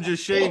and him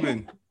just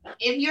shaving.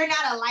 If you're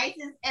not a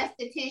licensed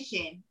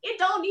esthetician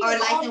or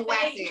licensed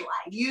waxer,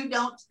 you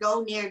don't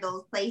go near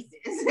those places.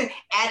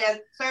 At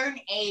a certain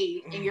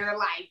age in your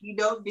life, you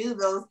don't do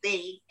those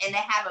things. And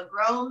to have a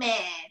grown man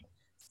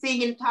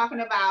singing,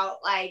 talking about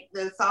like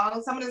the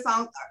songs, some of the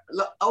songs,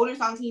 older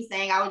songs he's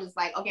sang, I was just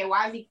like, okay,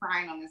 why is he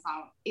crying on this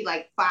song? He,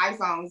 like 5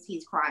 songs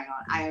he's crying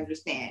on. I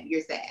understand,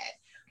 you're sad,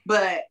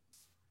 but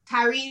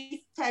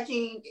Tyrese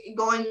touching,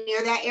 going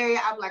near that area,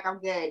 I'm like, I'm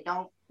good.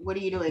 Don't. What are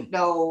you doing?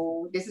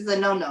 No, this is a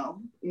no.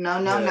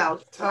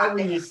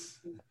 Tyrese.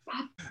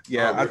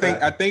 Yeah, I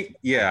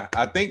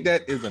think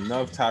that is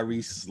enough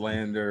Tyrese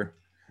slander.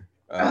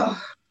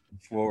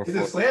 Is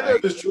it slander?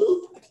 It's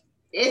true.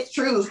 It's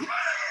true.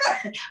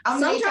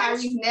 I'm need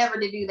Tyrese never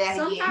to do that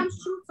sometimes again.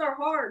 Sometimes truths are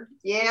hard.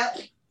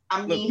 Yep.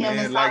 I'm needing him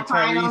to stop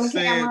crying on the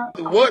camera.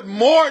 What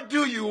more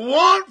do you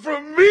want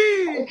from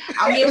me?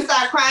 I'm need him to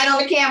stop crying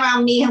on the camera.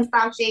 I'm need him to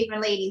stop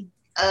shaving ladies'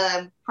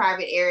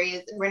 private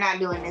areas. We're not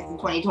doing this in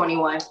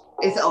 2021.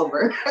 It's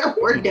over.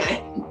 We're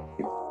done.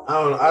 I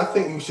don't know. I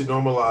think you should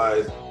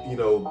normalize,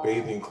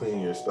 bathing,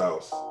 cleaning your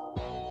spouse.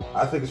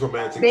 I think it's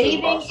romantic.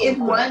 Bathing is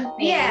one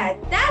thing. Yeah,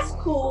 that's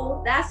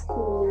cool. That's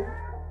cool.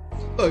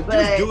 Look,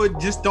 just do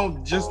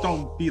it. Just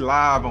don't be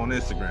live on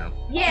Instagram.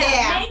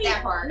 Yeah, maybe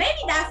that part. Maybe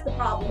that's the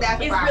problem. That's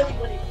the problem. Really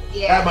what it is.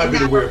 Yeah, that might be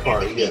the weird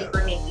part. Yeah,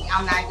 for me,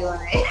 I'm not doing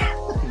it.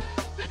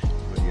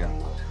 But yeah.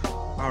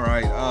 All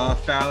right,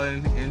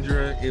 Fallon,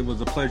 Indra, it was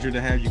a pleasure to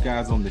have you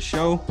guys on the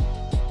show.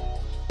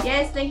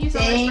 Yes, thank you so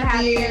much for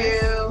having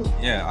us.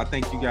 Yeah, I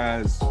think you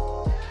guys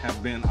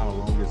have been our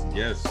longest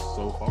guests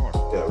so far.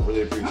 Yeah,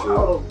 really appreciate it.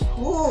 Oh,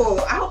 cool.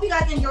 I hope you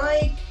guys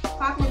enjoyed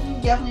talking with you.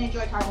 Definitely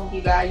enjoyed talking with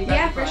you guys.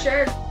 Yeah, for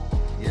sure.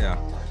 Yeah.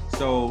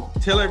 So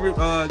tell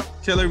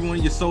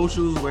everyone your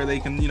socials, where they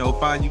can,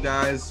 find you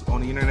guys on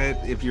the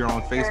internet, if you're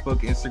on Facebook,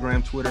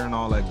 Instagram, Twitter, and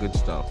all that good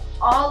stuff.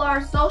 All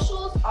our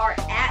socials are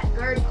at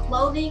Gerd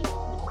Clothing.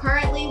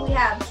 Currently, we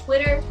have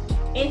Twitter,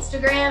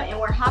 Instagram, and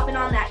we're hopping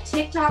on that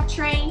TikTok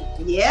train.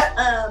 Yep.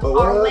 Our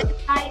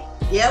website.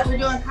 Yep, we're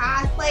doing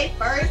cosplay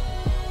first.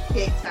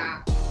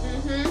 TikTok.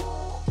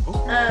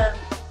 Okay.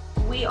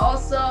 We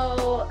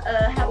also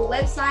have a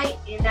website,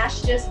 and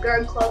that's just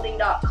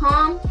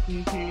gerdclothing.com.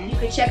 You can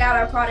check out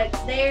our products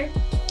there.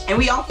 And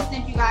we also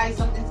sent you guys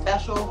something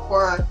special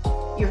for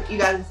you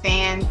guys'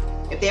 fans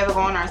if they ever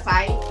go on our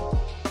site.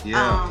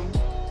 Yeah.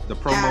 The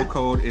promo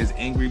code is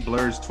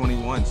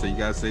AngryBlurs21, so you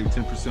guys save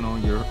 10%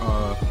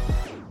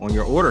 on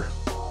your order.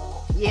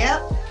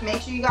 Yep.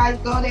 Make sure you guys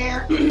go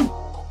there.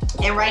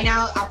 And right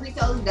now, our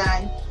pre-sale is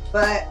done,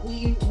 but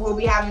we will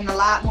be having a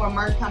lot more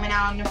merch coming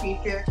out in the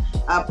future.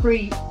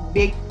 Pretty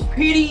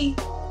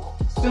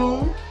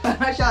soon,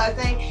 shall I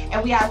say?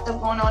 And we have stuff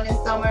going on this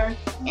summer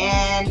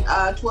and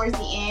towards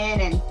the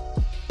end, and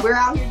we're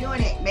out here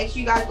doing it. Make sure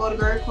you guys go to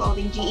Gerd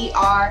Clothing,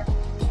 GER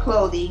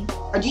Clothing,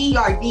 or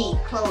GERD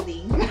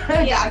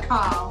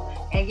Clothing.com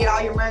and get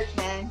all your merch,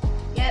 man.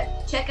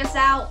 Yep. Check us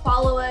out.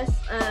 Follow us.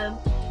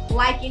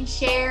 Like and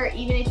share.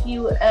 Even if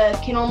you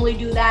can only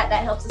do that,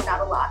 that helps us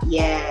out a lot.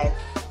 Yes.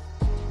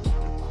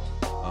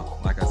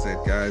 Like I said,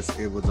 guys,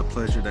 it was a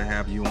pleasure to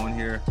have you on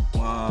here.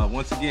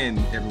 Once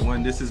again,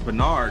 everyone, this is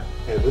Bernard.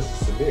 And this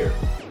is Samir.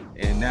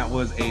 And that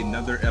was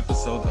another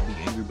episode of the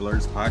Angry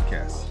Blurs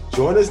podcast.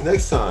 Join us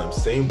next time.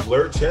 Same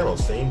Blur channel,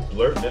 same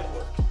Blur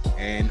network.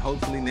 And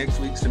hopefully next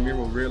week, Samir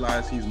will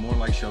realize he's more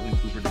like Sheldon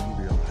Cooper than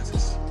he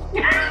realizes.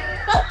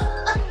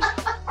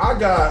 I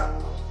got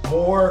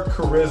more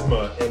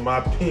charisma in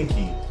my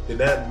pinky than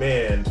that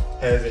man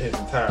has in his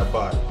entire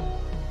body.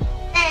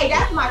 Hey,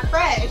 that's my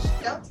crush.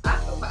 Don't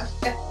talk about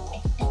that.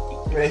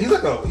 Man, he's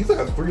like a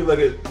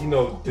 3-legged,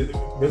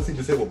 mentally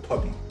disabled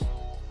puppy.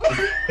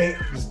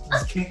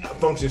 Just can't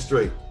function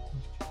straight.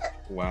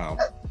 Wow.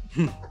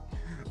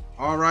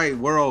 All right,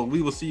 world.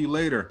 We will see you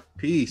later.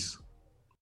 Peace.